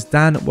because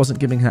Dan wasn't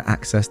giving her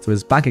access to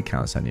his bank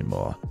accounts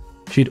anymore.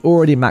 She'd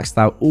already maxed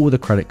out all the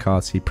credit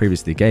cards he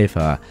previously gave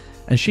her,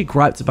 and she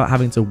griped about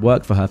having to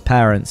work for her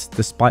parents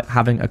despite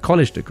having a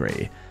college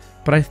degree.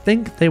 But I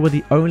think they were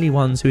the only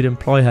ones who'd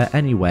employ her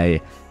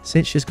anyway,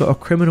 since she's got a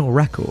criminal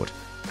record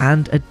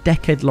and a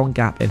decade-long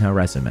gap in her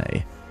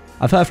resume.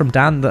 I've heard from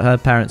Dan that her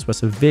parents were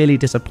severely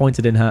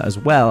disappointed in her as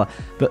well,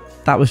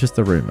 but that was just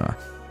a rumour.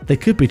 They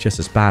could be just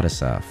as bad as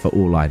her, for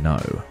all I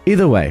know.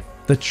 Either way,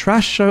 the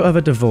trash show of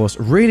a divorce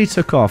really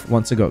took off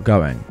once it got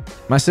going.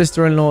 My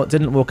sister-in-law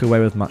didn't walk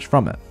away with much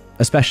from it,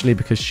 especially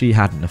because she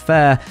had an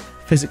affair,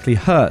 physically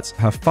hurt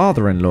her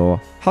father-in-law,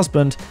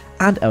 husband,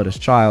 and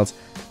eldest child,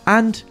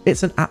 and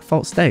it's an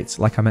at-fault state,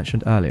 like I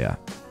mentioned earlier.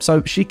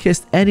 So she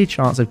kissed any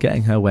chance of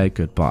getting her way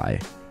goodbye.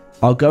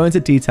 I'll go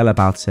into detail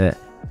about it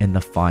in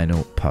the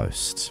final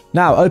post.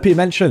 Now, OP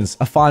mentions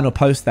a final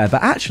post there,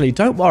 but actually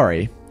don't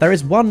worry, there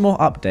is one more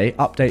update,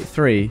 update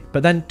 3,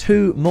 but then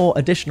 2 more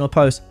additional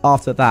posts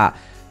after that.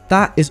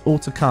 That is all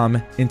to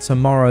come in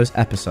tomorrow's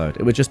episode.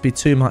 It would just be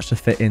too much to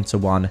fit into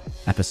one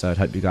episode.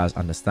 Hope you guys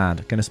understand.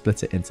 I'm going to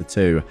split it into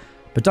 2.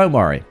 But don't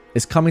worry,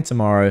 it's coming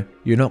tomorrow.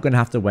 You're not going to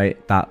have to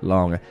wait that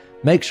long.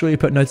 Make sure you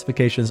put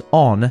notifications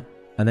on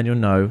and then you'll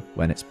know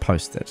when it's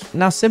posted.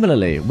 Now,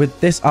 similarly, with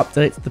this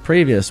update to the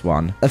previous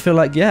one, I feel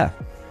like, yeah,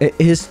 it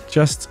is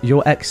just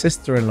your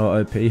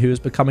ex-sister-in-law OP who is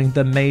becoming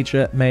the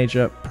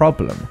major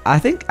problem. I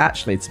think,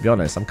 actually, to be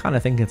honest, I'm kind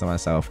of thinking to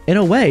myself, in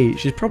a way,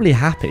 she's probably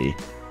happy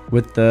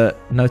with the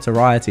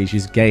notoriety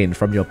she's gained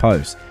from your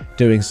posts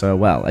doing so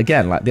well.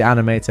 Again, like the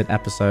animated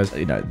episodes,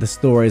 you know, the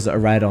stories that are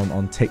read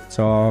on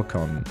TikTok,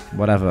 on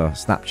whatever,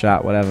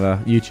 Snapchat,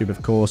 whatever, YouTube,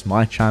 of course,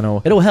 my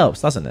channel. It all helps,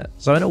 doesn't it?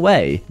 So in a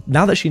way,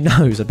 now that she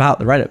knows about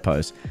the Reddit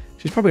post,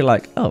 she's probably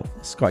like, oh,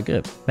 this is quite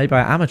good. Maybe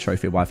I am a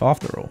trophy wife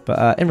after all.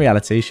 But in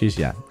reality, she's,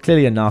 yeah,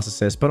 clearly a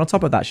narcissist. But on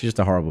top of that, she's just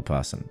a horrible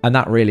person. And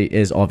that really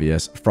is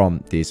obvious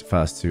from these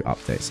first 2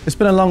 updates. It's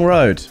been a long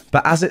road,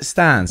 but as it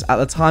stands, at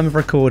the time of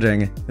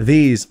recording,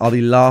 these are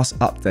the last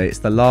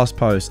updates, the last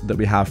post that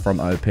we have from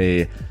OP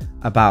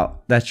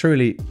about their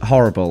truly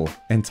horrible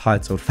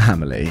entitled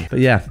family. But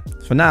yeah,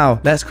 for now,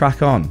 let's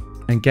crack on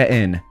and get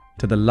in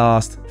to the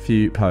last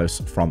few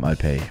posts from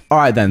OP.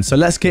 Alright then, so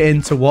let's get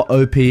into what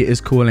OP is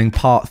calling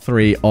part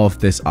 3 of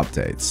this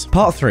update.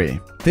 Part 3.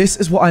 This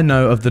is what I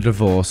know of the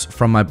divorce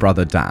from my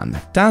brother Dan.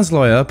 Dan's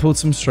lawyer pulled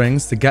some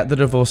strings to get the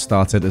divorce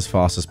started as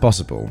fast as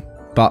possible,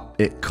 but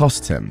it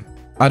cost him.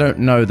 I don't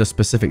know the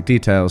specific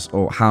details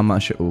or how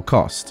much it all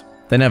cost.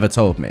 They never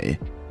told me.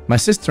 My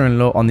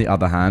sister-in-law, on the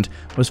other hand,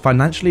 was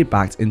financially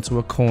backed into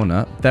a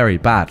corner very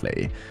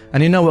badly.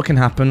 And you know what can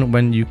happen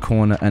when you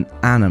corner an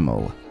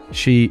animal.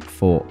 She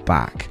fought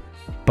back.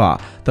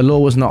 But the law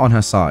was not on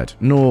her side,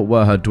 nor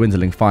were her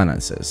dwindling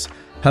finances.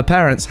 Her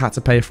parents had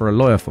to pay for a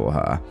lawyer for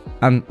her,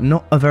 and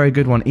not a very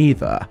good one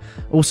either.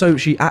 Also,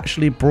 she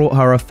actually brought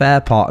her affair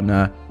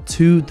partner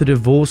to the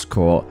divorce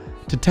court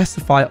to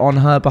testify on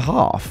her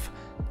behalf.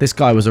 This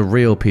guy was a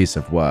real piece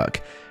of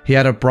work. He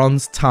had a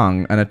bronze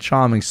tongue and a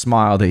charming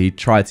smile that he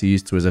tried to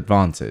use to his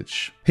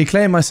advantage. He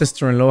claimed my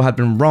sister-in-law had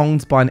been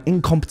wronged by an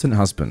incompetent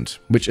husband,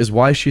 which is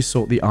why she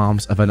sought the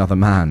arms of another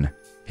man.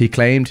 He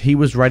claimed he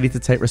was ready to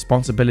take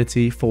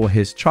responsibility for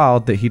his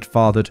child that he'd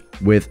fathered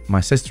with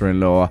my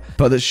sister-in-law,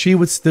 but that she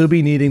would still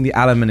be needing the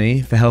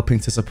alimony for helping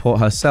to support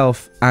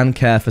herself and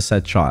care for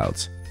said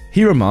child.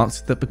 He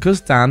remarked that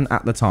because Dan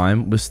at the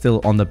time was still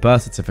on the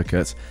birth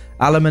certificate,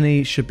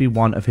 alimony should be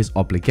one of his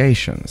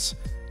obligations.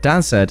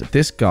 Dan said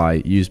this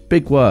guy used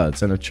big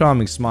words and a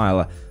charming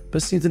smile,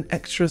 but seemed an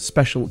extra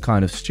special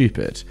kind of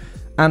stupid.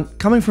 And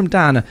coming from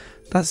Dan,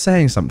 that's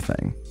saying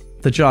something.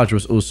 The judge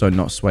was also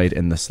not swayed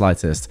in the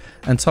slightest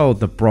and told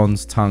the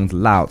bronze-tongued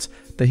lout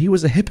that he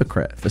was a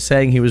hypocrite for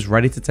saying he was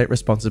ready to take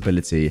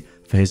responsibility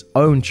for his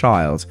own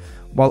child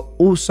while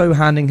also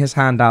handing his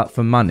hand out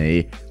for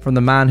money from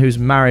the man whose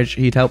marriage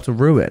he'd helped to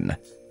ruin.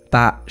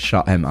 That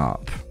shut him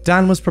up.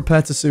 Dan was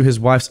prepared to sue his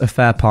wife's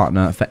affair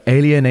partner for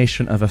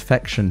alienation of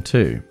affection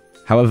too.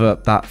 However,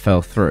 that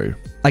fell through.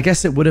 I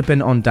guess it would have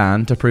been on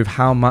Dan to prove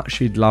how much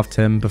she'd loved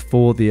him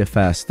before the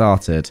affair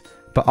started,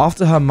 but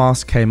after her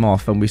mask came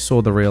off and we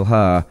saw the real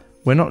her,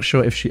 we're not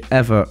sure if she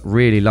ever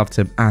really loved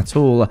him at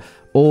all,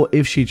 or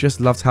if she just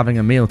loved having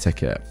a meal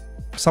ticket.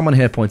 Someone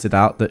here pointed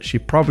out that she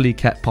probably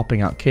kept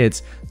popping out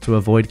kids to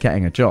avoid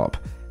getting a job.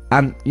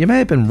 And you may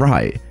have been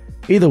right.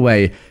 Either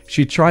way,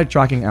 she tried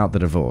dragging out the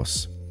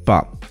divorce.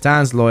 But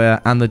Dan's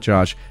lawyer and the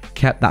judge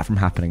kept that from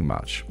happening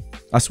much.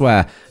 I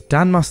swear,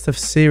 Dan must have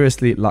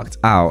seriously lucked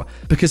out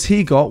because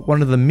he got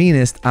one of the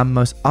meanest and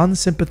most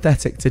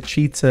unsympathetic to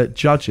cheater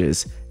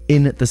judges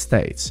in the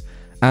States.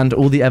 And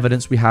all the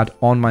evidence we had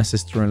on my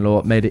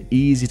sister-in-law made it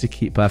easy to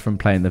keep her from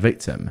playing the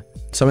victim.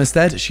 So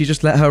instead, she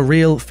just let her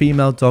real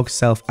female dog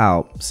self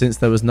out since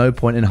there was no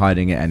point in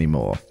hiding it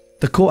anymore.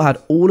 The court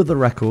had all of the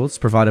records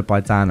provided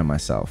by Dan and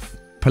myself.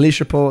 Police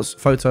reports,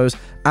 photos,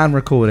 and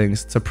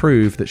recordings to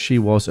prove that she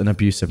was an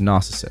abusive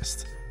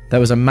narcissist. There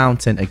was a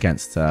mountain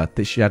against her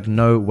that she had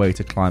no way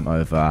to climb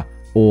over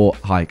or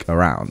hike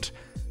around.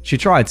 She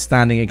tried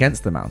standing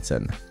against the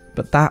mountain,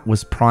 but that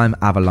was prime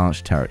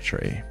avalanche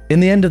territory. In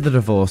the end of the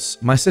divorce,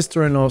 my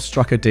sister-in-law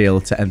struck a deal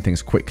to end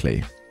things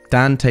quickly.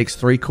 Dan takes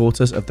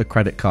 3/4 of the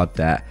credit card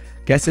debt,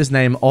 gets his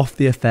name off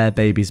the affair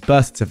baby's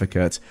birth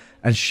certificate,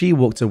 and she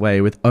walked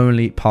away with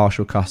only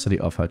partial custody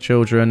of her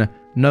children,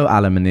 no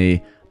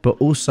alimony, but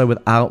also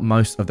without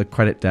most of the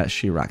credit debt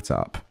she racked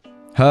up.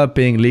 Her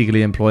being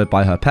legally employed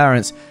by her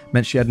parents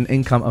meant she had an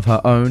income of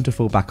her own to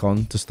fall back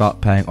on to start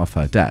paying off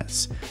her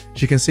debts.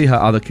 She can see her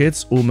other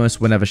kids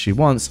almost whenever she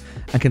wants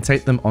and can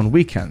take them on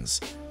weekends.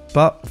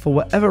 But for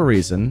whatever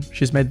reason,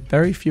 she's made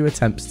very few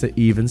attempts to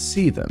even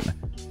see them.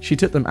 She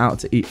took them out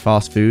to eat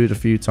fast food a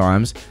few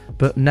times,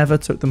 but never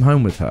took them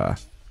home with her.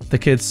 The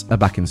kids are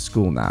back in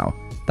school now.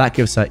 That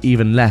gives her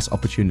even less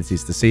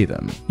opportunities to see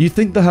them. You'd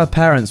think that her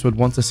parents would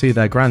want to see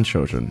their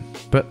grandchildren,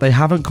 but they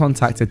haven't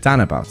contacted Dan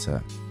about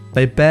it.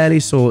 They barely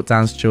saw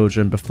Dan's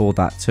children before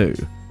that too.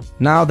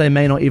 Now they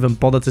may not even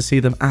bother to see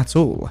them at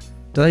all.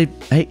 Do they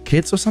hate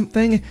kids or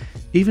something?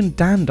 Even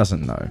Dan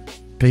doesn't know.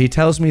 But he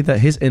tells me that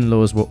his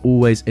in-laws were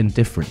always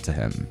indifferent to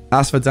him.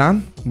 As for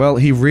Dan, well,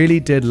 he really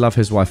did love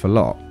his wife a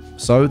lot.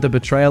 So the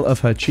betrayal of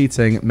her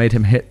cheating made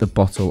him hit the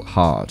bottle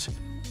hard.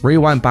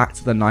 Rewind back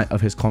to the night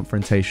of his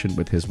confrontation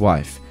with his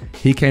wife.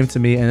 He came to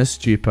me in a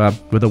stupor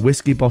with a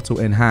whiskey bottle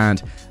in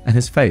hand and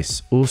his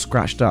face all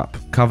scratched up,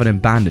 covered in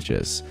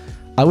bandages.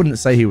 I wouldn't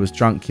say he was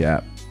drunk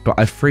yet, but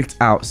I freaked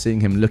out seeing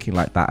him looking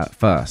like that at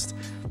first,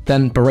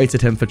 then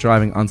berated him for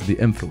driving under the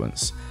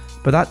influence.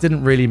 But that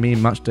didn't really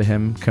mean much to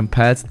him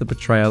compared to the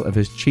betrayal of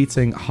his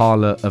cheating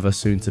harlot of a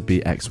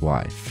soon-to-be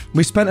ex-wife.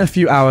 We spent a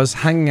few hours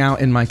hanging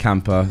out in my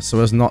camper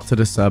so as not to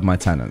disturb my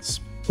tenants.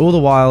 All the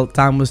while,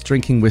 Dan was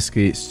drinking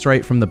whiskey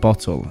straight from the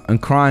bottle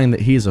and crying that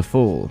he's a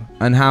fool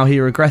and how he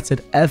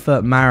regretted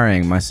ever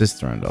marrying my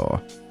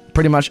sister-in-law.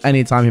 Pretty much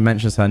any time he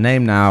mentions her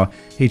name now,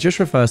 he just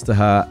refers to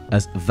her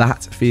as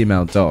that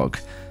female dog.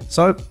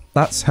 So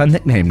that's her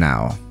nickname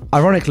now.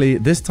 Ironically,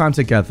 this time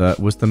together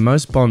was the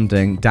most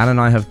bonding Dan and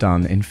I have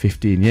done in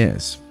 15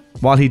 years.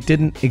 While he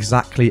didn't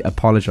exactly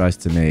apologize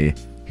to me,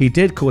 he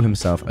did call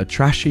himself a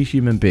trashy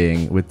human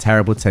being with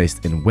terrible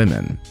taste in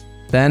women.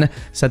 Then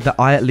said that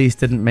I at least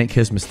didn't make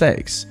his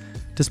mistakes.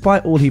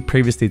 Despite all he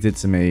previously did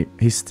to me,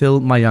 he's still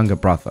my younger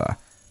brother,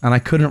 and I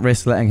couldn't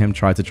risk letting him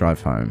try to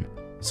drive home.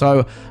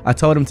 So I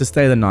told him to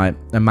stay the night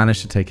and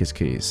managed to take his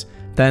keys,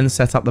 then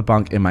set up the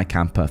bunk in my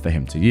camper for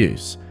him to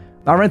use.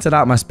 I rented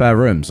out my spare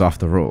rooms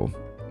after all.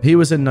 He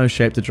was in no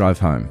shape to drive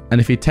home, and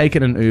if he'd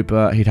taken an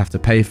Uber, he'd have to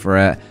pay for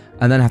it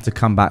and then have to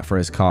come back for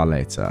his car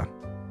later.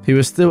 He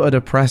was still a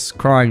depressed,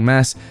 crying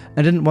mess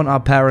and didn't want our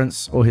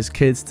parents or his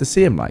kids to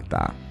see him like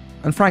that.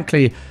 And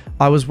frankly,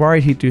 I was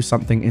worried he'd do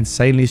something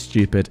insanely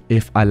stupid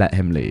if I let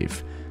him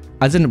leave.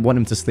 I didn't want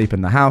him to sleep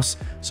in the house,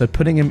 so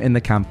putting him in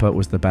the camper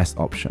was the best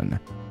option.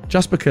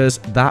 Just because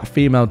that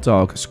female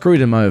dog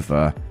screwed him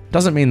over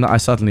doesn't mean that I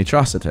suddenly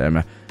trusted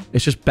him.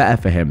 It's just better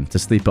for him to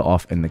sleep it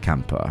off in the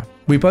camper.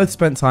 We both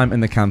spent time in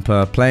the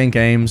camper playing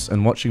games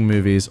and watching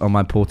movies on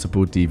my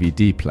portable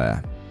DVD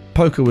player.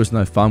 Poker was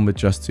no fun with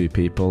just two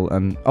people,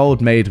 and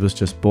Old Maid was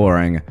just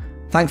boring.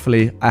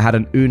 Thankfully, I had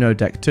an Uno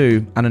deck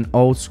too and an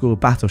old school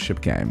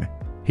battleship game.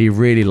 He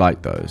really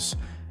liked those.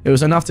 It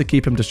was enough to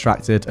keep him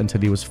distracted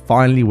until he was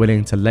finally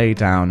willing to lay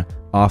down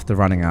after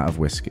running out of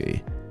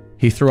whiskey.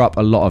 He threw up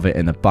a lot of it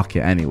in the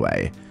bucket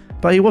anyway.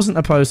 But he wasn't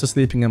opposed to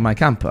sleeping in my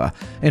camper.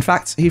 In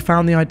fact, he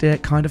found the idea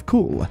kind of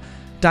cool.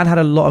 Dan had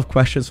a lot of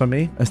questions for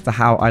me as to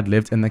how I'd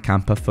lived in the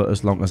camper for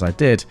as long as I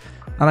did,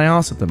 and I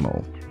answered them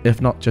all, if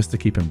not just to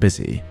keep him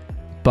busy.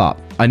 But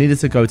I needed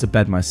to go to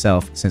bed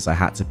myself since I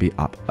had to be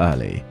up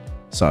early.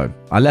 So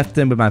I left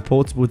him with my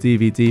portable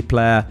DVD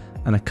player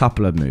and a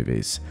couple of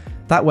movies.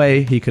 That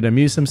way, he could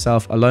amuse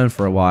himself alone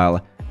for a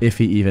while, if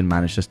he even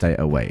managed to stay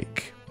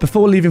awake.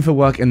 Before leaving for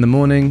work in the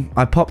morning,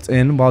 I popped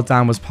in while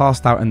Dan was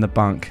passed out in the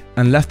bunk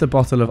and left a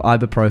bottle of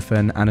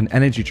ibuprofen and an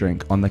energy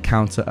drink on the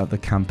counter of the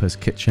camper's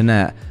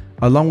kitchenette,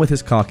 along with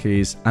his car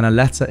keys and a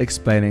letter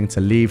explaining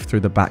to leave through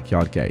the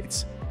backyard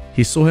gate.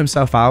 He saw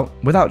himself out,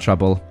 without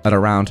trouble, at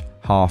around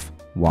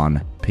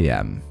 1:30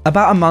 p.m.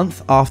 About a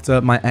month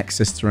after my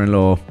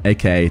ex-sister-in-law,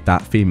 aka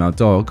that female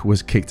dog,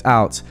 was kicked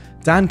out,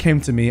 Dan came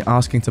to me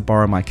asking to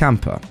borrow my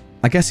camper.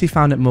 I guess he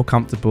found it more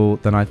comfortable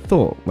than I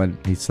thought when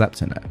he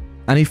slept in it.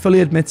 And he fully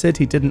admitted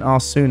he didn't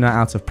ask sooner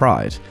out of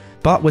pride.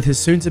 But with his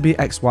soon-to-be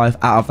ex-wife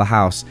out of the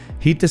house,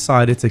 he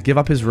decided to give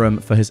up his room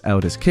for his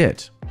eldest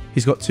kid.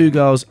 He's got 2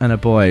 girls and a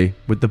boy,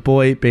 with the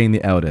boy being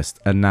the eldest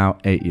and now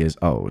 8 years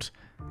old.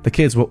 The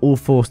kids were all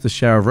forced to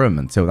share a room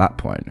until that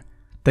point.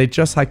 They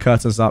just had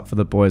curtains up for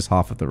the boy's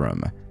half of the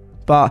room.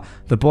 But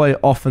the boy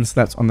often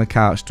slept on the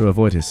couch to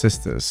avoid his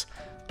sisters.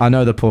 I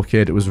know the poor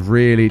kid was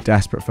really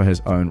desperate for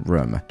his own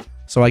room.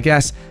 So I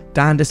guess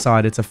Dan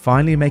decided to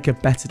finally make a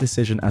better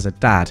decision as a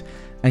dad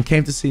and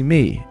came to see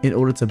me in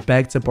order to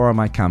beg to borrow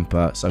my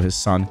camper so his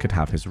son could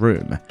have his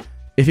room.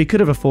 If he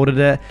could have afforded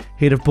it,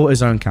 he'd have bought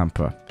his own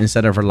camper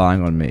instead of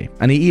relying on me,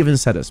 and he even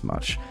said as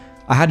much.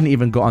 I hadn't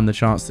even gotten the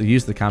chance to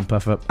use the camper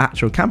for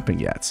actual camping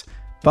yet,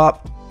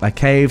 but I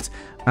caved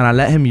and I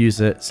let him use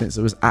it since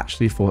it was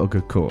actually for a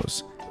good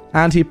cause.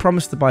 And he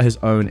promised to buy his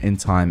own in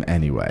time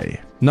anyway.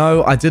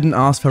 No, I didn't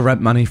ask for rent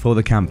money for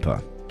the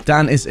camper.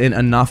 Dan is in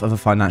enough of a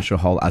financial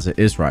hole as it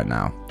is right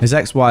now. His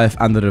ex-wife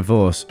and the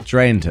divorce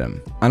drained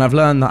him, and I've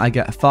learned that I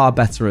get far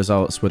better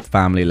results with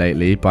family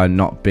lately by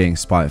not being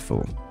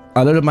spiteful.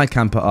 I loaded my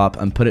camper up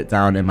and put it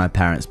down in my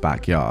parents'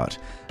 backyard,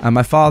 and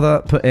my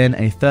father put in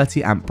a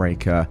 30 amp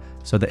breaker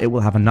so that it will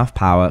have enough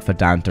power for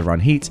Dan to run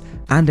heat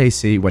and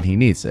AC when he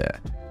needs it.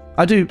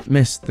 I do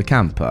miss the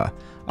camper.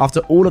 After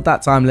all of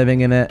that time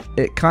living in it,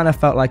 it kind of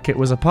felt like it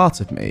was a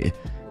part of me.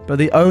 But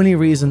the only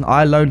reason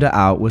I loaned it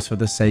out was for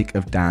the sake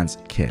of Dan's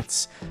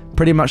kids.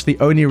 Pretty much the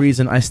only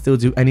reason I still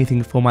do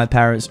anything for my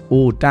parents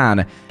or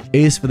Dan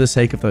is for the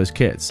sake of those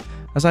kids,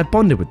 as I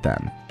bonded with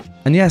them.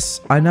 And yes,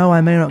 I know I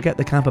may not get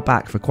the camper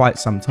back for quite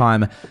some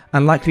time,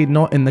 and likely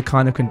not in the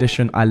kind of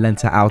condition I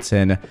lent it out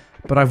in,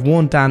 but I've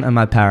warned Dan and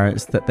my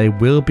parents that they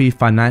will be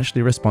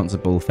financially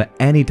responsible for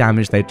any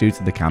damage they do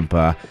to the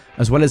camper,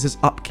 as well as its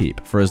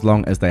upkeep for as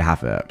long as they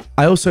have it.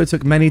 I also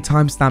took many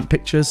timestamp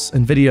pictures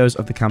and videos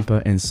of the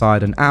camper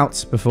inside and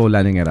out before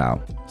lending it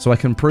out, so I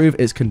can prove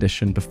its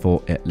condition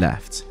before it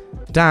left.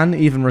 Dan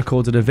even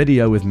recorded a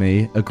video with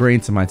me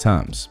agreeing to my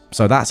terms,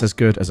 so that's as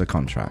good as a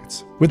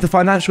contract. With the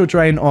financial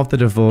drain of the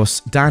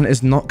divorce, Dan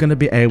is not going to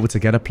be able to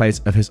get a place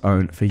of his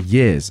own for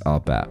years, I'll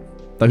bet.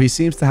 Though he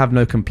seems to have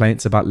no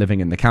complaints about living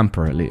in the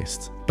camper at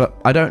least. But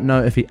I don't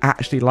know if he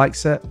actually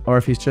likes it or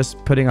if he's just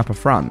putting up a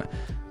front.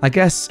 I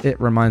guess it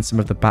reminds him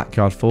of the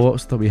backyard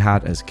forts that we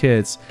had as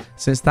kids,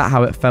 since that's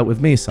how it felt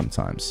with me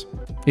sometimes.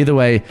 Either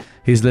way,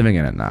 he's living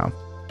in it now.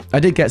 I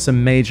did get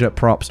some major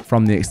props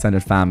from the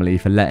extended family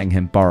for letting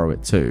him borrow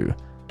it too.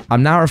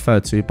 I'm now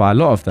referred to by a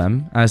lot of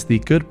them as the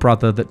good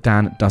brother that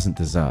Dan doesn't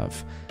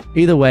deserve.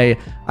 Either way,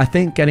 I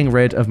think getting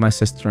rid of my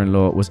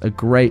sister-in-law was a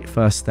great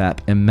first step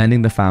in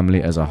mending the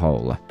family as a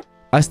whole.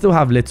 I still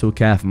have little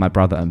care for my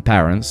brother and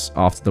parents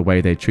after the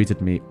way they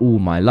treated me all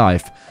my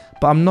life,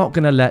 but I'm not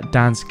going to let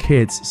Dan's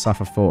kids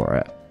suffer for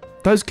it.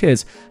 Those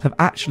kids have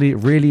actually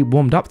really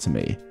warmed up to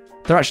me.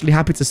 They're actually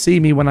happy to see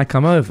me when I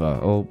come over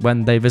or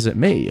when they visit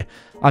me.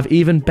 I've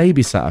even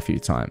babysat a few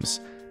times.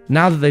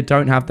 Now that they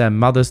don't have their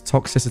mother's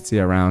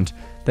toxicity around,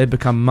 they've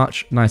become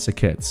much nicer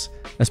kids,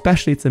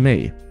 especially to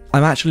me.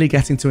 I'm actually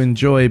getting to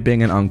enjoy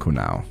being an uncle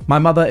now. My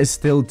mother is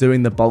still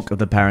doing the bulk of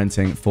the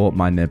parenting for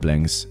my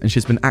nibblings, and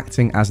she's been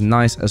acting as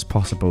nice as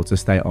possible to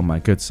stay on my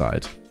good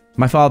side.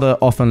 My father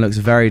often looks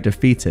very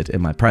defeated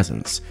in my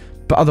presence,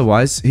 but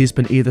otherwise he's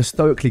been either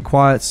stoically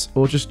quiet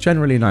or just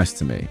generally nice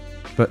to me.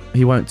 But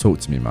he won't talk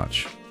to me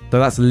much, though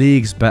that's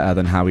leagues better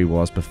than how he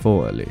was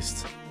before at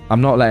least.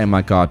 I'm not letting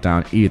my guard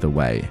down either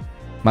way.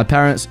 My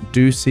parents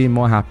do seem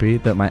more happy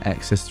that my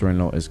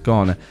ex-sister-in-law is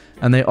gone,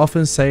 and they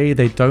often say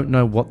they don't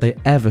know what they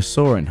ever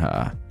saw in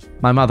her.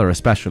 My mother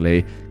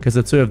especially, because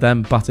the two of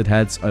them butted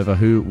heads over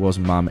who was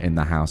mum in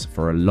the house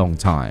for a long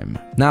time.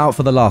 Now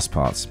for the last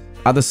part.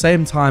 At the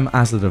same time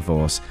as the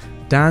divorce,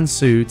 Dan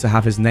sued to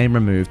have his name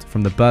removed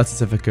from the birth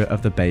certificate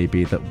of the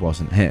baby that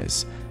wasn't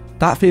his.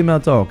 That female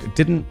dog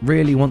didn't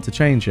really want to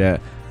change it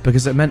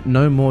because it meant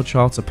no more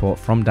child support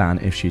from Dan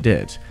if she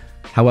did.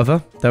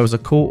 However, there was a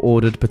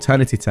court-ordered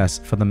paternity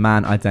test for the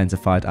man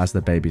identified as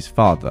the baby's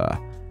father.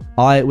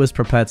 I was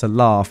prepared to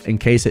laugh in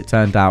case it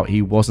turned out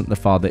he wasn't the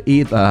father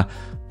either,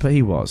 but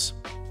he was.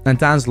 And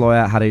Dan's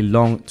lawyer had a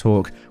long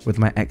talk with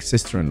my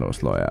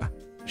ex-sister-in-law's lawyer.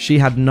 She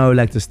had no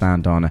leg to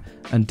stand on,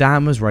 and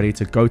Dan was ready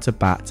to go to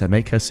bat to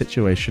make her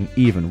situation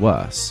even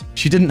worse.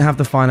 She didn't have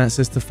the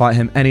finances to fight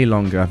him any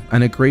longer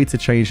and agreed to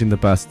changing the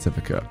birth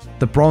certificate.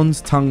 The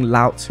bronze-tongued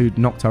lout who'd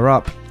knocked her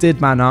up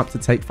did man up to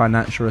take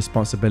financial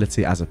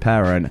responsibility as a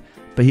parent,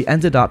 but he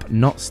ended up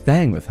not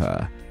staying with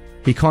her.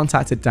 he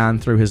contacted Dan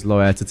through his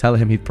lawyer to tell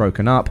him he'd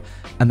broken up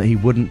and that he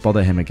wouldn't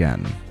bother him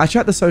again. I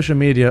checked the social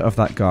media of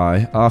that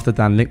guy after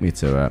Dan linked me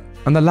to it,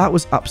 and the lad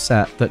was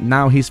upset that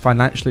now he's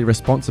financially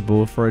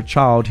responsible for a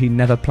child he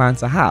never planned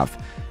to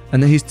have,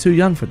 and that he's too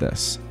young for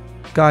this.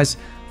 Guys,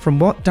 from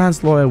what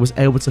Dan's lawyer was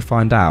able to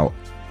find out,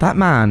 that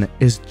man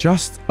is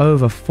just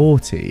over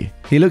 40.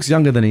 He looks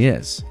younger than he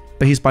is,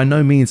 but he's by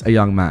no means a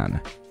young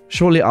man.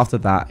 Shortly after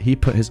that, he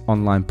put his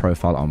online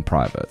profile on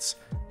private.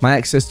 My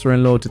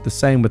ex-sister-in-law did the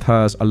same with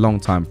hers a long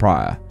time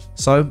prior,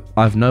 so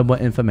I've no more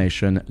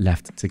information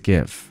left to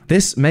give.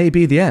 This may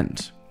be the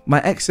end.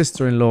 My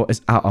ex-sister-in-law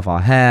is out of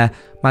our hair,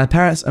 my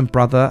parents and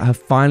brother have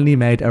finally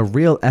made a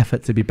real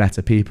effort to be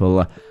better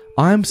people,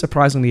 I'm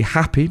surprisingly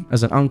happy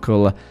as an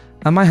uncle,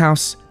 and my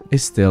house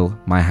is still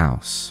my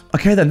house.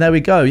 Okay then, there we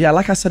go. Yeah,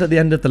 like I said at the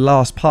end of the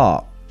last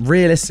part,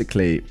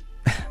 realistically,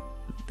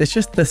 it's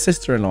just the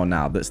sister-in-law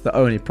now that's the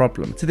only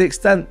problem. To the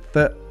extent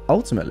that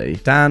ultimately,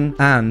 Dan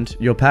and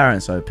your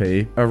parents, OP,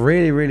 are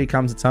really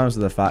come to terms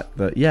with the fact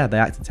that, yeah, they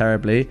acted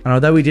terribly. And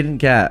although we didn't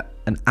get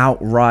an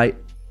outright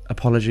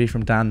apology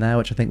from Dan there,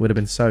 which I think would have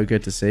been so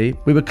good to see,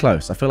 we were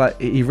close. I feel like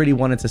he really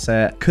wanted to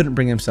say it, couldn't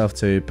bring himself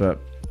to, but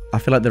I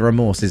feel like the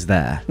remorse is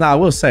there. Now, I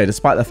will say,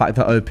 despite the fact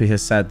that OP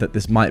has said that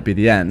this might be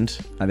the end,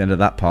 at the end of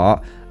that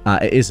part,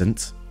 it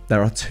isn't.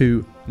 There are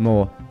 2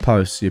 more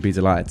posts you'd be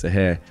delighted to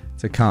hear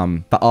to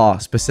come that are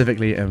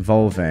specifically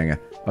involving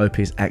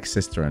OP's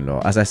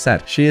ex-sister-in-law. As I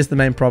said, she is the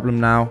main problem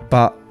now,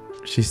 but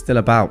she's still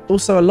about.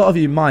 Also, a lot of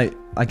you might,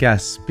 I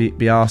guess,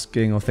 be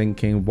asking or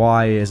thinking,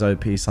 why is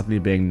OP suddenly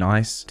being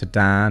nice to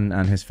Dan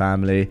and his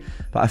family?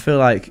 But I feel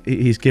like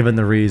he's given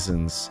the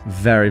reasons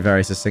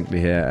very succinctly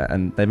here,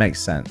 and they make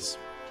sense.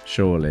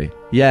 Surely.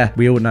 Yeah,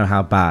 we all know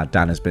how bad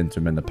Dan has been to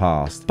him in the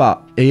past,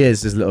 but he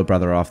is his little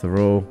brother after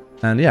all.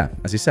 And yeah,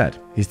 as he said,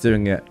 he's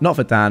doing it not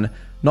for Dan,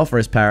 not for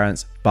his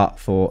parents, but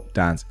for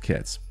Dan's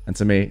kids. And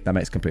to me, that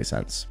makes complete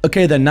sense.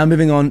 Okay then, now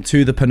moving on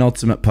to the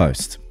penultimate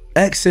post.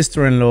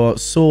 Ex-sister-in-law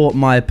saw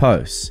my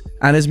posts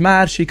and is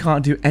mad she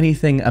can't do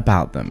anything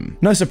about them.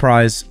 No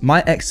surprise,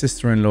 my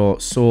ex-sister-in-law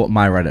saw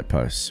my Reddit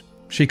posts.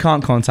 She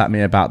can't contact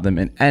me about them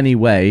in any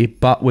way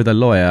but with a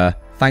lawyer,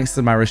 thanks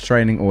to my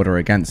restraining order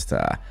against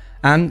her.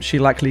 And she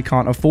likely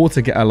can't afford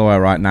to get a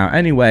lawyer right now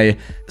anyway,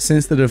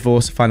 since the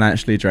divorce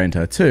financially drained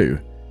her too.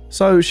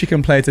 So she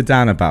complained to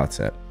Dan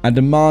about it and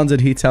demanded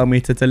he tell me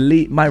to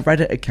delete my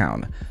Reddit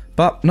account.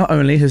 But not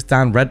only has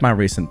Dan read my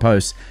recent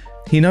posts,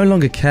 he no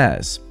longer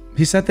cares.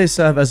 He said they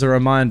serve as a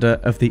reminder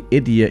of the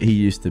idiot he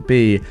used to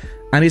be,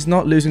 and he's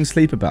not losing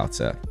sleep about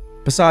it.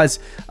 Besides,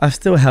 I've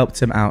still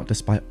helped him out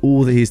despite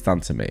all that he's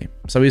done to me,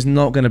 so he's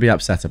not going to be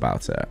upset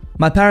about it.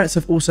 My parents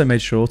have also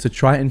made sure to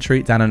try and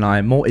treat Dan and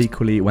I more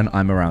equally when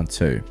I'm around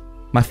too.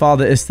 My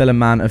father is still a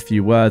man of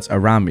few words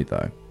around me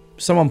though.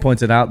 Someone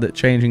pointed out that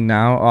changing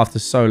now after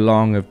so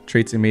long of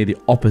treating me the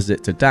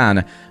opposite to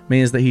Dan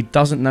means that he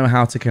doesn't know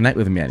how to connect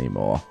with me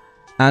anymore.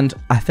 And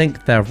I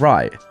think they're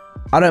right.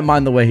 I don't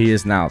mind the way he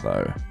is now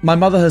though. My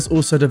mother has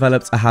also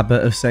developed a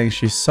habit of saying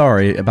she's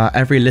sorry about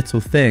every little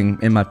thing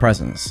in my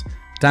presence.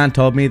 Dan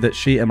told me that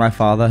she and my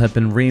father have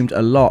been reamed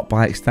a lot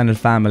by extended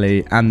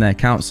family and their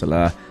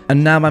counsellor,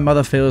 and now my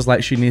mother feels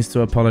like she needs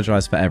to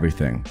apologise for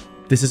everything.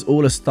 This is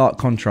all a stark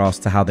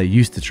contrast to how they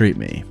used to treat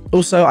me.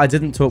 Also, I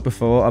didn't talk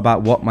before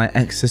about what my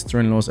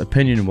ex-sister-in-law's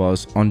opinion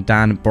was on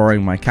Dan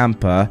borrowing my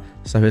camper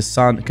so his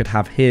son could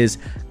have his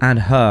and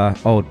her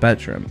old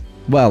bedroom.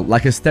 Well,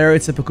 like a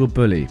stereotypical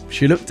bully,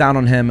 she looked down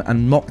on him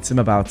and mocked him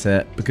about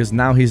it because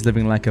now he's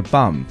living like a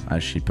bum,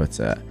 as she put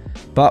it.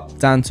 But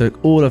Dan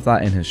took all of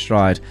that in his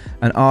stride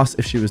and asked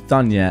if she was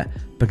done yet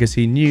because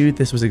he knew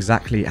this was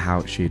exactly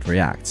how she'd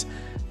react.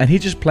 And he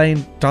just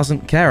plain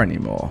doesn't care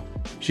anymore.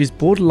 She's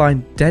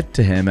borderline dead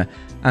to him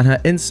and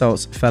her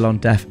insults fell on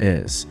deaf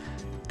ears.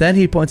 Then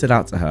he pointed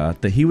out to her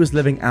that he was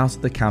living out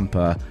of the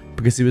camper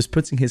because he was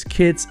putting his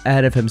kids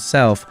ahead of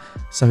himself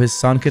so his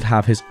son could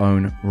have his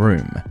own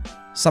room.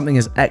 Something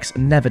his ex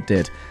never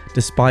did,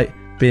 despite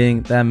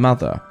being their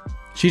mother.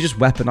 She just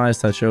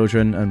weaponized her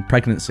children and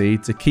pregnancy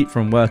to keep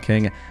from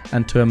working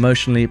and to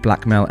emotionally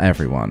blackmail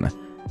everyone.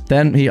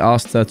 Then he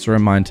asked her to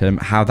remind him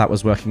how that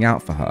was working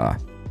out for her.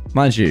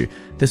 Mind you,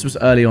 this was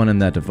early on in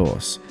their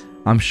divorce.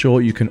 I'm sure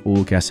you can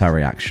all guess her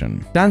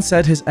reaction. Dan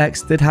said his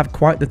ex did have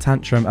quite the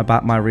tantrum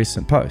about my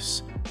recent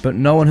posts, but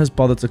no one has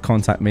bothered to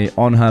contact me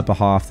on her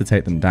behalf to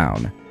take them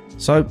down.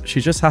 So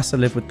she just has to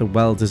live with the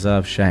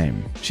well-deserved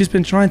shame. She's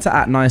been trying to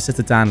act nicer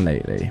to Dan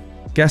lately.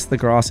 Guess the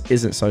grass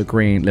isn't so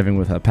green living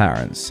with her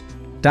parents.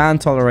 Dan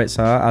tolerates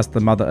her as the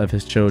mother of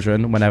his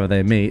children whenever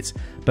they meet,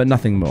 but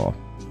nothing more.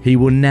 He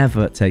will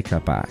never take her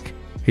back.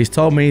 He's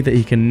told me that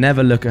he can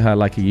never look at her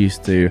like he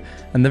used to,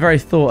 and the very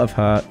thought of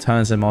her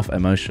turns him off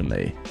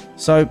emotionally.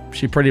 So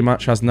she pretty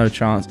much has no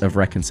chance of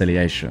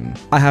reconciliation.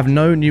 I have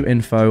no new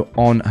info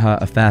on her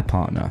affair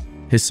partner.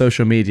 His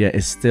social media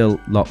is still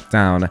locked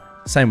down,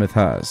 same with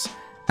hers.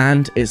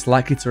 And it's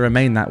likely to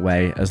remain that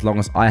way as long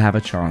as I have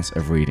a chance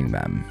of reading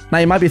them. Now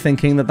you might be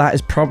thinking that that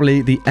is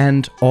probably the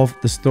end of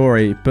the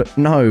story, but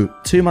no,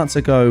 2 months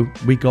ago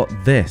we got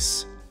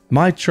this.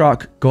 My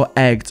truck got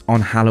egged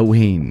on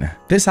Halloween.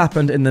 This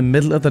happened in the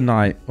middle of the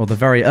night or the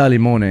very early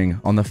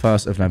morning on the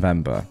 1st of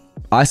November.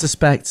 I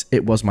suspect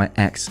it was my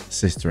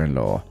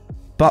ex-sister-in-law.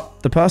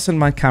 But the person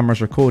my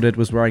cameras recorded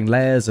was wearing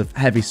layers of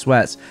heavy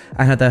sweats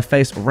and had their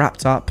face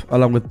wrapped up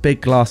along with big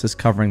glasses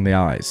covering the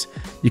eyes.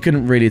 You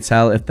couldn't really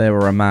tell if they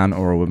were a man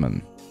or a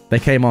woman. They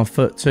came on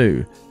foot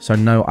too, so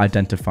no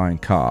identifying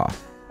car.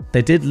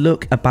 They did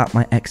look about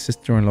my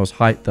ex-sister-in-law's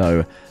height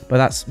though, but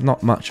that's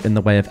not much in the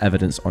way of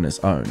evidence on its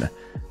own.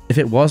 If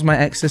it was my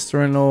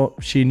ex-sister-in-law,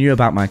 she knew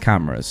about my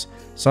cameras,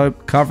 so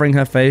covering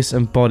her face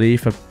and body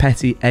for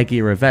petty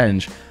eggy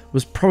revenge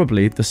was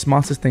probably the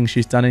smartest thing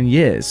she's done in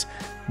years.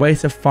 Way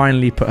to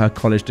finally put her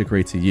college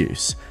degree to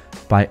use,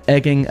 by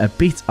egging a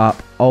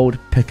beat-up old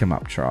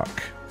pick-em-up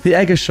truck. The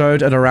egger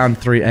showed at around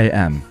 3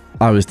 AM.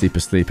 I was deep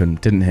asleep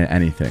and didn't hear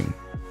anything.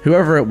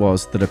 Whoever it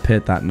was that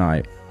appeared that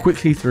night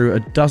quickly threw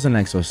a dozen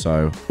eggs or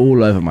so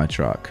all over my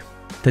truck.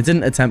 They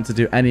didn't attempt to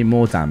do any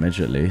more damage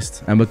at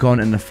least, and were gone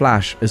in a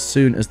flash as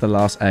soon as the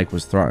last egg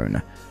was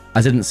thrown.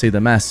 I didn't see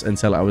the mess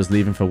until I was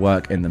leaving for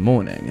work in the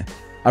morning.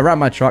 I ran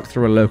my truck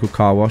through a local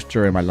car wash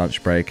during my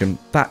lunch break, and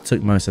that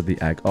took most of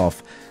the egg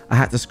off. I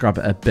had to scrub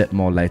it a bit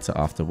more later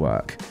after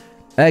work.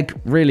 Egg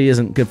really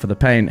isn't good for the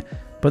paint,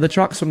 but the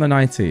truck's from the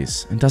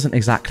 90s and doesn't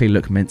exactly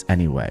look mint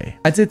anyway.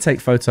 I did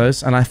take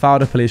photos and I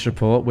filed a police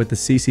report with the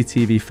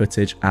CCTV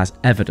footage as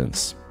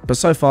evidence, but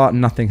so far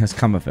nothing has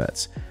come of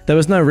it. There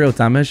was no real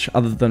damage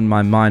other than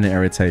my minor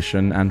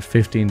irritation and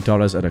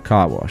 $15 at a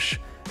car wash.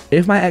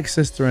 If my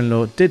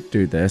ex-sister-in-law did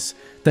do this,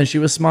 then she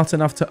was smart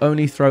enough to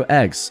only throw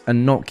eggs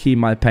and not key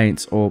my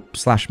paint or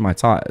slash my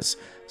tires,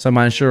 so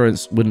my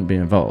insurance wouldn't be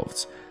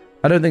involved.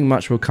 I don't think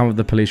much will come of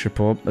the police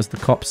report, as the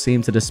cops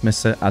seem to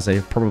dismiss it as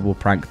a probable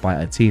prank by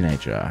a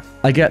teenager.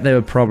 I get they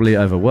were probably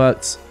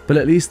overworked, but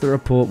at least the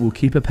report will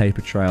keep a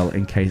paper trail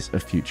in case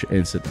of future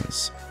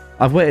incidents.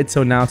 I've waited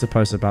till now to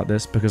post about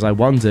this because I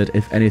wondered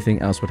if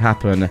anything else would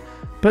happen,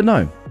 but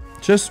no,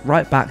 just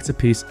right back to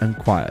peace and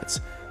quiet.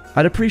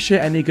 I'd appreciate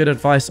any good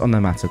advice on the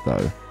matter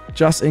though,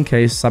 just in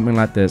case something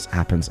like this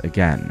happens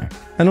again.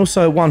 And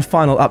also one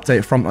final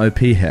update from OP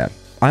here.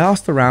 I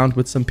asked around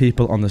with some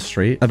people on the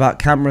street about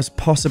cameras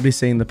possibly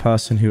seeing the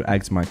person who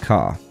egged my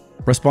car.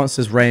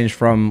 Responses range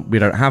from "we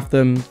don't have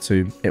them"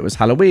 to "it was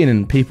Halloween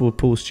and people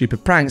pull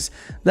stupid pranks,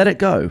 let it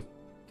go."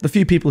 The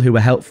few people who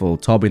were helpful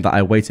told me that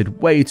I waited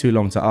way too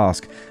long to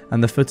ask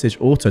and the footage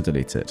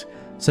auto-deleted.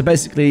 So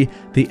basically,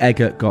 the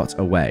egger got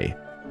away.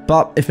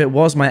 But if it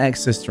was my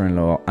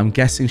ex-sister-in-law, I'm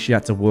guessing she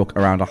had to walk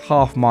around a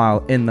half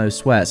mile in those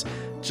sweats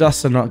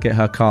just to not get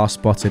her car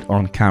spotted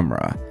on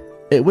camera.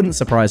 It wouldn't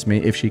surprise me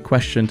if she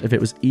questioned if it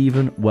was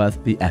even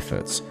worth the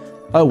efforts.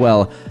 Oh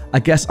well, I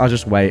guess I'll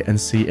just wait and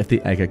see if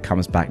the egger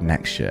comes back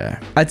next year.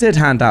 I did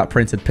hand out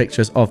printed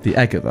pictures of the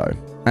egger though,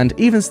 and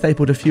even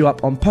stapled a few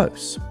up on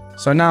posts.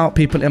 So now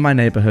people in my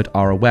neighborhood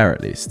are aware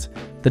at least.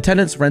 The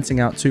tenants renting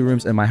out 2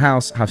 rooms in my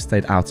house have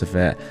stayed out of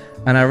it,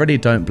 and I really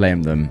don't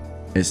blame them.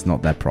 It's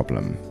not their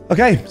problem.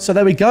 Okay, so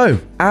there we go.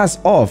 As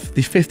of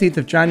the 15th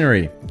of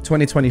January,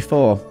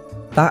 2024,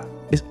 that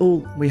is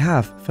all we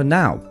have for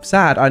now.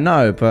 Sad, I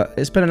know, but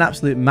it's been an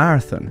absolute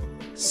marathon.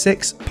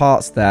 6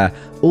 parts there,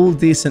 all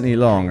decently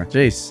long.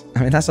 Jeez,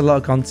 I mean, that's a lot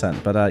of content,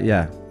 but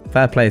yeah,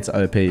 fair play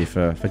to OP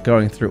for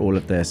going through all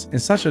of this in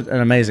such an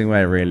amazing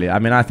way, really. I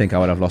mean, I think I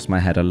would have lost my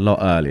head a lot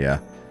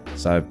earlier,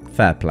 so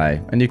fair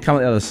play. And you come at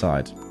the other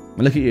side,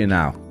 and look at you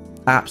now,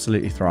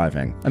 absolutely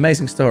thriving.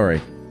 Amazing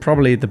story,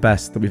 probably the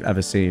best that we've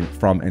ever seen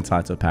from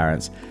Entitled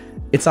Parents.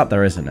 It's up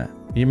there, isn't it?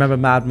 You remember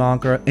Mad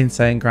Margaret,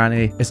 Insane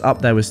Granny? It's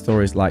up there with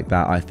stories like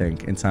that, I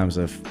think, in terms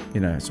of, you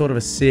know, sort of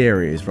a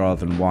series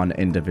rather than one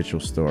individual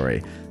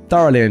story.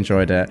 Thoroughly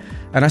enjoyed it.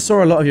 And I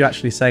saw a lot of you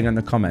actually saying in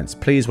the comments,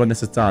 please, when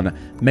this is done,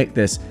 make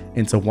this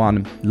into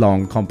one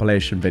long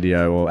compilation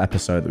video or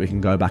episode that we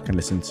can go back and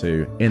listen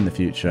to in the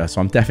future.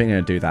 So I'm definitely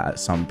going to do that at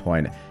some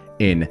point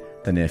in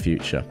the near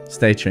future.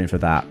 Stay tuned for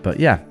that. But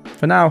yeah,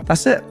 for now,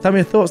 that's it. Tell me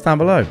your thoughts down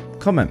below.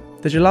 Comment.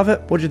 Did you love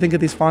it? What did you think of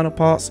these final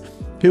parts?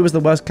 Who was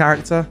the worst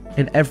character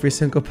in every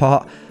single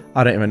part?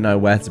 I don't even know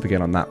where to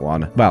begin on that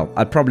one. Well,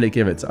 I'd probably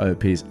give it to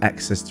OP's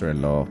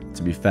ex-sister-in-law,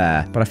 to be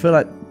fair, but I feel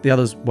like the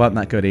others weren't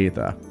that good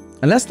either.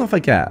 And let's not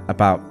forget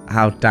about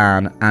how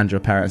Dan and your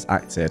parents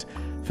acted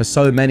for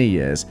so many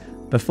years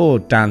before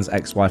Dan's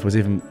ex-wife was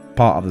even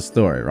part of the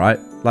story, right?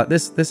 Like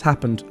this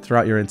happened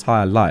throughout your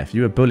entire life.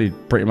 You were bullied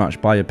pretty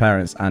much by your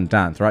parents and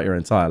Dan throughout your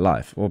entire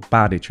life, or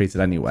badly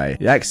treated anyway.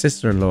 Your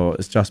ex-sister-in-law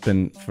has just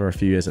been for a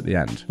few years at the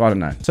end. Well, I don't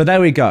know. So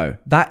there we go.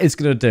 That is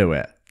going to do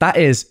it. That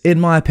is, in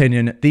my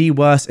opinion, the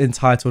worst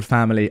entitled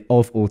family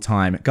of all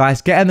time.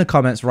 Guys, get in the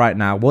comments right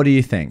now. What do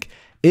you think?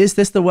 Is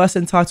this the worst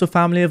entitled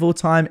family of all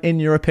time, in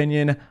your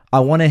opinion? I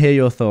want to hear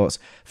your thoughts.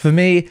 For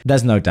me,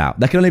 there's no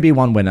doubt. There can only be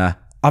one winner.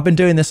 I've been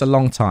doing this a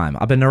long time.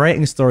 I've been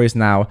narrating stories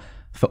now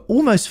for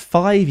almost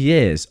 5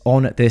 years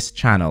on this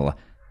channel.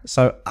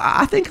 So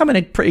I think I'm in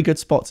a pretty good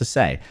spot to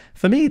say.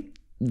 For me,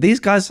 these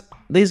guys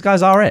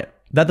are it.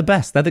 They're the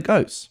best. They're the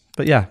GOATs.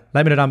 But yeah,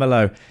 let me know down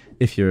below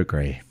if you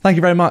agree. Thank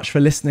you very much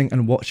for listening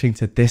and watching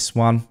to this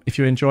one. If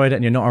you enjoyed it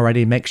and you're not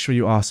already, make sure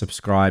you are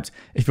subscribed.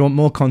 If you want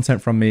more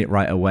content from me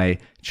right away,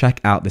 check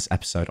out this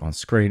episode on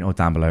screen or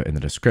down below in the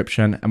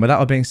description. And with that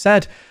all being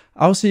said,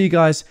 I'll see you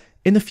guys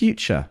in the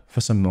future for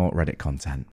some more Reddit content.